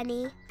 said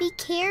Granny, be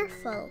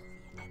careful.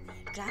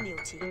 Granny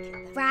will take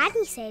it.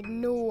 Granny said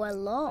no a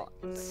lot.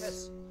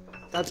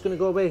 Dad's gonna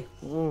go away.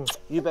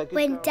 You bet.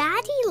 When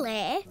Daddy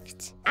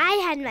left, I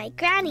had my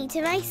Granny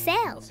to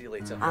myself. I'll see you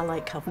later. I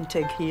like having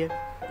Tig here.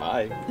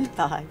 Bye.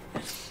 Bye.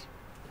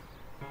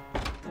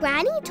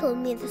 Granny told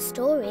me the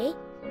story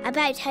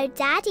about how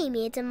Daddy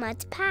made a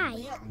mud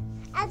pie.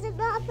 And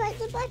about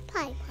the mud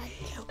pie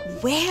one.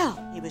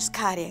 Well, he was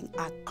carrying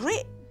a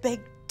great big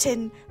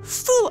tin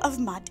full of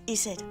mud. He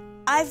said,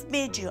 I've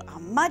made you a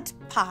mud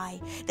pie.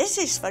 This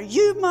is for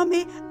you,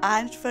 Mummy,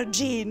 and for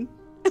Jane.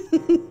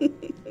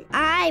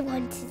 I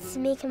wanted to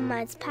make a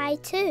mud pie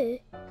too.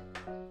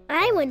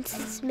 I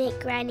wanted to make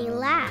Granny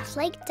laugh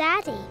like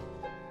Daddy.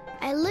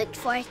 I looked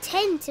for a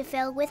tin to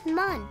fill with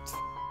mud.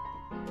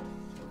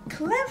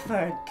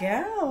 Clever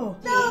girl.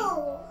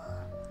 No.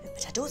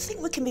 But I don't think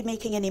we can be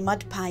making any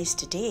mud pies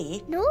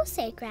today. No,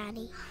 said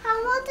Granny.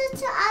 I wanted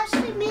to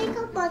actually make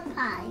a mud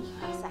pie.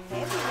 It's a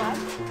heavy one.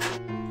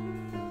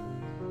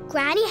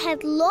 Granny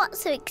had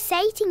lots of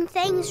exciting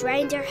things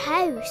round her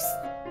house.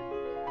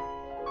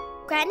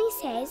 Granny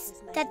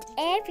says that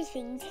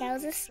everything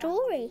tells a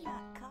story.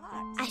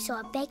 I saw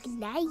a big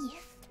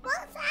knife.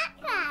 What's that,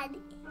 Granny?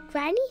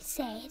 Granny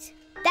said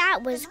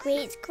that was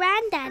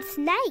Great-Granddad's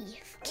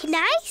knife. Can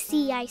I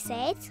see? I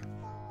said.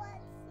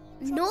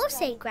 No,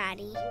 said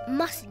Granny.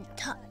 Mustn't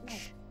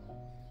touch.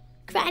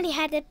 Granny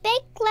had a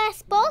big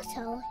glass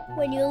bottle.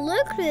 When you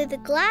look through the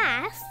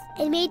glass,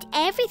 it made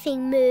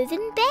everything move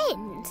and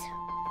bend.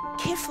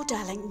 Careful,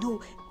 darling.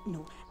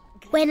 No.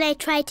 When I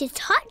tried to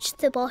touch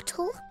the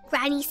bottle,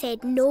 Granny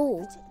said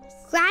no.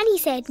 Granny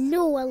said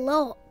no a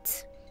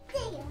lot.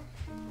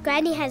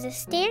 Granny has a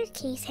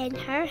staircase in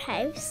her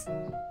house.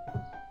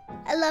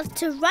 I love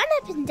to run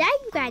up and down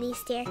Granny's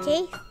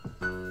staircase.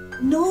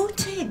 No,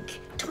 Tig.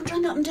 Don't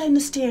run up and down the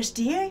stairs,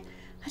 dear.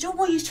 I don't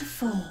want you to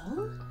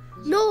fall.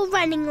 No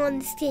running on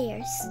the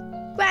stairs.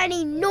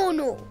 Granny,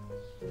 no.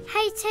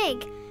 Hey,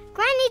 Tig,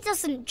 Granny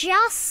doesn't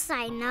just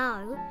say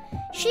no.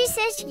 She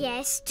says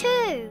yes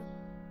too.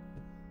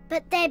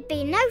 But there'd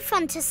be no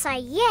fun to say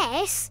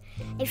yes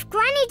if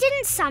Granny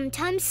didn't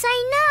sometimes say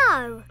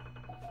no.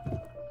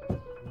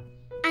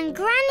 And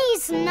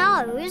Granny's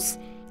no's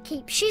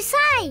keeps you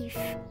safe.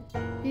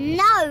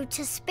 No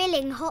to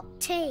spilling hot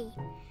tea.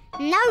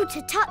 No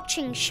to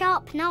touching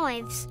sharp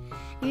knives.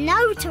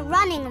 No to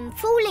running and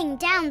falling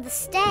down the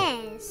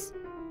stairs.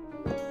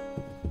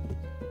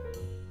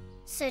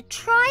 So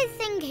try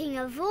thinking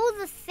of all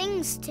the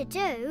things to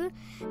do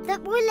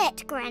that will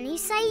let Granny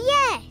say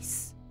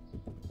yes.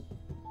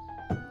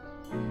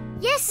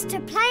 Yes to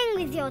playing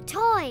with your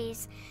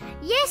toys.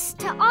 Yes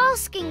to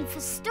asking for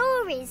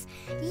stories.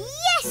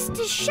 Yes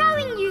to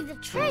showing you the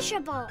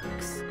treasure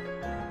box.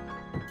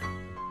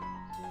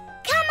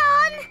 Come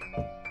on!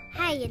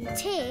 Hey and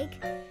Tig,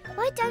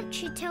 why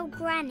don't you tell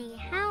Granny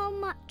how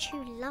much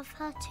you love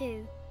her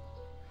too?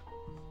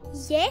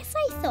 Yes,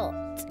 I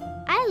thought.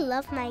 I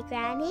love my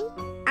Granny.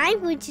 I'm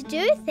going to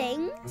do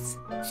things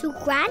so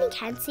Granny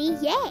can say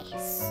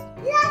yes.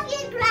 Love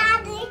you,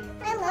 Granny.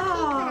 I love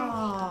you,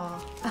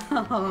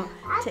 Granny.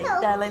 Tig,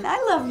 darling, I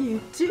love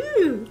you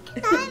too.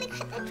 Can I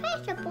look at the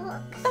treasure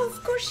box?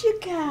 Of course you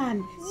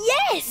can.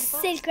 Yes,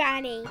 said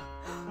Granny.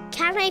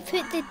 Can I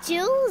put the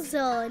jewels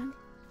on?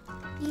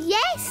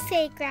 Yes,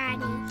 said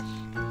Granny.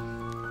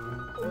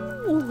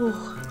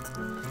 Ooh.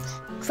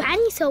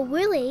 Granny saw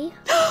Woolly.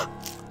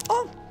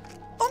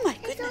 Oh my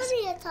goodness. It's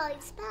only a toy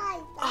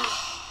spider.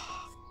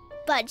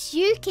 But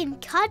you can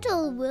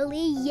cuddle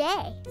Woolly,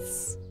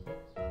 yes.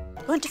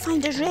 I want to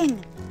find a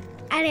ring.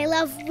 And I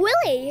love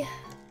Woolly,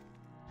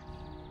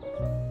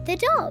 the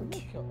dog.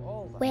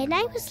 When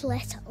I was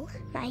little,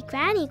 my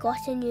Granny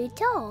got a new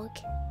dog.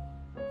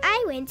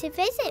 I went to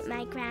visit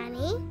my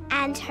Granny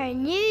and her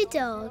new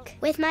dog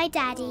with my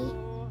daddy.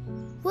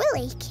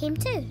 Woolly came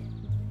too.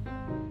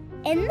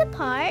 In the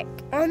park,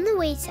 on the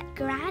way to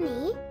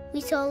Granny,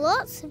 we saw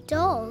lots of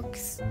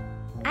dogs.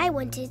 I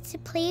wanted to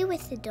play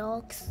with the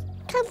dogs.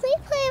 Can we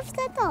play with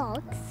the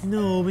dogs?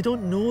 No, we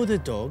don't know the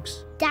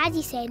dogs.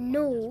 Daddy said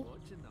no.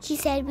 He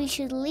said we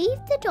should leave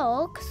the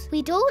dogs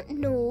we don't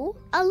know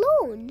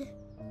alone.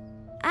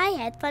 I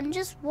had fun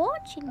just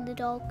watching the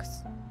dogs.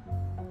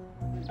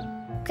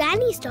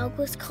 Granny's dog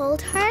was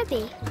called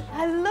Herbie.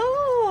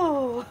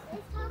 Hello.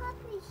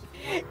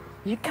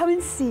 You come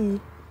and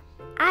see.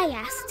 I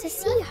asked to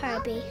see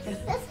Herbie.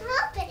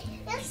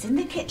 He's in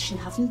the kitchen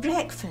having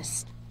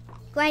breakfast.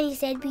 Granny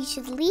said we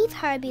should leave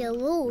Herbie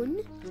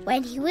alone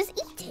when he was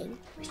eating.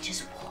 We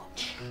just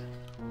watch.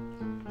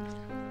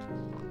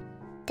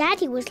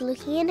 Daddy was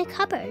looking in a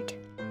cupboard.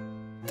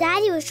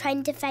 Daddy was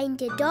trying to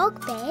find a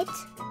dog bed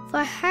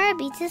for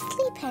Herbie to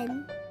sleep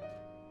in.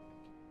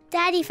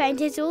 Daddy found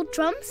his old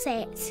drum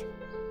set.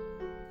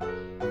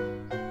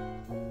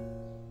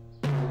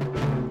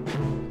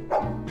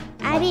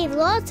 I made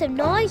lots of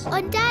noise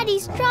on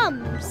Daddy's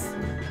drums.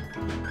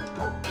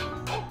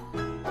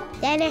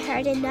 Then I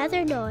heard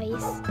another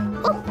noise.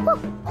 Woof,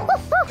 woof,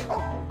 woof,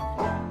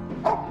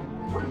 woof.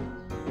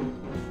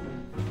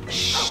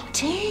 Shh,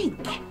 Tig.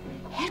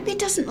 Herbie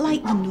doesn't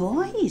like the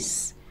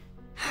noise.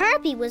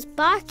 Herbie was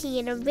barking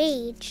in a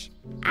rage.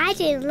 I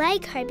didn't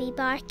like Herbie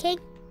barking.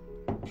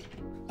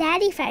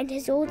 Daddy found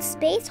his old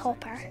space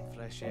hopper.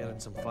 Fresh air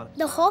and some fun.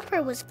 The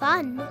hopper was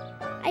fun.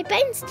 I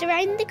bounced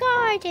around the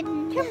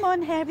garden. Come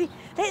on, Herbie.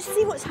 Let's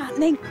see what's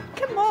happening.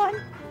 Come on.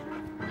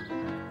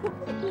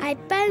 I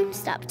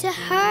bounced up to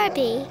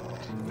Herbie.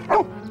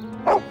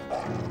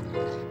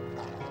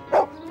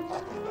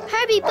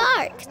 Herbie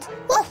barked.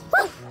 Woof,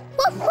 woof,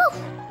 woof, woof.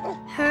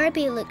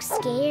 Herbie looked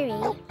scary.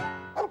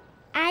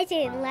 I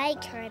didn't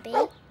like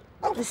Herbie.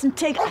 Listen,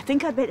 Tig, I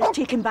think I better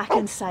take him back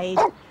inside.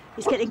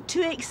 He's getting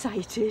too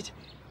excited.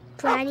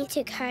 Granny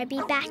took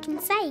Herbie back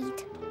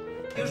inside.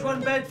 Here's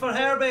one bed for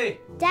Herbie.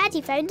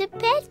 Daddy found a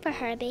bed for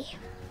Herbie.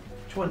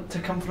 Do you want to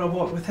come for a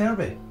walk with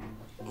Herbie?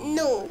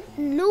 No.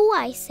 No,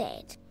 I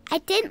said. I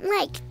didn't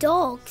like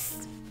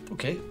dogs.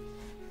 Okay.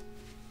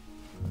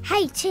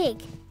 Hey,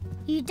 Tig,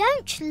 you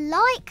don't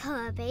like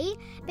Herbie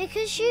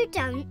because you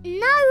don't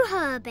know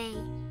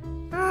Herbie.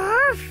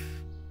 Ruff.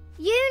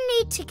 You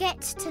need to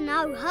get to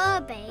know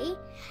Herbie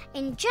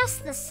in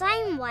just the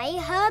same way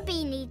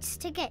Herbie needs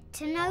to get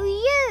to know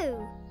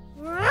you.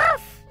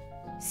 Ruff.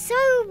 So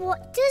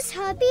what does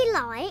Herbie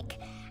like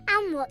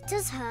and what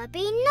does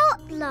Herbie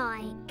not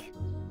like?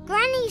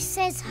 Granny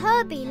says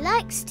Herbie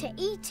likes to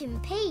eat in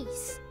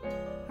peace.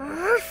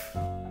 Ruff.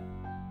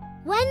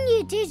 When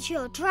you did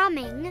your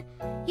drumming,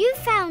 you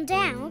found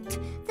out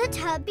that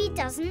Herbie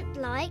doesn't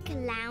like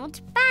loud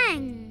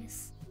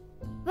bangs.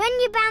 When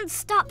you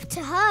bounced up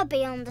to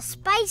Herbie on the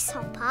space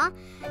hopper,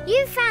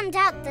 you found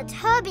out that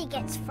Herbie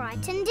gets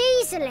frightened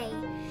easily.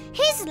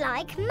 He's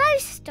like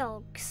most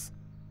dogs.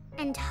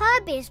 And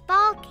Herbie's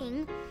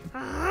barking,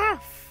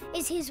 ruff,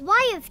 is his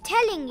way of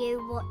telling you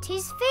what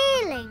he's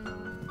feeling.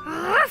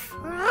 Ruff,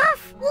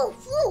 ruff,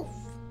 woof, woof.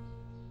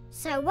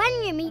 So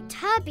when you meet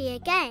Herbie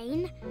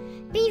again,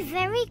 be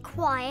very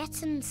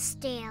quiet and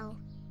still.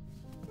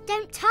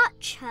 don't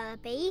touch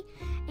Herbie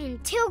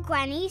until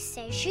Granny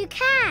says you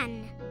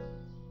can.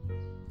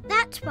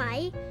 That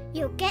way,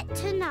 you'll get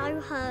to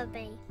know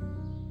Herbie.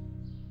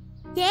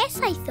 Yes,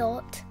 I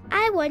thought.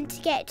 I want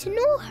to get to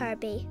know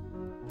Herbie.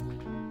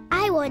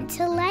 I want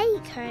to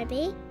like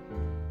Herbie.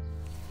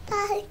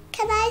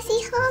 Can I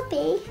see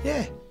Herbie?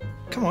 Yeah,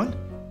 come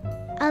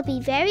on. I'll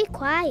be very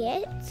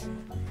quiet.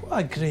 What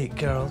a great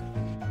girl.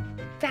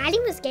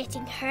 Granny was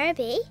getting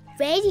Herbie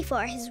ready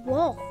for his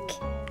walk.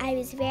 I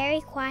was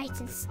very quiet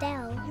and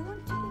still.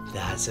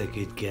 That's a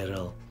good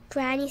girl.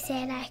 Granny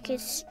said I could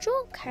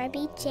stroke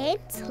Herbie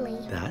gently.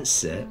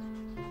 That's it.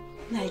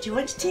 Now, do you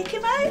want to take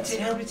him out?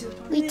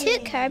 We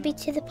took Herbie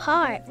to the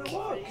park.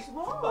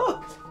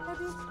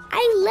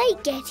 I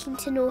like getting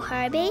to know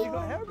Herbie. You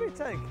got Herbie,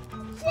 Tig?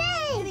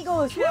 Yay! Here he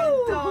goes.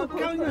 Come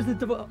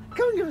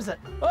and give us it.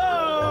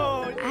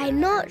 Oh!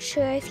 I'm not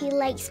sure if he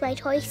likes my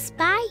toy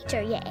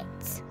spider yet.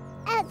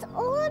 It's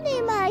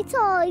only my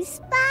toy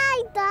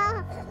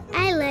spider.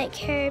 I like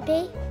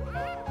Herbie.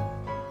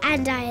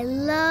 And I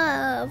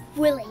love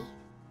Wolly.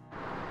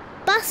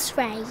 Bus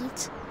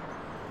ride.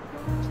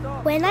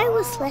 When I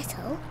was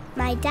little,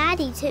 my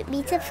daddy took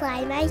me to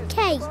fly my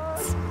kite.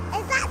 Is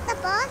that the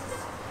bus?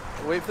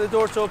 Wait for the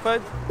door to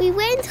open. We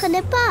went on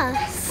a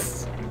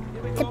bus.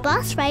 The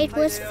bus ride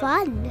was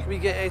fun. Can we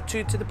get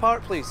two to the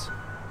park, please?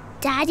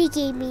 Daddy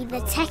gave me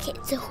the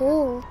ticket to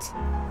hold.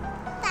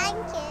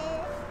 Thank you.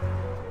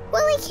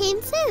 Wolly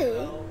came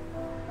too.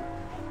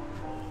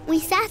 We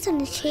sat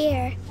on a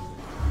chair.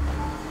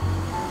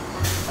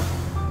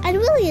 And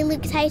Wolly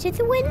looked out of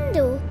the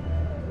window.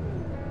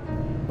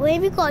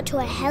 When we got to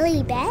a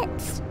hilly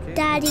bit,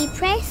 Daddy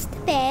pressed the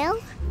bell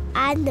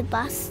and the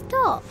bus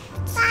stopped.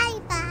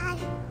 Bye-bye.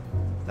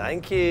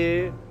 Thank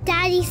you.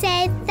 Daddy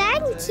said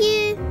thank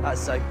you.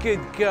 That's a good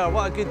girl.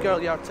 What a good girl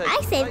you are, Tig.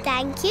 I said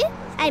thank you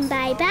and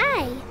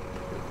bye-bye.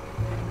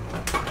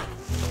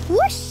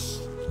 Whoosh!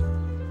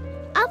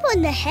 Up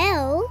on the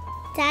hill,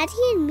 Daddy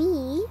and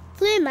me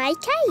flew my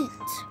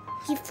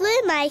kite. He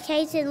flew my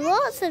kite in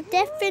lots of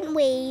different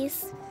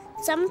ways.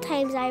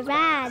 Sometimes I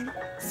ran,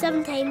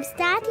 sometimes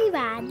Daddy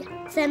ran,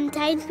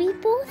 sometimes we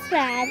both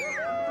ran.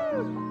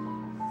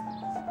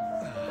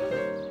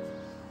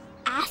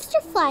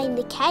 After flying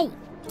the kite,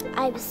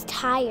 I was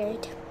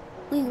tired.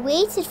 We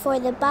waited for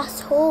the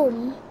bus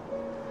home.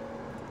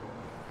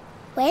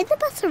 When the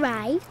bus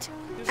arrived,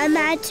 a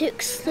man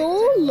took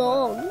so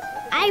long,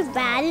 I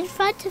ran in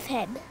front of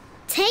him.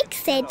 Tig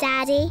said,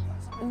 Daddy,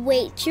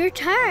 wait your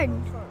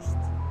turn.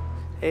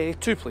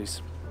 Two,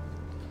 please.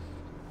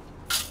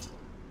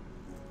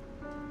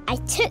 I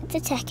took the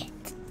ticket.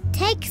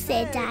 Tig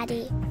said,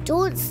 Daddy,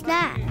 don't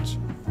snatch.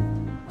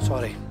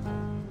 Sorry.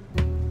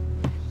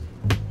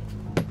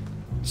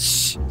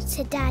 Shh,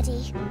 said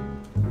Daddy.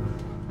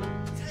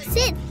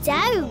 Sit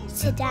down,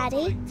 said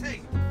Daddy.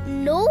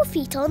 No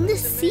feet on the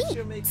seat.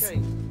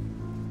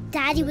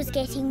 Daddy was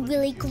getting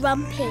really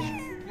grumpy.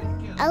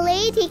 A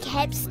lady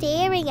kept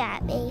staring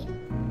at me.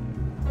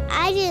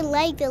 I didn't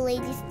like the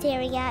lady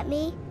staring at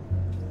me.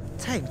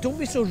 Tig, don't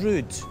be so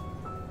rude.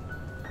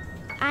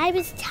 I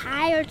was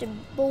tired and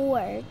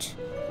bored.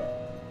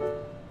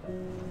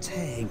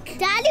 Tig.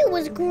 Daddy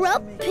was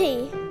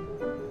grumpy.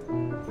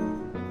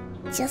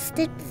 Just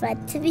in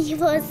front of me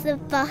was the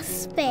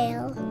bus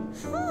bell.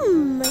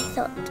 I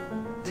thought.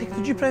 Tig,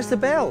 did you press the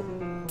bell?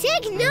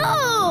 Tig,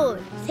 no!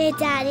 Said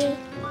Daddy.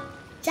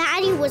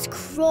 Daddy was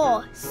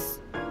cross.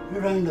 Who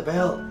rang the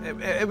bell?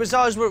 It was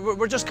us.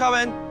 We're just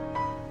coming.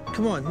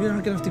 Come on, we're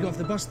not going to have to get off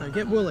the bus now.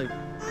 Get Wolly.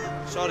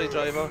 Sorry,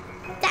 driver.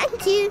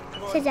 Thank you,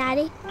 said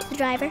Daddy to the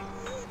driver.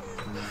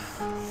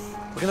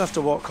 We're going to have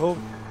to walk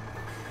home.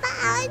 But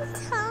I'm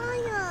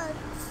tired.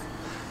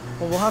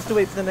 Well, we'll have to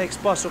wait for the next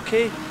bus,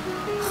 okay?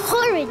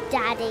 Horrid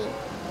Daddy.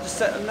 Just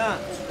sit on that.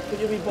 Put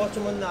your wee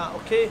bottom on that,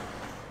 okay?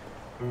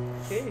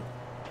 Okay.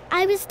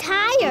 I was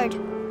tired.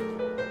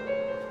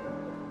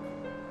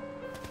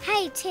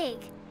 Hey, Tig,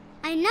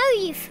 I know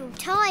you feel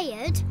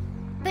tired,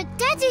 but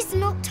Daddy's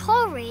not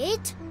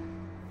horrid.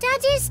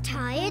 Daddy's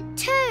tired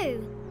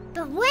too.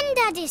 But when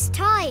Daddy's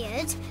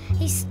tired,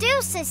 he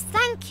still says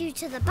thank you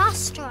to the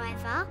bus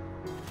driver.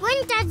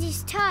 When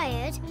Daddy's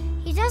tired,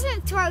 he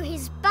doesn't throw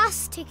his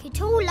bus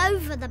ticket all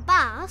over the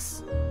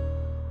bus.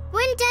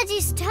 When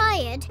Daddy's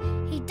tired,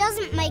 he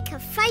doesn't make a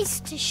face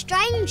to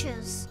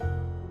strangers.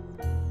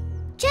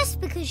 Just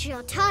because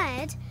you're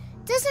tired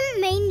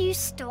doesn't mean you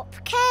stop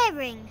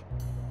caring.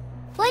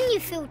 When you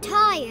feel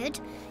tired,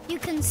 you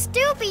can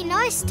still be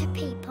nice to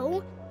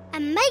people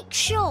and make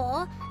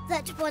sure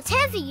that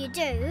whatever you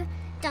do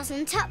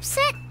doesn't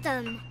upset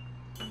them.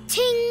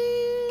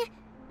 Ting!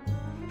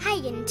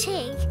 Hey and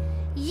Tig,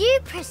 you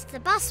pressed the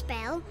bus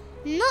bell,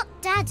 not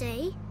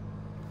Daddy.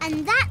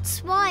 And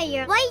that's why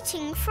you're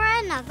waiting for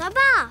another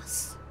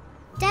bus.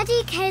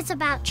 Daddy cares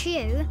about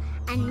you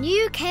and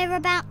you care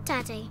about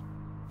Daddy.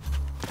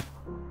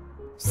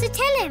 So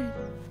tell him.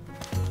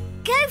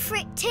 Go for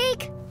it,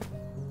 Tig.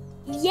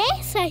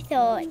 Yes, I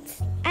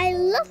thought. I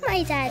love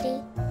my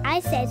Daddy. I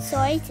said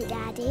sorry to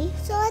Daddy.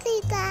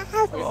 Sorry, Dad.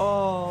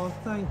 Oh,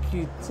 thank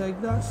you,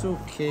 Tig. That's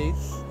okay.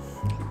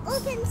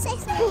 Open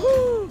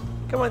sesame.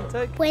 Come on,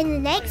 Tig. When the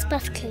next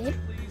bus came,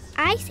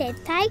 I said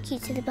thank you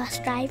to the bus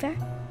driver.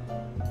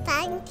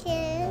 Thank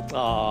you.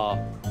 Aw,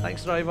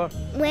 thanks, driver.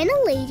 When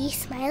a lady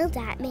smiled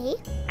at me,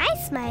 I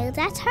smiled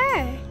at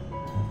her.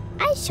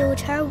 I showed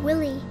her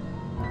Wolly.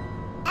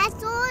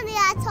 It's only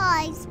a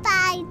toy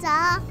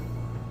spider.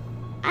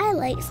 I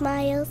like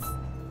smiles.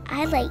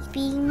 I like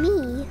being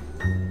me.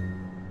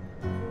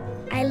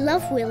 I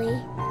love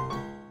Wolly.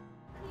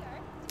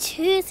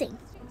 Choosing.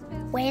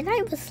 When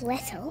I was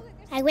little,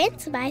 I went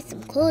to buy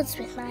some clothes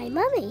with my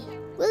mummy.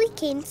 Wolly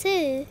came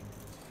too.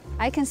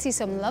 I can see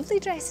some lovely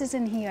dresses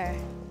in here.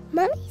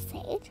 Mummy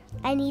said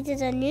I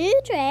needed a new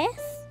dress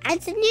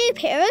and a new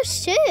pair of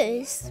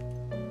shoes.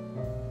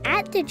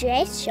 At the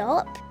dress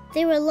shop,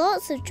 there were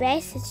lots of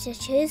dresses to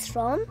choose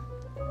from.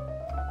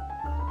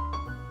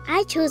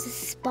 I chose a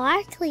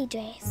sparkly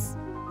dress.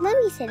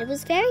 Mummy said it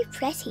was very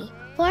pretty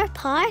for a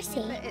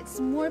party. But it's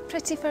more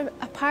pretty for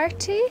a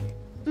party?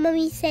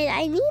 Mummy said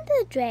I need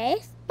a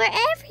dress for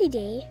every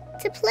day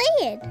to play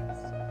in.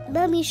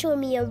 Mummy showed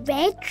me a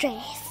red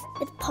dress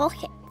with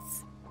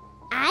pockets.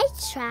 I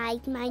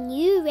tried my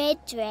new red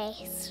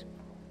dress.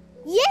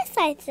 Yes,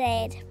 I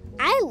said.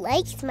 I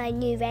liked my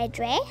new red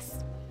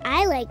dress.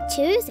 I like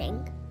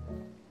choosing.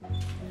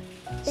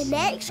 The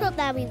next shop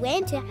that we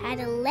went to had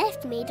a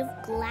lift made of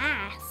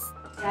glass.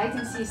 I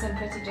can see some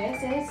pretty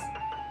dresses.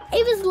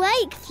 It was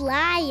like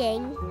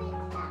flying.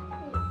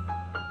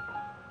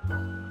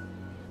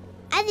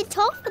 At the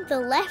top of the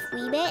lift,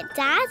 we met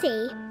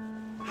Daddy.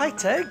 Hi,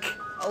 Tig.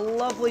 A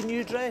lovely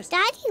new dress.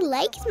 Daddy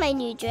likes my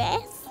new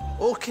dress.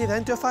 OK,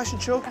 then, do a fashion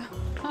show.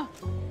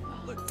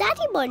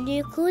 Daddy bought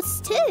new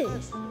clothes too.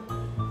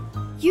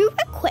 You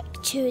were quick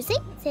choosing,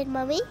 said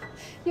Mummy.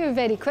 You were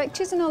very quick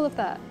choosing all of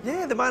that.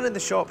 Yeah, the man in the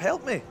shop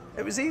helped me.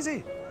 It was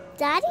easy.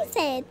 Daddy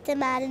said the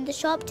man in the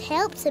shop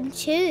helps him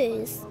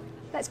choose.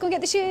 Let's go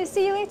get the shoes.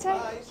 See you later.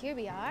 Bye. Here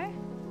we are.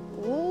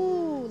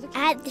 Oh, look.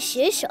 At the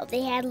shoe shop,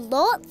 they had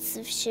lots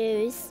of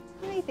shoes.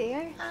 Hi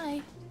there.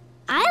 Hi.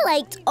 I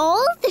liked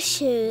all the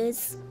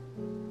shoes.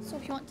 So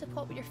if you want to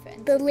pop your foot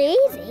in. The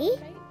lady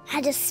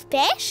had a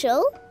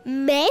special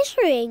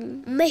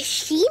measuring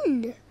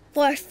machine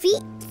for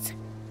feet.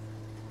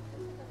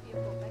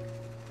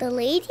 The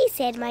lady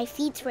said my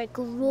feet were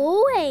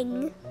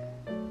growing.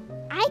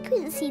 I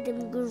couldn't see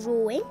them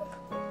growing.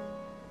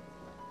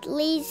 The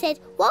lady said,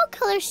 what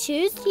colour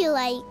shoes do you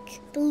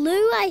like?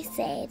 Blue, I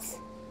said.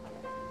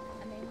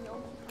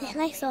 Then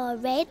I saw a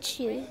red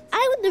shoe. I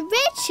want the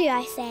red shoe,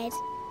 I said.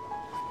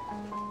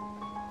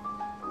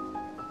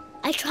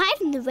 I tried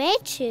on the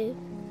red shoe.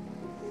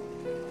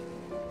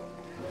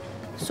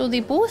 So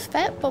they both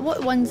fit, but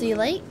what ones do you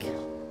like?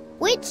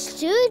 Which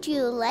shoe do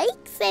you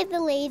like? Said the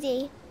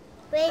lady.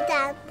 Red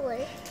and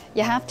blue.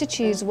 You have to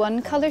choose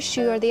one colour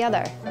shoe or the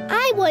other.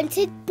 I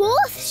wanted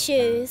both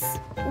shoes.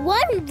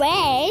 One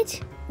red,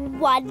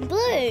 one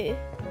blue.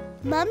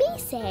 Mummy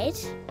said,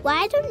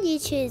 why don't you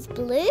choose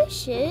blue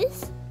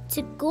shoes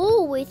to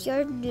go with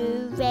your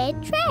new red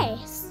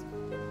dress?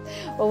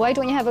 Well, why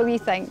don't you have a wee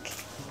think?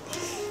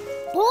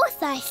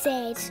 Both, I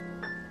said.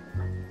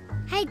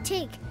 Hey,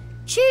 Tig,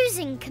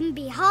 choosing can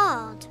be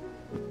hard.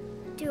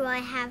 Do I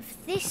have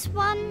this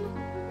one,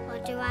 or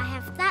do I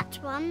have that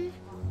one,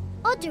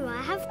 or do I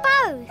have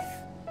both?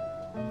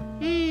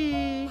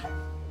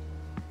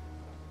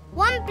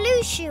 One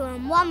blue shoe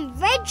and one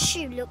red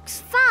shoe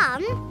looks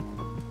fun,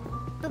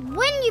 but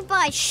when you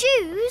buy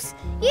shoes,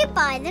 you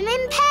buy them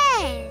in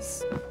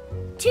pairs.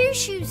 2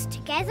 shoes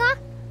together,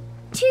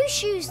 2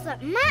 shoes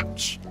that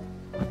match,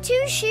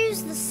 2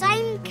 shoes the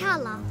same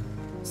colour.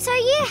 So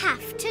you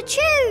have to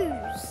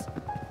choose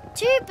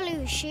 2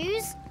 blue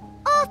shoes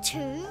or 2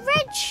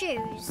 red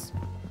shoes.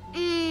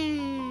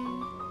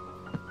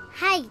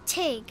 Hey,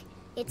 Tig,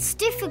 it's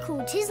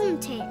difficult,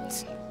 isn't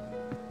it?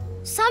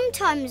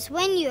 Sometimes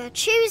when you are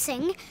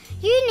choosing,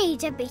 you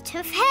need a bit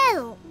of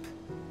help.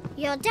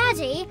 Your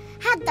daddy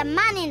had the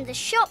man in the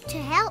shop to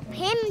help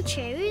him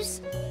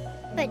choose,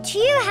 but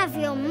you have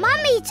your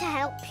mummy to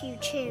help you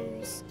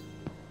choose.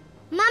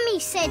 Mummy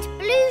said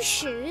blue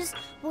shoes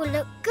will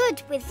look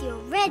good with your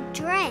red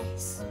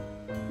dress.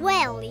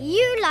 Well,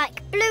 you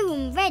like blue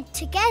and red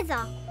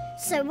together,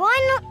 so why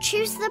not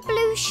choose the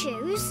blue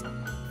shoes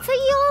for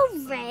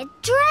your red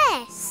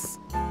dress?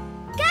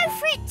 Go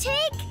for it,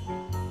 Tig!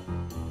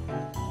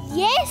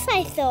 Yes,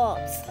 I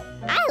thought.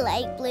 I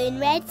like blue and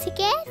red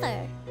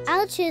together.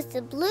 I'll choose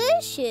the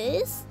blue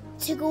shoes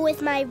to go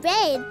with my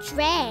red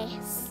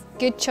dress.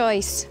 Good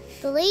choice.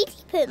 The lady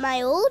put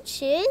my old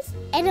shoes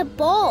in a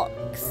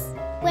box.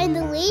 When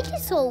the lady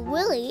saw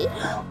Wolly,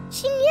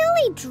 she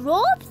nearly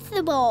dropped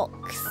the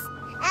box.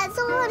 It's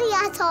only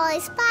a toy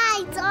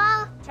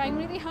spider. Trying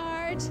really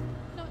hard.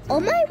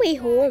 On my way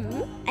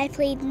home, I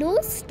played no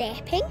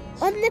stepping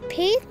on the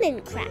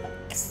pavement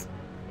cracks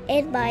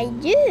in my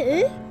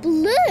new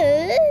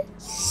blue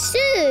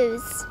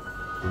shoes.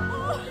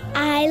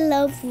 I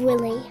love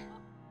Wolly.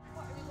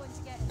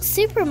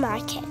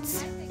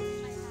 Supermarkets.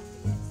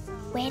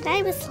 When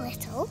I was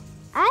little,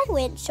 I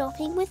went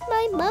shopping with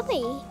my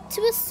mummy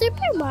to a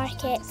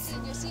supermarket. Sit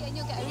in your seat and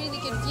you'll get a really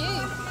good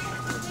view.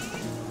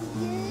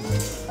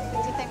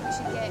 What do you think we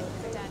should get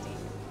for Daddy?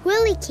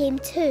 Wolly came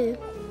too.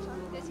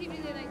 Does he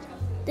really like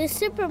chocolate? The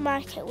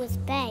supermarket was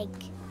big.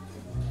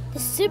 The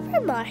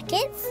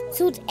supermarkets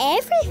sold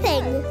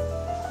everything.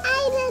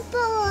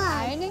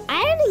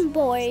 Ironing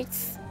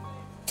boards,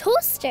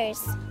 toasters,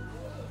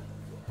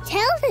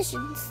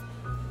 televisions,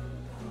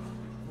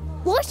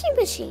 washing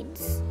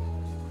machines.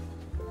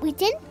 We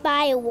didn't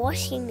buy a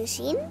washing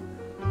machine.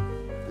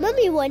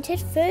 Mummy wanted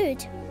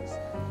food.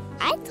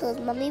 I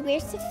told Mummy where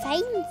to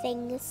find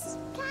things.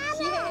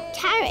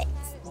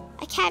 Carrots,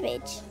 a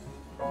cabbage,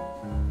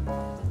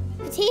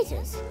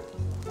 potatoes,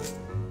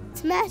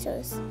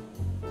 tomatoes,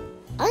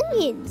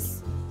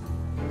 onions,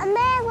 A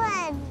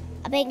melon.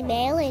 a big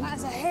melon,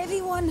 That's a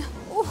heavy one.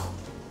 Oh.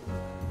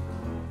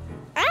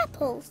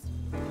 apples,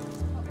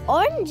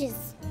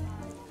 oranges,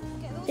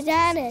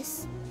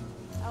 bananas,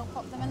 I'll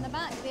pop them in the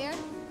back there.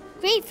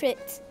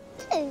 grapefruit,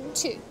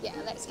 Two. Yeah,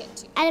 let's get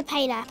two. and a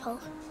pineapple.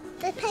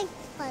 The pink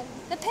one.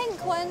 The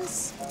pink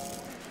ones.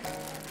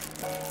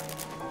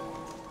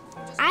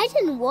 I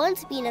didn't want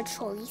to be in a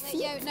trolley Get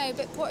seat. you out now,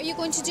 but what are you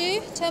going to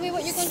do? Tell me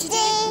what you're going to do.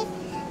 Stay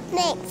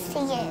next to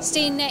you.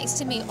 Stay next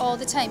to me all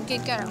the time.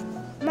 Good girl.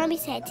 Mummy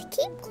said to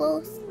keep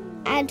close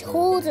and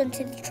hold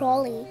onto the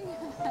trolley.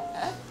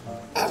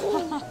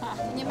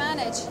 Can you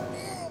manage?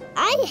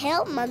 I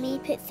helped Mummy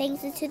put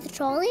things into the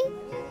trolley.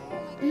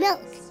 Milk.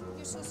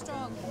 You're so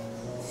strong.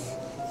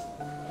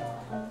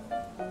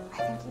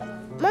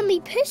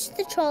 Mummy pushed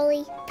the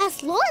trolley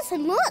past lots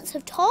and lots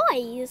of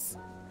toys.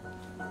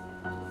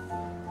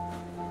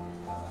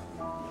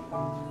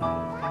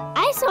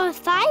 I saw a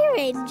fire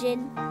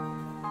engine.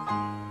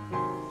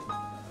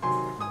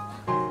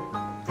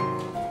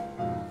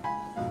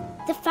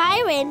 The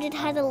fire engine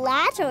had a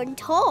ladder on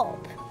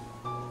top.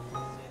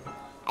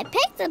 I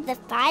picked up the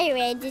fire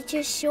engine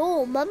to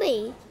show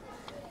Mummy.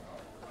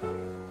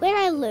 When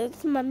I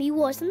looked, Mummy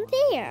wasn't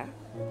there.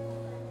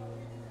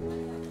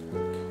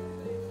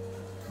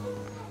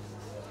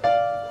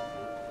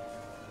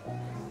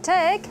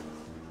 Tig.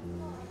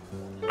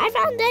 I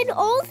ran down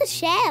all the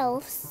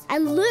shelves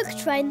and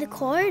looked round the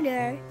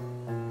corner.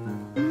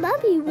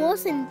 Mummy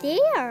wasn't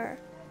there.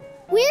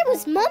 Where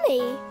was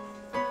Mummy?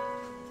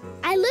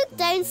 I looked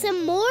down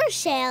some more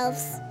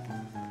shelves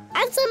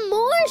and some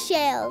more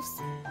shelves.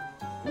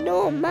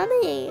 No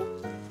Mummy.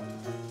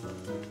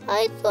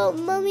 I thought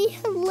Mummy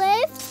had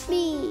left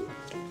me.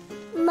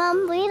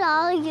 Mum, where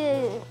are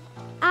you?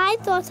 I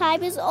thought I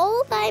was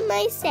all by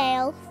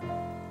myself.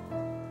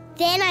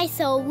 Then I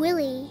saw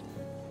Wolly.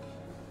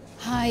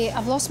 Hi,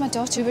 I've lost my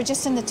daughter. We're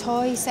just in the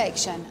toy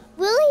section.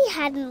 Wolly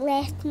hadn't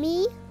left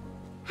me.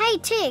 Hey,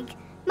 Tig.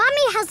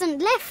 Mummy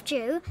hasn't left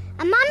you,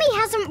 and Mummy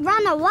hasn't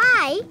run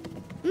away.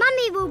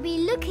 Mummy will be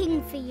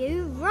looking for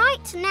you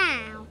right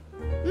now.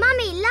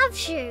 Mummy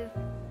loves you.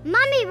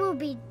 Mummy will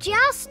be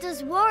just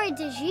as worried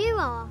as you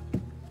are.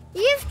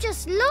 You've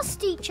just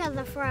lost each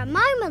other for a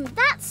moment,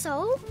 that's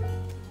all.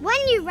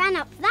 When you ran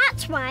up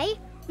that way,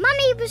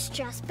 Mummy was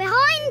just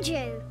behind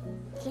you.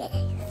 Yes.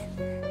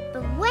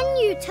 But when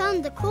you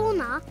turned the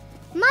corner,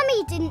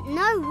 Mummy didn't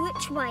know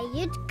which way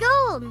you'd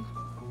gone.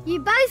 You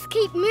both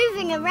keep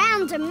moving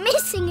around and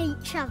missing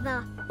each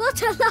other.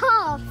 What a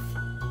laugh!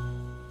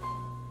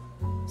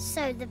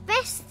 So the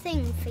best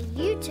thing for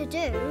you to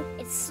do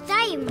is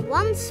stay in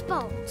one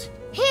spot,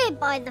 here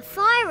by the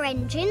fire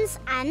engines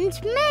and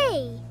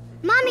me.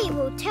 Mummy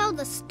will tell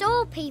the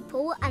store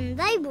people and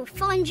they will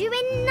find you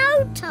in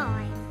no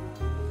time.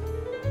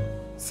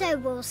 So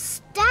we'll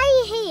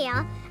stay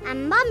here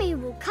and Mummy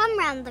will come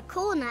round the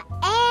corner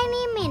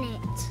any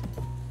minute.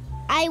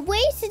 I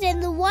waited in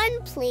the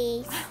one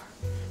place.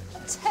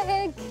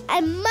 Tig.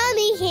 And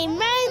Mummy came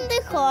round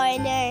the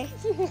corner.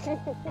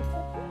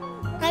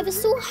 I was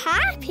so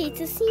happy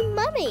to see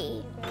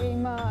Mummy. Very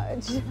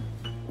much.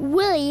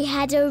 Wolly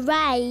had a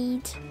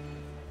ride.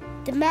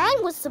 The man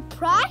was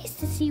surprised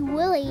to see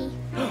Wolly.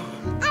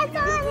 I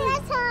saw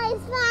a toy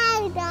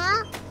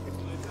spider.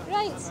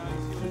 Right,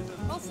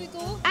 off we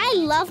go. I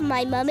love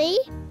my mummy.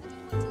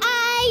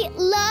 I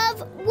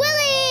love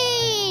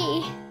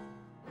Wolly!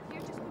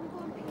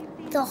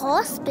 The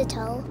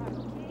hospital.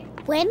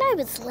 When I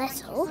was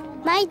little,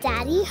 my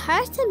daddy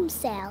hurt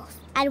himself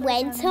and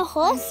went to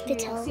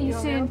hospital. See you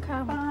soon.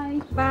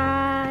 Bye.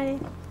 Bye.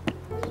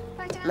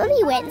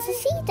 Mummy went to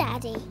see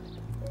Daddy.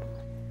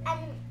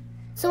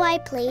 So I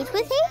played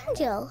with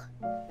Angel.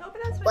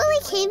 Wolly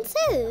came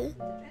too.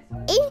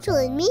 Angel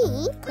and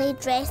me played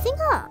dressing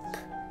up.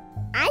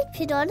 I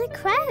put on a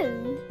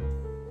crown.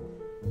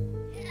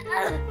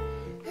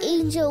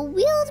 Angel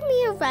wheeled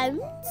me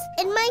around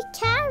in my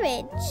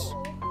carriage.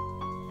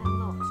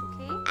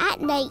 At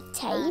night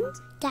time,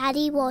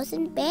 Daddy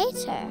wasn't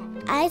better.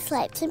 I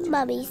slept in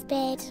Mummy's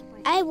bed.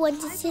 I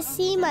wanted to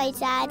see my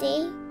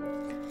Daddy.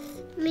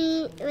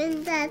 Me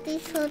when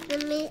Daddy's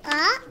holding me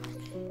up.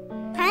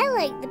 I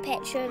like the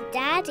picture of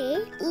Daddy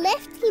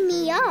lifting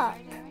me up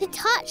to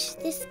touch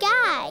the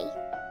sky.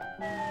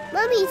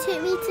 Mummy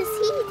took me to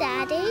see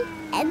Daddy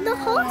in the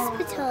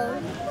hospital.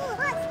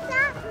 What's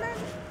that,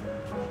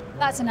 Mum?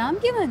 That's an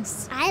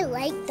ambulance. I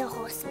like the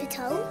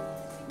hospital.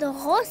 The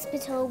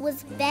hospital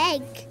was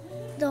big.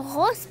 The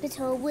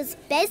hospital was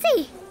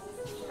busy.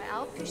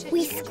 I'll push it.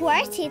 We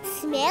squirted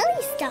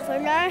smelly stuff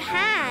on our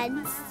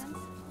hands.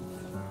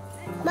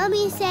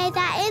 Mummy said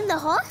that in the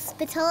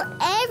hospital,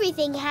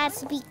 everything had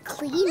to be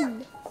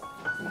clean.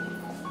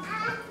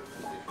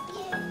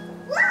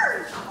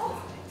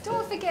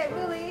 Don't forget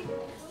Woolly.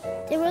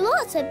 There were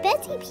lots of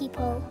busy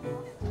people.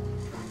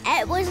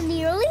 It was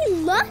nearly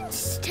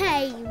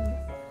lunchtime,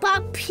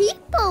 but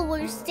people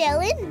were still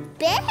in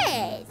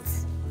bed.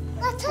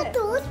 What are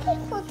those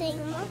people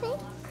doing, Mummy?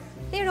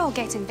 They're all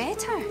getting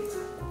better.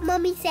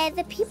 Mummy said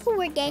the people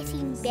were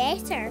getting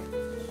better.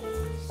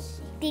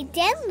 They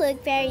didn't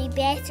look very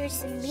better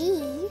to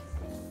me.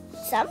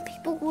 Some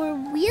people were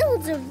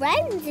wheeled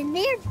around in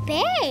their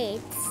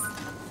beds,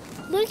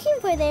 looking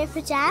for their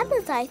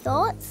pajamas, I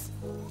thought.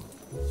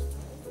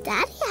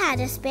 Daddy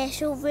had a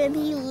special room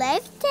he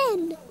lived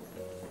in.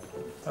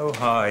 Oh,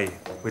 hi.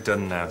 We're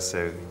done now,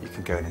 so you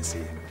can go in and see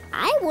him.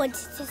 I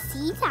wanted to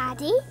see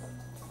Daddy.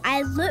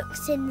 I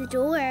looked in the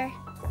door.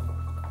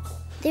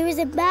 There was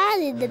a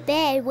man in the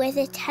bed with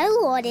a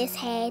towel on his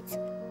head.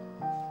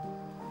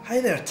 Hi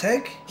there,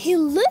 Tig. He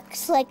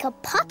looks like a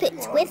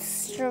puppet with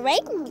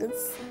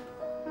strings.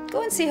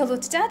 Go and say hello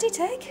to Daddy,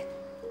 Tig.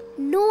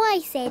 No,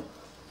 I said.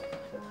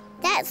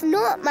 That's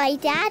not my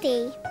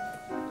Daddy.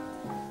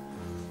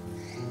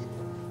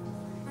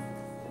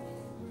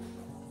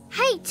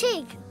 Hey,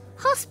 Tig,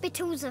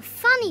 hospitals are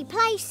funny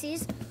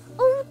places,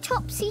 all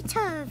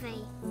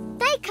topsy-turvy.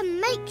 They can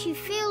make you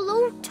feel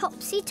all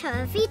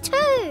topsy-turvy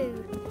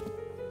too.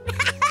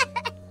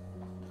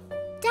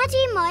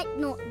 Daddy might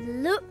not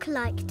look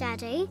like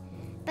Daddy,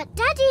 but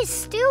Daddy's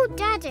still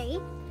Daddy.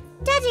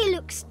 Daddy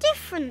looks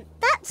different,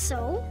 that's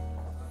all.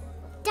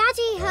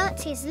 Daddy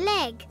hurt his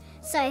leg,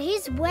 so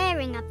he's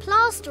wearing a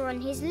plaster on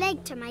his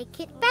leg to make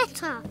it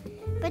better.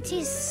 But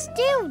he's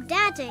still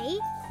Daddy.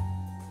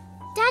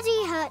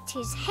 Daddy hurt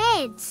his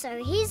head,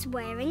 so he's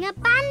wearing a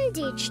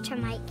bandage to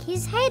make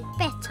his head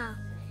better.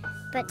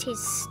 But he's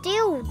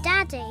still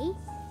Daddy.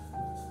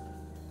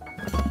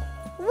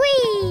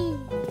 Whee!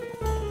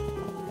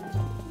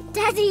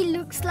 Daddy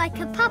looks like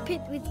a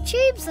puppet with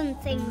tubes and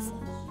things.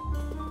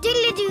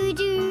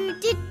 Diddly-doo-doo,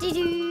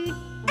 diddly-doo.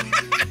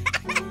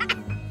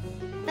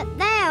 But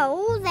they're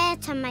all there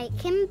to make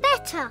him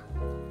better.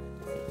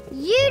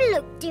 You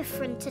look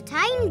different at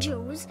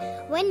Angel's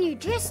when you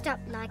dressed up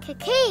like a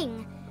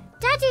king.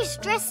 Daddy's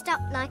dressed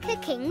up like a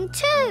king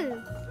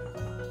too.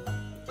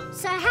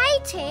 So hey,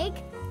 Tig,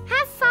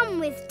 have fun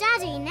with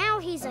Daddy now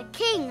he's a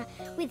king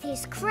with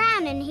his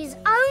crown and his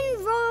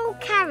own royal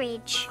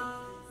carriage.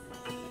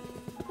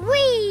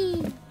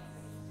 Whee!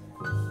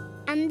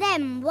 And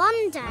then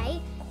one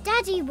day,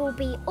 Daddy will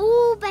be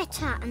all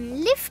better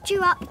and lift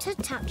you up to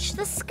touch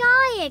the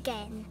sky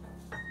again.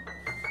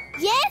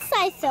 Yes,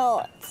 I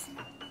thought.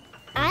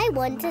 I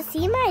want to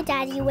see my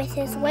Daddy with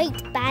his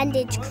white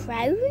bandage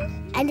crown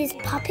and his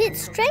puppet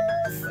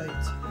strings.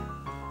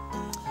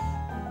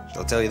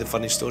 I'll tell you the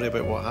funny story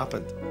about what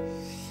happened.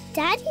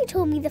 Daddy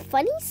told me the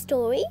funny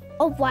story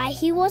of why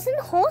he was in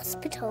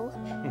hospital.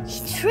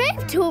 He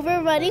tripped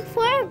over running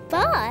for a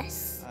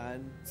bus.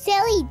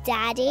 Silly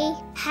Daddy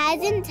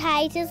hadn't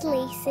tied his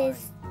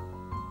laces.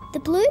 The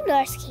blue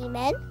nurse came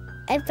in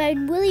and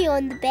found Woolly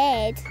on the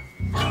bed.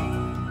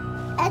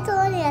 It's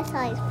only a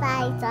size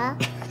 5,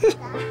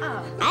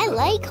 I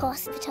like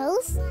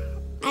hospitals.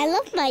 I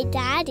love my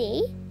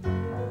Daddy.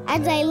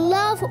 And I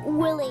love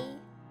Woolly.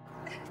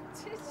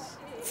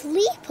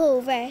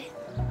 Sleepover.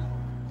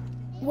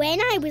 When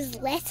I was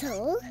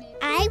little,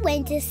 I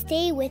went to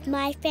stay with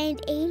my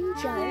friend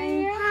Angel.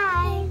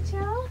 Hi,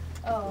 Angel.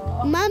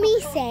 Mummy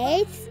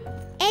says,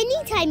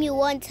 anytime you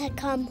want to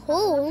come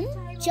home,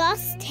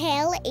 just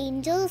tell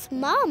Angel's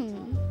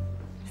mum.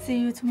 See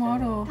you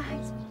tomorrow.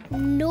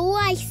 No,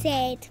 I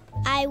said.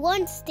 I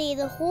want to stay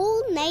the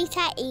whole night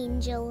at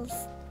Angel's.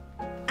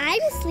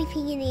 I'm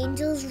sleeping in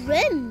Angel's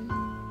room.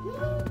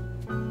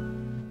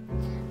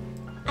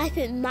 I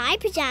put my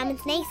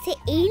pyjamas next to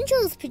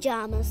Angel's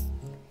pyjamas.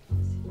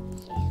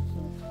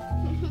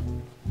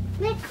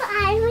 Look what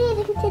I'm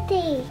reading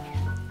today.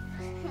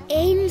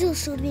 Angel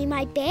showed me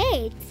my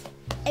bed.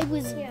 It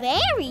was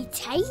very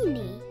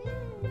tiny.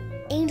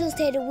 Angel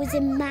said it was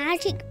a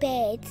magic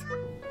bed.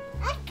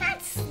 I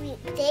can't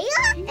sleep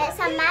there. It's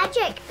a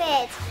magic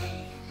bed.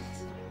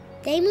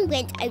 Then we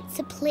went out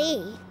to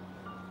play.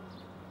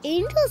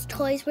 Angel's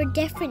toys were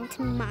different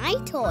to my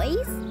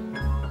toys.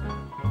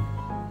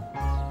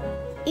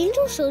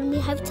 Angel showed me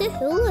how to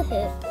hula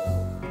hoop.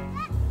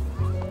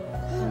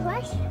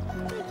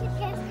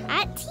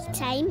 At tea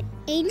time,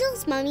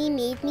 Angel's mummy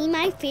made me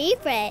my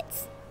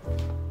favourites.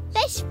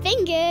 Fish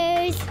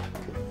fingers.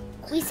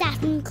 We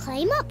sat in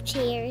climb-up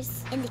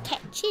chairs in the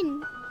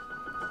kitchen.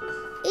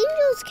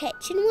 Angel's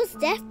kitchen was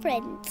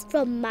different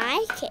from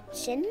my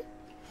kitchen.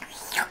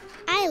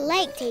 I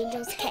liked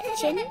Angel's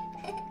kitchen.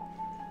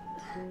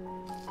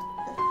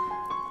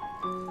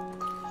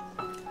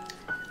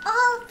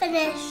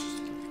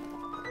 Finished.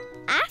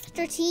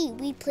 After tea,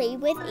 we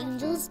played with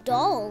Angel's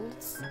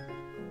dolls.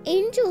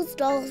 Angel's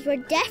dolls were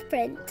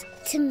different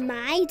to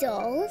my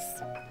dolls.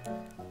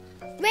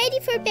 Ready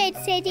for bed,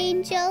 said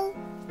Angel.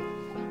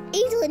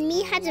 Angel and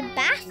me had a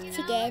bath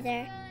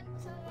together.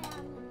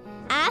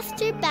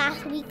 After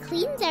bath, we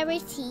cleaned our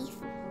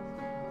teeth.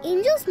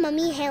 Angel's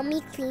mummy helped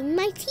me clean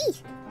my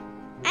teeth.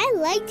 I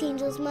liked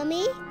Angel's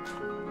mummy.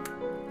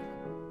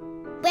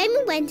 When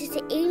we went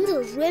into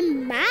Angel's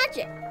room,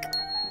 magic.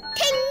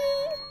 Ting!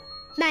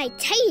 My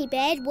tiny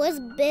bed was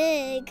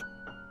big.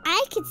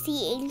 I could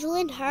see Angel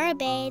in her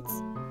bed.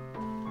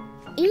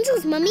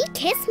 Angel's mummy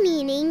kissed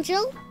me and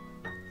Angel.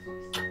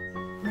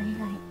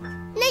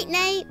 Night-night.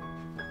 Night-night.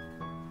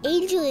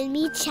 Angel and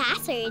me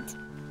chattered.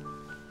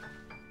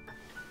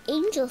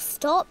 Angel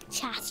stopped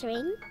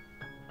chattering.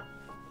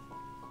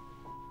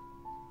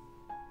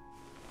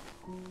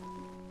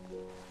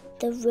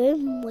 The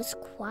room was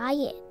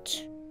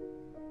quiet.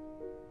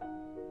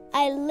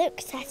 I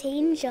looked at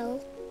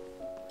Angel.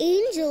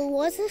 Angel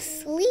was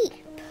asleep.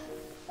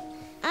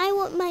 I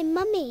want my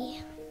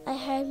mummy, I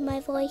heard my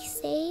voice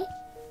say.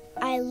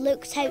 I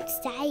looked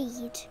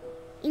outside.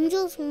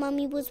 Angel's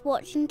mummy was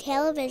watching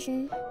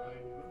television.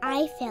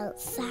 I felt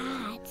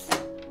sad.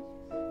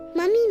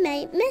 Mummy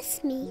might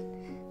miss me.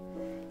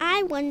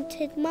 I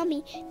wanted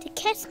Mummy to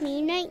kiss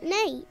me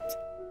night-night.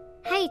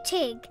 Hey,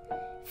 Tig,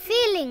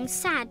 feeling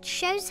sad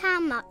shows how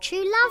much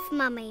you love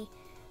Mummy.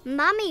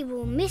 Mummy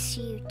will miss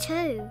you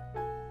too.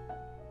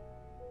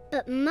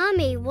 But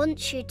Mummy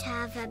wants you to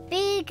have a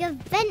big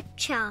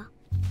adventure.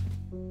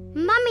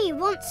 Mummy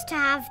wants to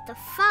have the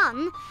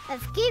fun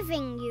of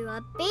giving you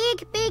a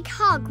big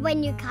hug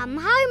when you come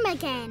home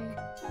again.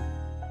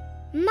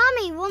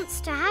 Mummy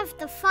wants to have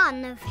the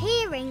fun of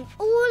hearing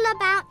all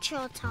about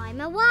your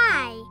time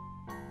away.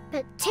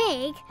 But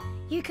Tig,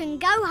 you can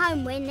go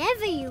home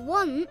whenever you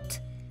want.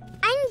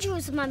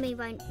 Angel's mummy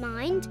won't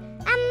mind,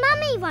 and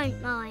Mummy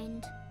won't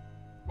mind.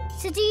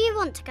 So do you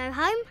want to go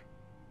home?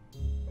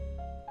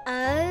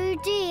 Oh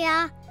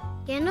dear,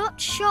 you're not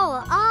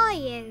sure, are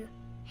you?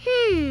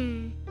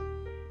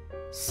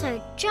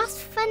 So just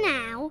for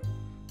now,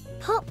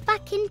 pop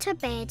back into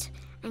bed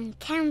and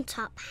count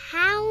up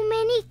how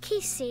many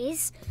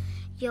kisses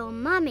your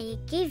mummy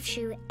gives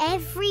you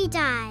every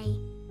day.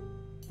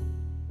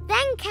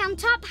 Then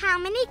count up how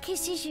many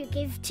kisses you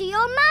give to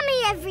your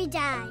mummy every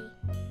day.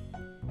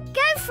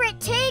 Go for it,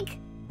 Tig.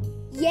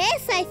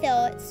 Yes, I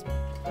thought.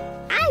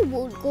 I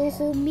won't go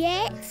home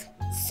yet.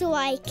 So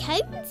I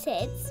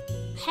counted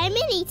how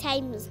many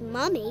times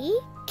Mummy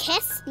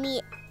kissed me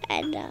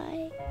and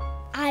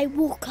I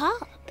woke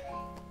up.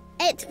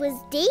 It was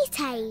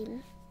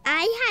daytime.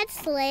 I had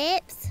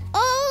slept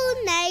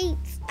all night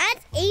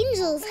at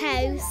Angel's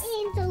house.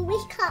 Angel,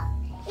 wake up.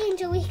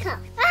 Angel, wake up.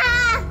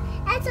 Ah!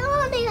 It's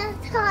only a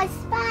toy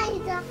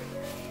spider.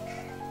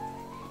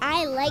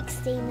 I like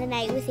staying the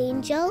night with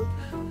Angel.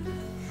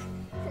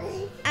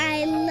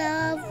 I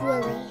love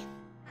Woolly. Well,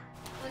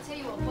 I'll tell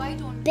you what, why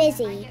don't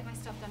Busy. I get my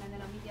stuff done and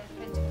then I'll meet you at the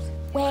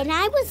printers. When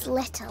I was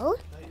little,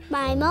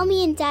 my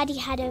mummy and daddy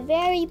had a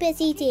very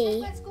busy day.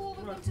 Let's go,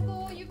 we're going to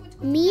go. You're going to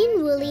go. Me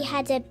and Woolly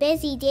had a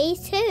busy day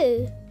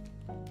too.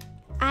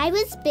 I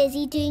was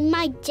busy doing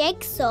my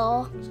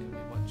jigsaw.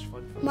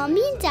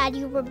 Mummy and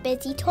daddy were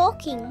busy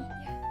talking.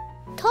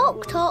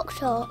 Talk, talk,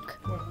 talk.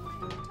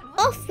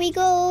 Off we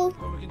go.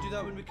 We can do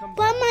that when we come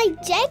But my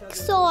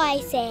jigsaw,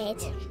 I said.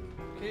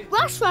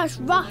 Rush, rush,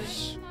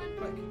 rush.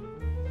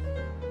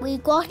 We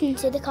got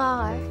into the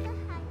car.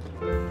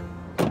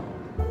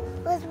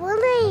 Where's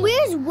Woolly?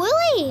 Where's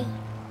Woolly?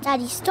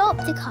 Daddy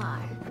stopped the car.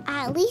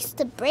 At least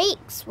the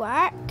brakes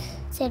work,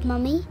 said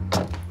Mummy.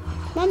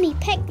 Mummy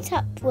picked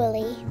up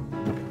Woolly.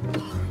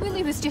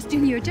 Willie was just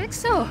doing your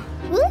jigsaw.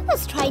 Woolly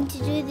was trying to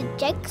do the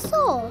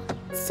jigsaw.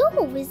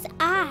 So was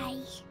I.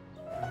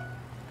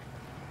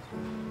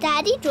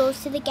 Daddy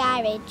drove to the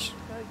garage.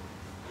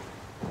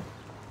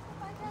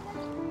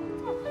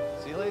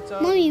 See you later.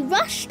 Mummy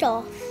rushed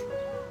off.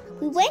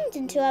 We went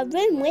into a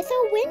room with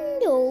a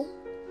window.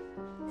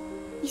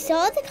 We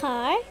saw the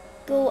car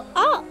go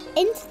up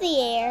into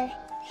the air.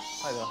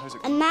 Hi there, how's it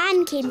A going?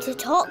 man came to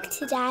talk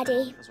to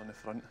Daddy. On the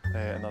front, and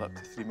then up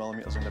to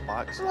 3mm on the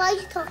back. So Why are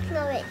you talking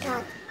about it,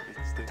 Dad?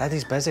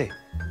 Daddy's busy.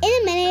 In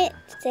a minute,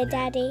 said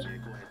Daddy.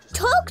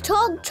 Talk,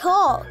 talk,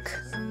 talk.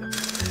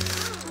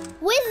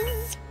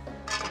 Whiz!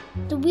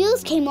 The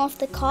wheels came off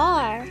the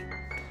car.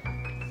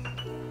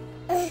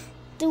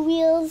 The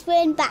wheels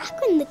went back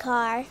on the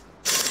car.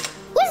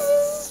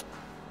 Whiz!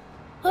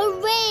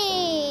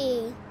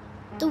 Hooray!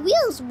 The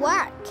wheels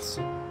worked.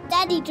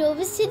 Daddy drove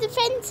us to the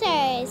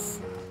printers.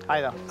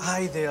 Hi there.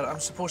 Hi there, I'm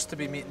supposed to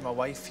be meeting my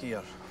wife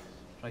here.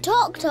 Right.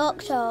 Talk,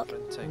 talk, talk.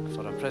 Printing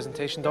for a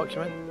presentation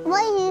document.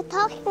 What are you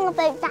talking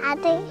about,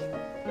 Daddy?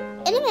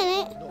 In a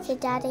minute, said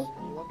Daddy.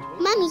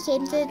 Mummy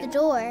came through the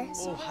door.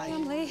 Oh, hi.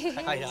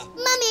 Hiya.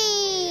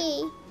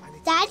 Mummy!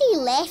 Daddy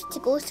left to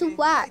go to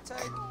work.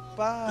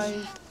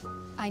 Bye.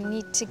 I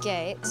need to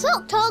get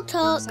Talk, talk,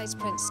 talk. size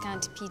print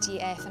scanned to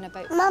PDF in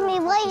about Mummy,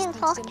 4 what are you copies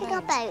talking printed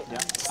in about?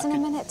 Just in a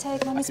minute,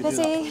 Tig. Mummy's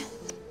busy.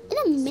 In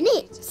a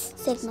minute,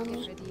 said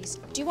Mummy.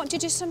 Do you want to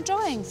do some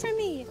drawing for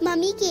me?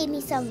 Mummy gave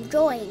me some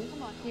drawing.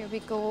 Come on, here we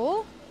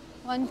go.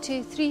 1,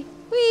 2, 3.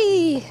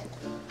 Whee!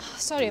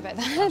 Sorry about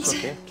that. That's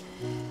okay.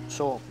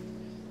 So,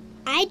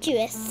 I drew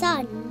a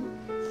sun.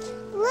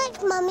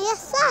 Look, Mummy, a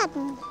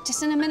sun.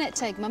 Just in a minute,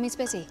 Tig. Mummy's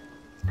busy.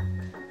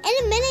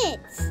 In a minute,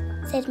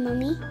 said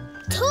Mummy.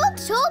 Talk,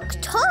 talk,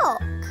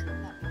 talk.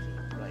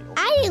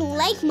 I didn't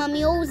like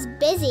Mummy always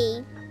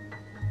busy.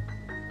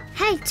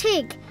 Hey,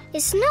 Tig,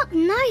 it's not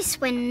nice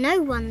when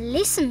no one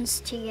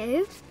listens to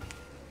you.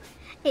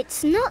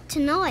 It's not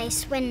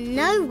nice when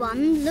no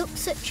one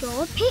looks at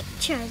your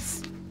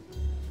pictures.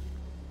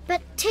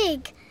 But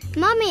Tig,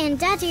 Mummy and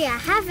Daddy are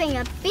having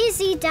a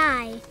busy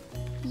day.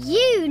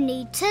 You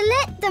need to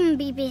let them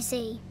be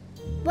busy.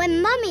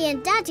 When Mummy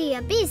and Daddy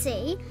are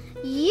busy,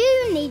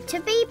 you need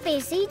to be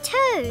busy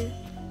too.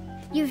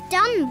 You've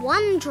done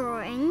one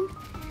drawing,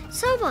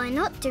 so why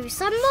not do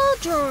some more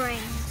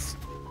drawings?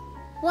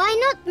 Why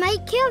not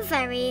make your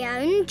very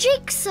own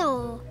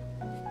jigsaw?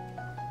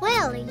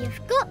 Well,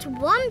 you've got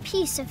one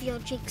piece of your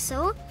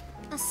jigsaw,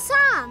 a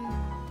sun.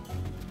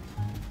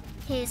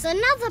 Here's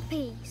another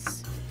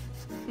piece.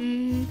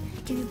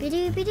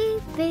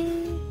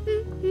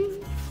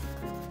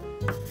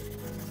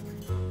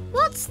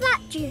 What's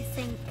that, do you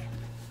think?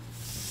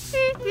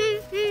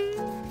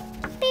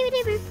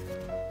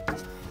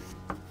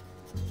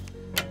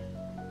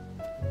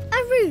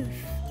 A roof.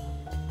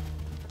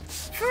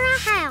 For a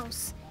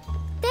house.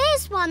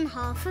 There's one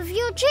half of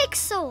your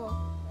jigsaw.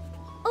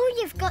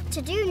 All you've got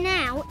to do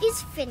now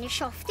is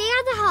finish off the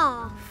other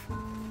half.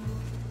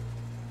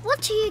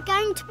 What are you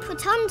going to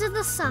put under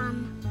the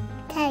sun?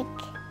 Tig.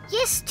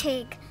 Yes,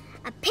 Tig.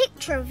 A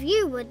picture of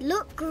you would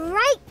look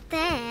great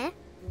there.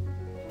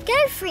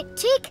 Go for it,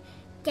 Tig.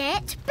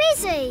 Get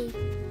busy.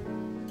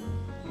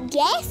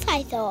 Yes,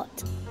 I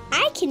thought.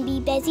 I can be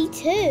busy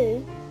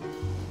too.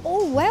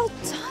 Oh, well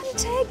done,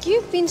 Tig.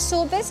 You've been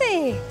so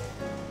busy.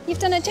 You've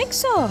done a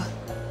jigsaw.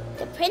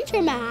 The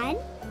printer man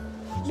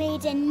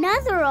made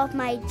another of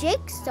my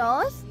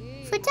jigsaws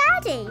for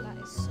Daddy.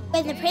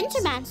 When the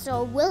printer man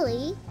saw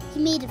Wolly, he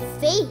made a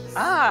face.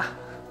 Ah!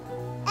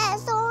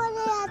 It's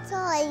only a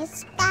toy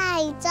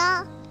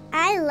spider.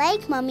 I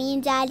like Mummy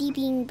and Daddy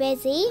being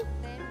busy.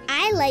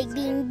 I like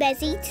being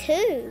busy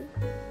too.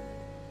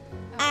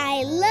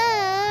 I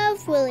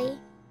love Wolly.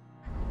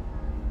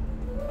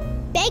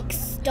 Big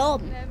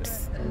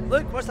stomps.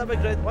 Look, what's that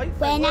big red white thing?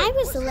 When Look, I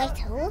was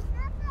little,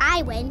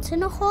 I went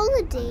on a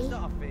holiday.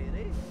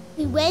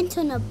 We went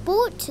on a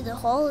boat to the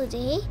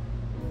holiday.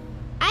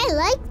 I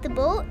liked the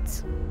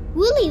boat.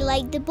 Wolly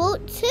liked the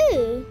boat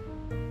too.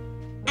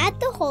 At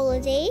the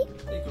holiday,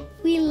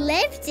 we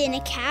lived in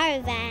a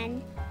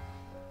caravan.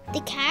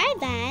 The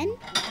caravan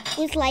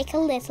was like a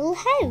little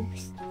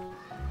house.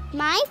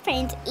 My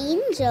friend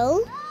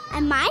Angel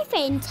and my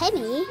friend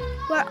Timmy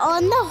were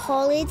on the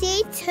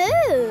holiday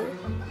too.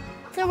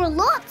 There were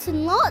lots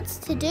and lots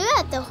to do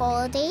at the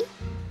holiday.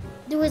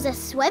 There was a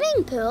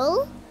swimming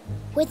pool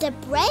with a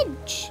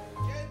bridge.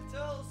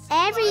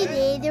 Every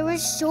day there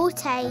was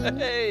showtime.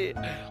 Hey.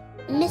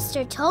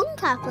 Mr.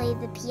 Tonka played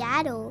the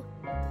piano.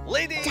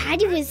 Ladies.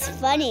 Daddy was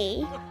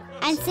funny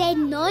and said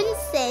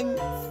nonsense.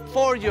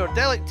 For your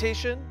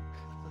delectation.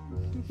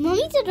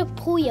 Mummy did a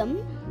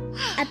poem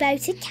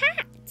about a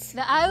cat.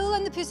 The owl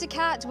and the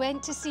pussycat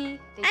went to sea.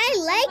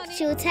 I like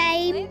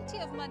showtime. Plenty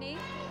of money.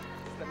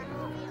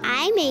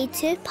 I made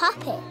 2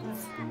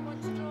 puppets.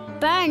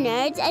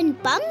 Bernard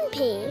and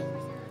Bumpy.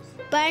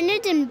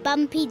 Bernard and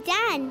Bumpy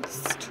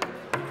danced.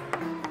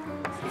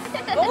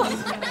 Oh,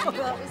 that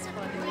was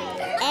funny.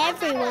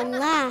 Everyone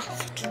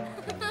laughed.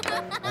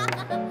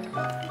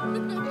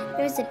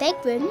 There was a big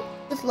room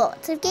with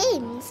lots of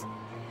games.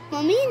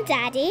 Mummy and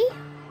Daddy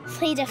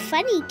played a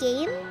funny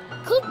game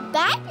called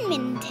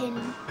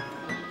badminton.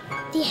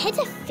 They hit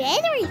a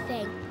feathery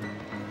thing.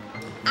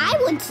 I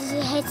wanted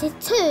to hit it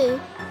too.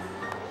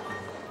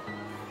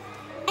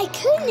 I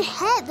couldn't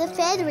hit the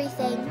feathery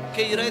thing.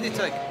 Okay, you ready,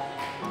 Tig?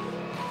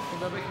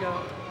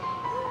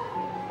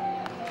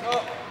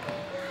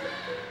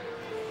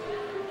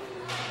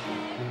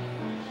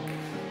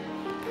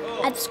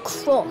 I was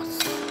cross.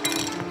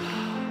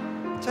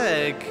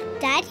 Tig.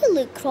 Daddy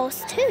looked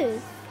cross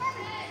too.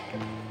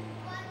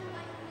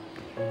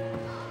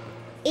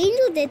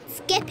 Angel did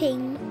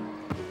skipping.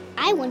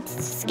 I wanted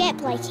to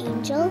skip like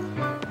Angel.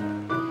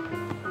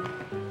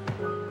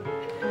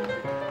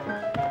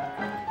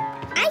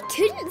 I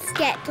couldn't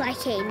skip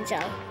like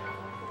Angel.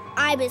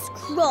 I was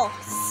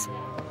cross.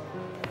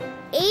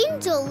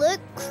 Angel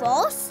looked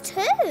cross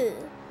too.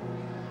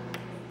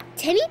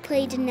 Timmy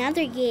played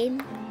another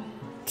game,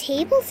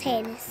 table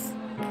tennis.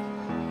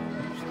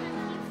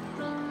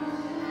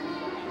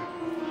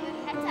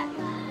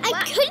 I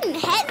couldn't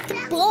hit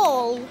the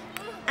ball.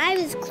 I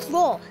was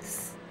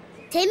cross.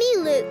 Timmy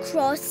looked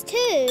cross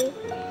too.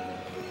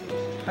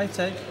 Hi,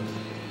 Tig.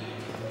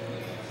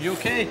 You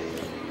okay?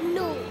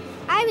 No,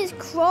 I was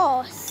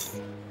cross.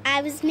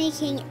 I was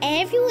making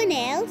everyone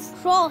else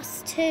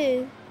cross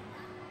too.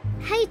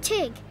 Hey,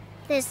 Tig,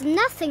 there's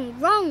nothing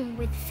wrong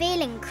with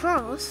feeling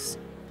cross.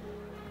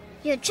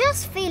 You're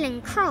just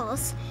feeling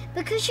cross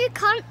because you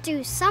can't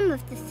do some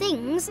of the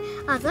things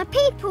other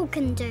people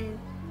can do.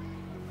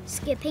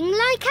 Skipping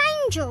like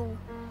Angel.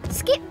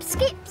 Skip,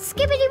 skip,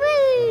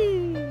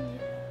 skippity-woo.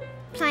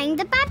 Playing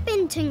the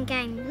badminton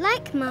game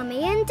like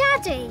Mummy and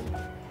Daddy.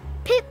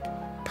 Pip,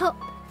 pop,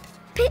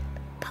 pip,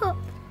 pop,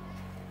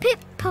 pip,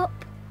 pop.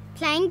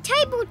 Playing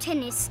table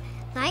tennis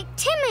like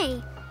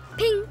Timmy.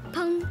 Ping,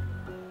 pong,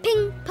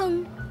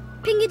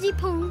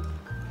 pingity-pong.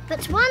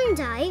 But one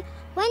day,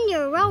 when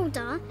you're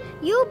older,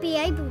 you'll be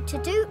able to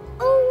do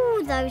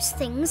all those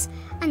things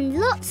and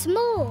lots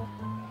more.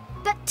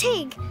 But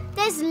Tig,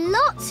 there's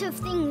lots of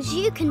things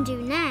you can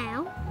do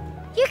now.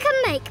 You can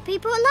make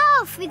people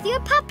laugh with your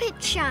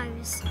puppet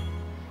shows.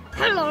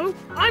 Hello,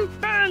 I'm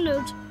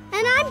Bernard.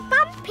 And I'm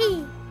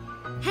Bumpy.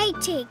 Hey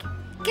Tig,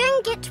 go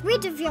and get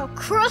rid of your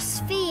cross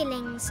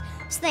feelings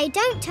so they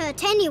don't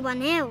hurt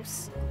anyone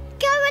else.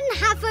 Go and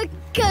have a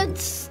good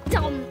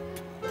stomp.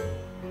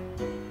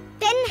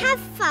 Then have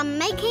fun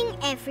making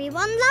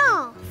everyone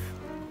laugh.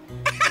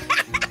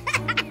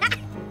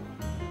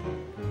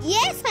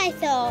 Yes, I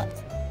thought.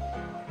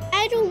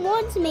 I don't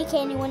want to make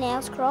anyone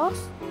else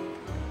cross.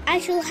 I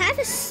shall have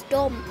a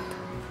stomp.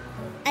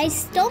 I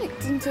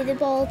stomped into the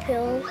ball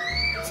pool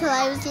till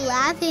I was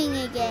laughing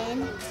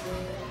again.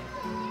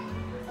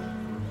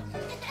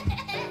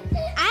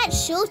 At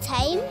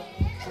showtime,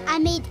 I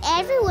made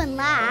everyone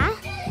laugh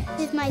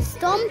with my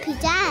stompy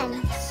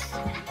dance.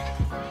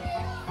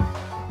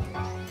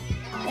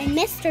 When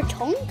Mr.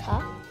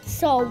 Tonka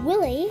saw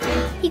Wolly,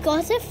 he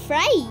got a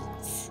fright.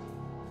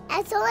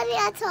 It's only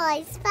a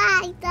toy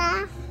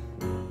spider.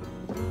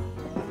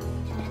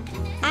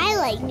 I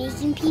like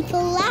making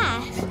people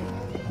laugh.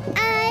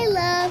 I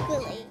love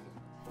Wolly.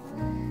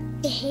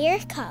 The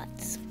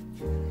haircuts.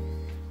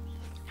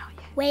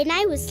 When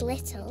I was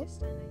little,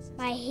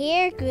 my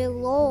hair grew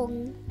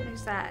long.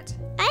 How's that?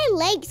 I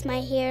liked my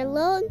hair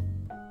long.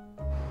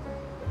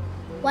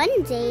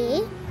 One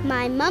day,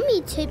 my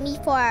mummy took me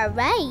for a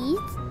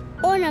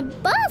ride on a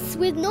bus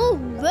with no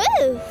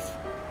roof.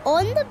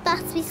 On the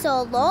bus, we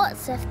saw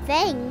lots of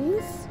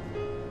things.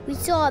 We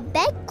saw a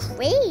big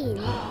crane.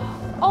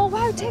 Oh,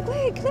 wow, Tig,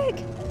 look.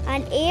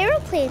 An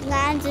aeroplane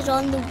landed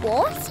on the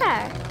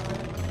water.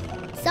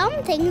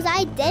 Some things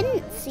I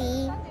didn't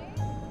see.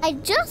 I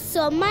just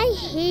saw my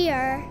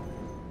hair.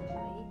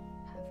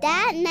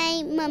 That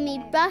night,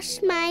 Mummy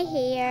brushed my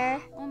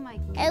hair. Oh my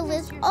goodness. It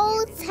was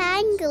all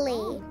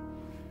tangly.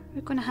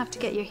 We're going to have to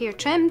get your hair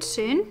trimmed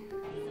soon.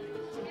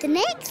 The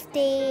next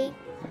day,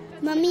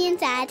 Mummy and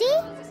Daddy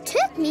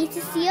took me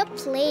to see a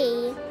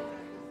play.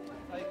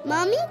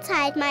 Mummy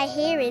tied my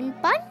hair in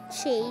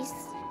bunches.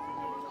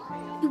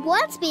 You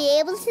want to be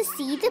able to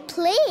see the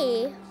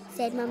play,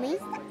 said Mummy.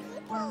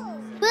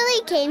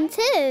 Wolly came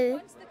too.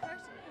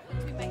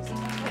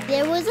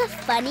 There was a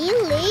funny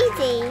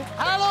lady.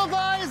 Hello,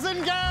 boys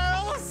and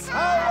girls!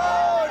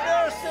 Hello,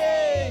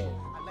 nursing!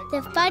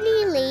 The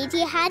funny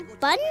lady had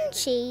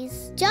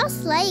bunches,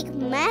 just like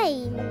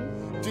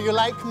mine. Do you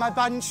like my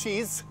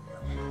bunches?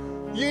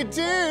 You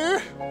do?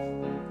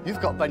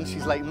 You've got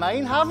bunches like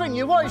mine, haven't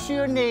you? What's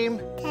your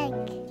name? Tig.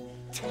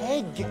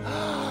 Tig?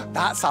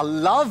 That's a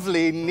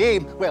lovely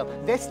name. Well,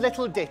 this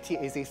little ditty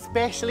is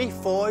especially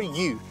for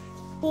you.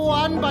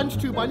 One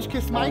bunch, two bunch,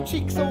 kiss my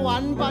cheeks, so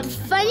one bunch.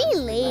 Funny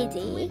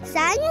lady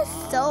sang a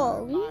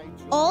song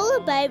all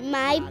about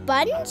my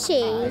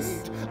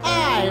bunches.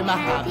 I'm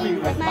happy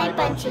with my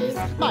bunches,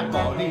 my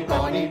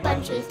bonny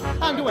bunches.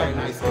 And when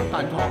I skip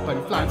and hop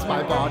and flance,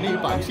 my bonny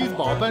bunches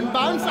bob and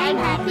bounce. I'm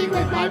happy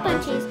with my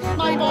bunches,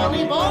 my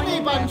bonny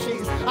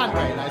bunches. And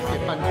when I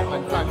skip and hop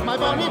and flance, my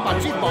bonny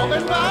bunches bob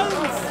and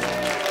bounce.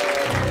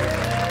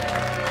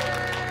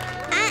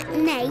 At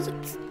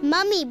night,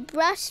 Mummy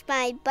brushed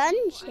my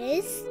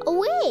bunches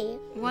away.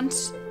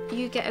 Once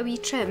you get a wee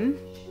trim,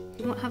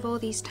 you won't have all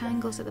these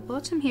tangles at the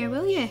bottom here,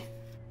 will you?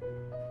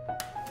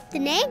 The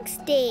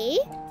next day,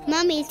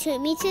 Mummy took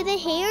me to the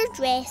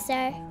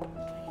hairdresser.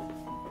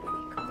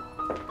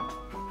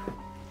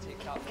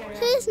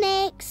 Who's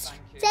next?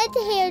 Said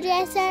the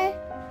hairdresser.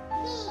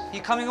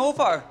 You coming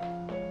over?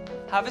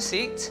 Have a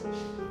seat.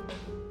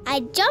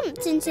 I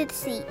jumped into the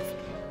seat.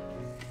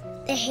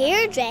 The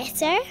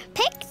hairdresser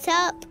picked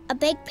up a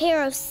big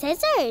pair of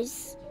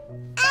scissors.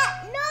 No,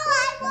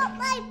 I want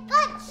my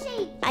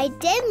bunches. I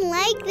didn't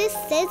like the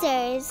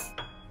scissors.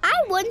 I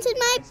wanted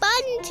my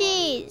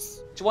bunches.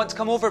 Do you want to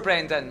come over,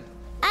 Brendan?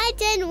 I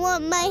didn't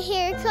want my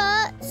hair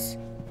cut.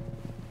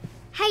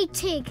 Hey,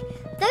 Tig,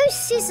 those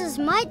scissors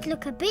might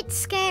look a bit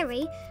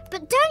scary,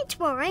 but don't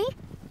worry.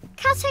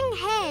 Cutting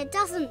hair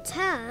doesn't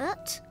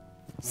hurt.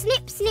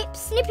 Snip, snip,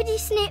 snippity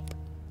snip.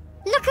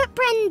 Look at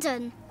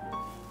Brendan.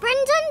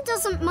 Brendan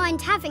doesn't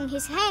mind having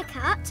his hair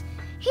cut.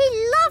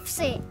 He loves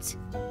it.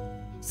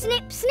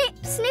 Snip,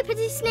 snip,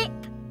 snippity snip.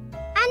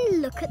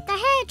 And look at the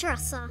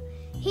hairdresser.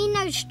 He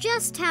knows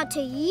just how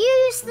to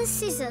use the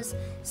scissors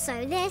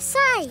so they're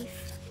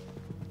safe.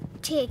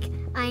 Tig,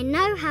 I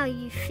know how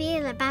you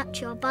feel about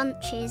your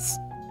bunches.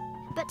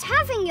 But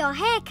having your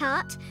hair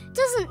cut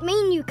doesn't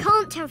mean you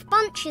can't have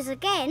bunches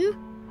again.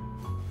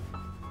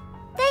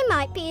 They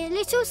might be a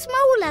little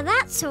smaller,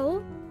 that's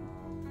all.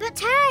 But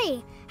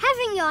hey,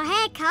 having your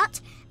hair cut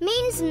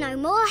means no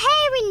more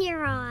hair in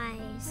your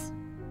eyes.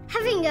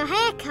 Having your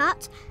hair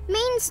cut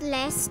means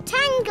less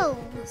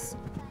tangles.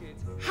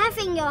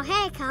 Having your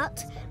hair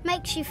cut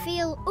makes you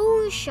feel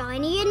all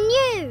shiny and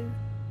new.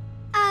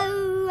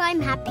 Oh,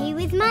 I'm happy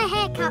with my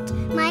haircut,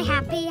 my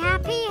happy,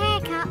 happy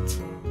haircut.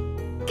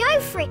 Go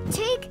for it,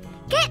 Tig.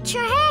 Get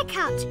your hair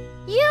cut.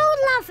 You'll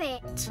love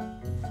it.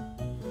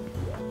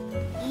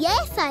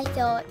 Yes, I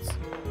thought.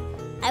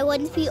 I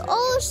want to be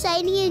all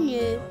shiny and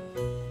new.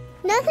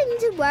 Nothing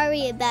to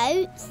worry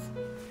about.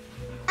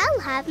 I'll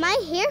have my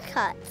hair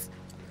cut.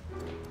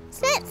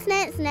 Snap,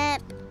 snap,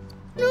 snap.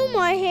 No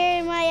more hair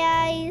in my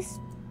eyes.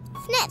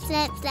 Snap,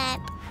 snap, snap.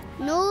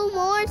 No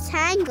more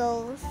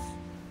tangles.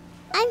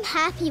 I'm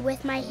happy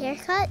with my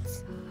haircut.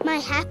 My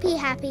happy,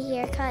 happy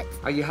haircut.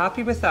 Are you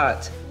happy with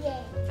that?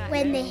 Yeah.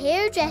 When the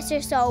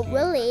hairdresser saw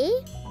Wolly,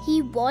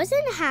 he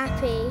wasn't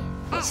happy.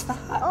 What's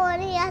that?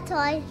 Only a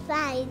toy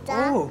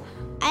spider. Oh.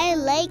 I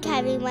like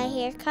having my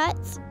hair cut.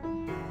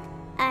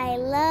 I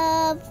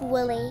love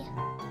Wolly.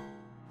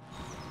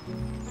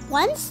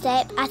 One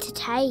step at a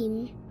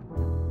time.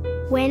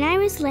 When I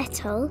was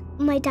little,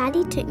 my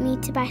daddy took me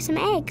to buy some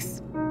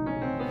eggs.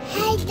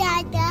 Hi,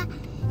 Dada.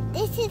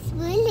 This is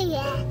Wolly.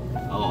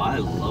 Oh, I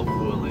love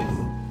Wolly.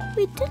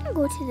 We didn't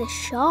go to the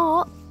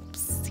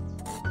shops.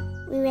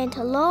 We went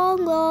a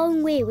long,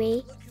 long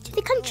way to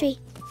the country.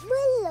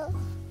 Willow.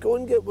 Go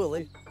and get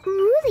Wolly.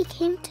 Wolly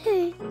came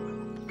too.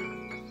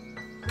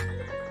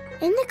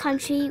 In the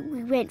country,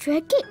 we went through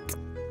a gate.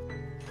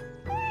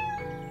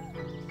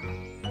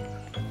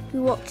 We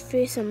walked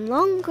through some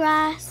long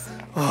grass.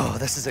 Oh,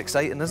 this is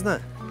exciting, isn't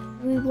it?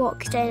 We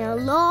walked down a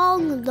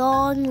long,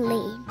 long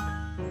lane.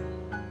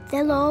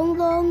 The long,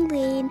 long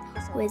lane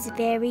was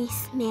very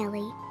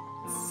smelly.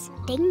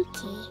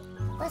 Stinky.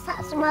 What's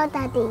that smell,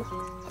 Daddy?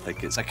 I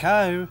think it's a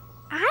cow.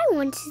 I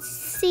wanted to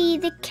see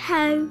the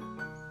cow.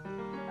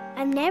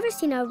 I've never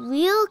seen a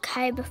real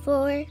cow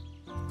before. I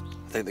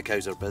think the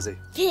cows are busy.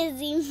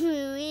 Busy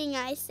mooing,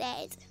 I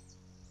said.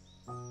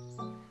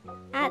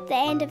 At the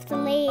end of the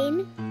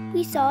lane,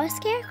 we saw a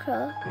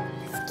scarecrow.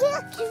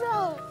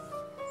 Scarecrow!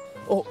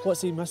 Oh,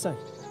 what's he missing?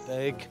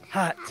 Big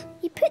hat.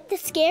 He put the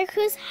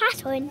scarecrow's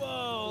hat on.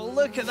 Whoa,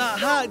 look at that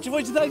hat.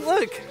 What do you think?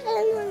 Look.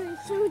 On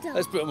his shoulder.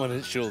 Let's put him on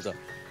his shoulder.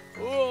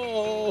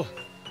 Whoa.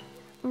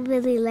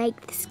 Really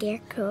like the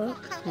scarecrow.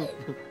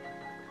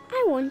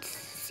 I want to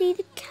see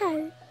the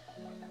cow.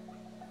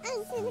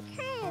 I see the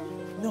cow.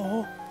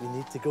 No, we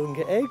need to go and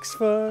get eggs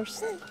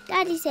first.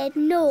 Daddy said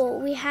no,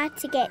 we had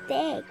to get the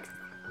eggs.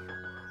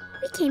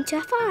 We came to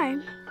a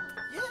farm.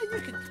 Yeah, you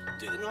can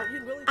do the knock,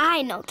 you really.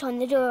 I knocked on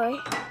the door.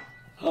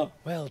 Oh,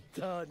 well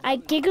done. A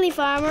giggly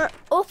farmer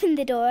opened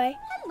the door.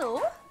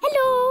 Hello.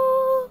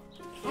 Hello.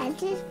 I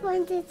just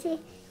wanted to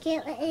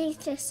get the eggs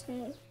just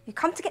now. You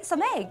come to get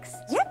some eggs?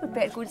 Yeah, we'd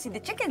better go and see the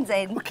chickens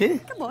then. Okay.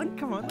 Come on.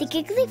 Come on. The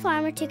giggly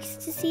farmer took us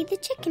to see the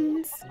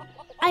chickens.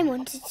 I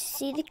wanted to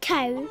see the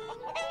cow.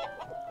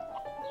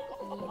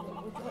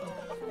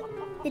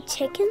 The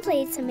chickens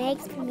laid some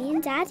eggs for me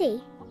and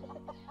Daddy.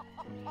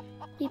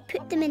 We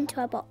put them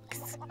into a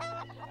box.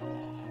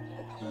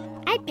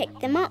 I picked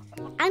them up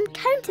and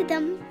counted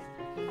them.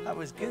 That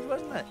was good,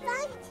 wasn't it?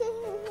 Thank you.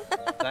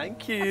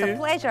 Thank you. It's a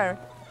pleasure.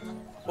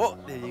 Oh,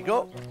 there you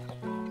go.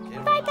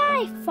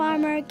 Bye-bye,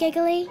 Farmer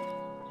Giggly.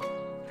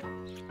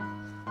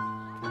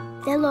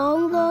 The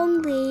long,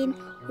 long lane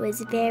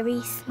was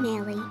very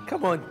smelly.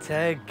 Come on,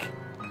 Tig.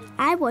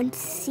 I wanted to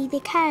see the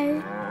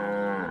cow.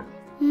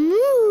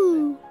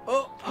 Moo!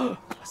 Oh,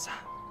 what's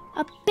that?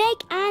 A big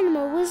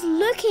animal was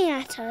looking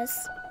at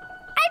us.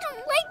 I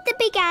don't like the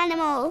big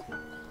animal.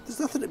 There's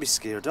nothing to be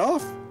scared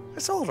of.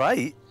 It's all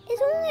right.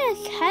 It's only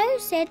a cow,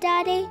 said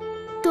Daddy.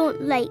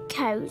 Don't like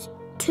cows.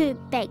 Too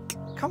big.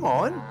 Come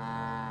on.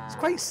 It's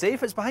quite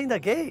safe. It's behind a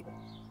gate.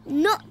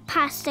 Not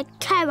past the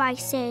cow, I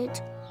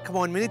said. Come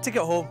on, we need to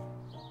get home.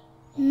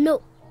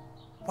 No.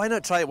 Why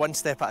not try it one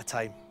step at a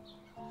time?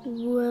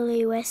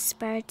 Wolly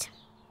whispered.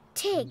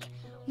 Tig,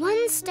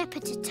 one step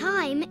at a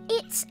time,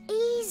 it's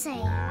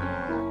easy.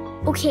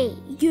 Okay,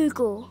 you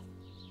go.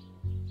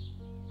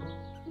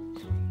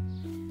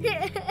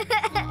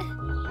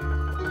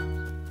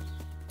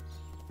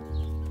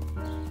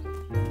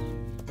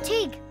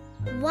 Tig,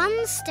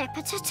 one step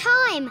at a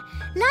time,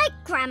 like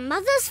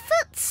grandmother's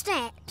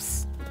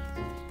footsteps.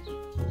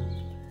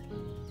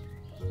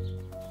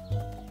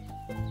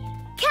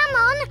 Come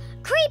on,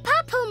 creep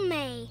up on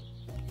me.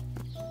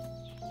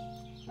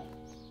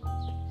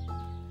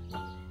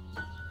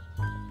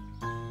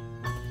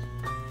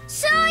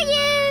 Saw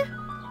you!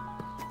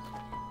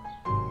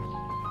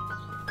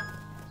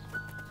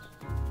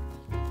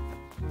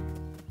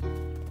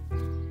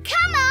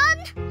 Come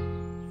on!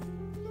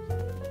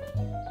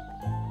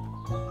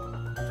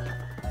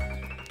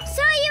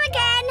 Saw you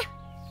again!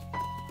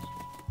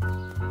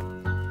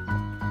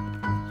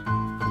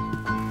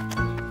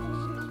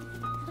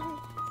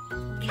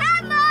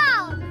 Come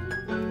on!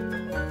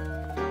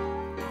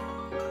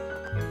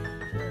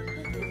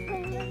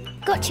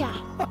 Gotcha.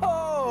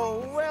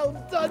 Oh, well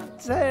done,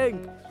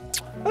 Tig!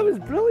 That was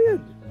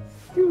brilliant.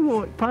 You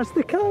walked past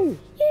the cow.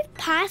 You've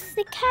passed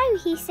the cow,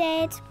 he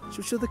said. Should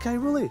we show the cow,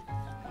 Woolly?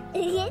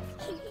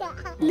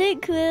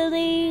 Look,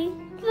 Woolly.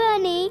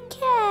 Funny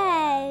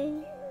cow.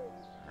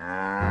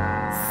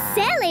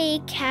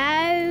 Silly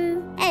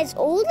cow. It's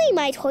only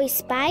my toy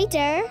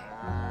spider.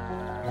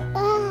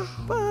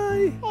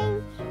 Bye.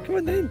 Come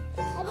on then.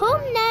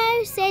 Home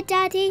now, said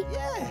Daddy.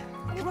 Yeah,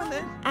 come on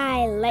then.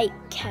 I like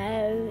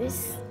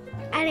cows.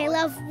 And I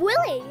love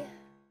Woolly.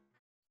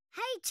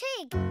 Hey,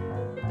 Tig.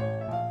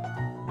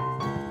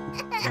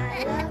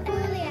 I love